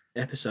this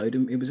episode,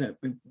 and it was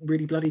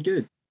really bloody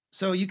good.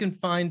 So you can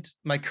find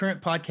my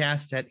current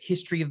podcast at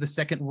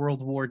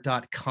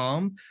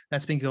historyofthesecondworldwar.com.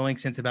 That's been going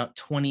since about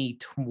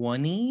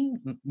 2020,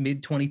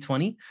 mid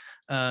 2020.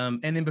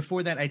 And then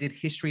before that, I did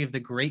History of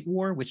the Great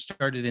War, which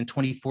started in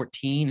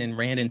 2014 and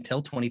ran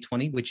until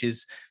 2020, which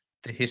is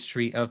the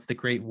history of the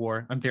Great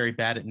War. I'm very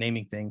bad at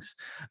naming things.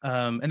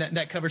 And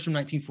that covers from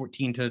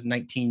 1914 to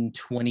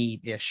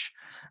 1920-ish.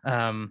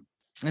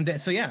 And then,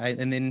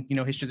 and then,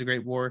 History of the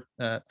Great War,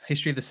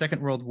 History of the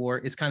Second World War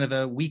is kind of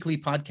a weekly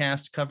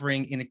podcast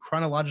covering in a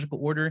chronological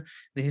order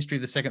the history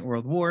of the Second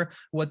World War.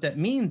 What that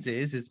means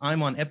is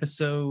I'm on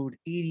episode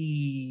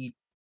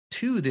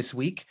 82 this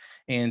week,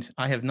 and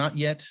I have not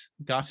yet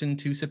gotten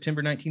to September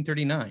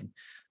 1939,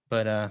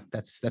 but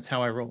that's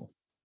how I roll.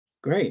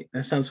 Great,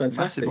 that sounds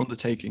fantastic.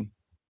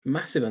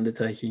 Massive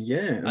undertaking, yeah.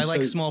 And I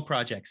like small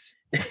projects.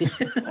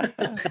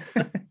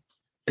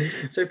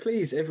 So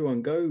please,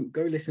 everyone, go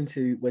listen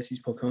to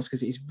Wesley's podcast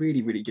because it's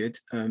really, really good.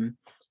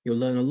 You'll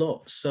learn a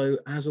lot. So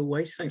as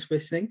always, thanks for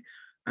listening.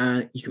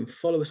 You can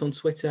follow us on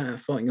Twitter at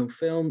Fighting on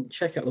Film.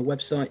 Check out the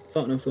website,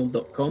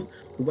 fightingonfilm.com.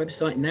 The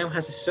website now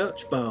has a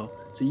search bar,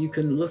 so you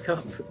can look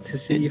up to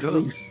see if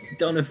we've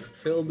done a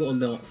film or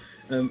not.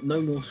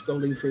 No more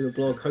scrolling through the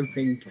blog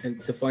hoping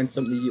to find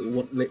something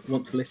you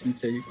want to listen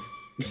to.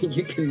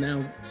 You can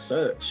now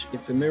search.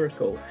 It's a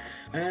miracle.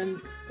 And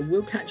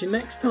we'll catch you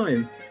next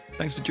time.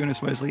 Thanks for joining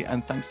us, Wesley,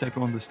 and thanks to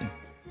everyone listening.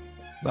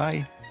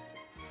 Bye.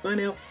 Bye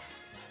now.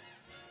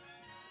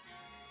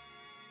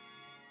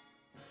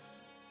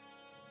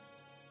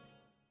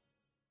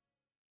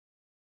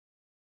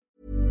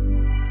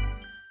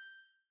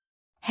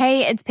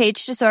 Hey, it's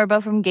Paige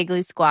DeSorbo from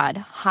Giggly Squad.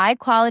 High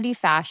quality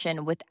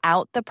fashion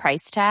without the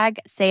price tag.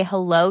 Say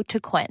hello to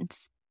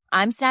Quince.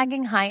 I'm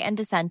snagging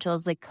high-end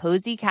essentials like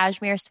cozy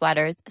cashmere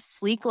sweaters,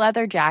 sleek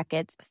leather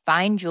jackets,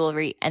 fine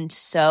jewelry, and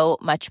so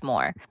much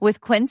more.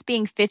 With Quince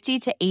being 50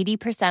 to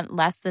 80%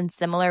 less than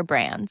similar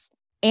brands.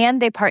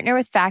 And they partner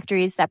with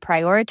factories that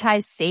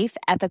prioritize safe,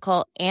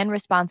 ethical, and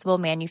responsible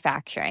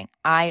manufacturing.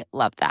 I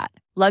love that.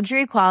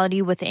 Luxury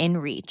quality within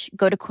reach.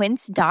 Go to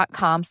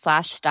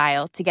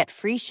quince.com/style to get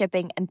free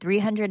shipping and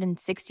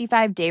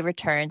 365-day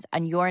returns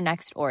on your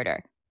next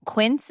order.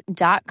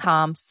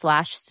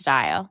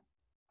 Quince.com/style.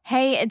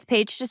 Hey, it's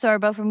Paige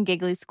DeSorbo from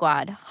Giggly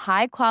Squad.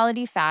 High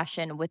quality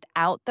fashion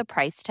without the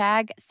price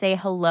tag. Say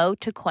hello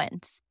to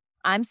Quince.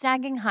 I'm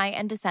snagging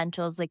high-end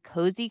essentials like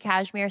cozy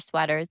cashmere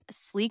sweaters,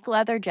 sleek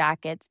leather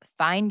jackets,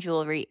 fine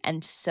jewelry,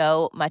 and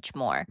so much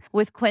more.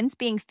 With Quince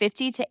being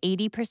 50 to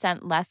 80%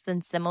 less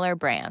than similar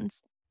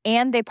brands.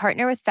 And they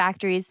partner with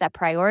factories that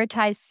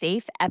prioritize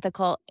safe,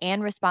 ethical,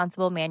 and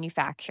responsible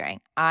manufacturing.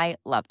 I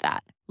love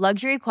that.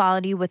 Luxury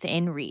quality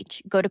within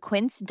reach. Go to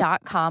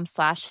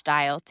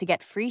quince.com/style to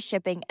get free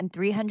shipping and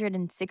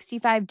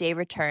 365-day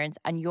returns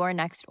on your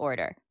next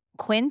order.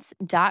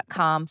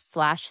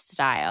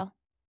 Quince.com/style.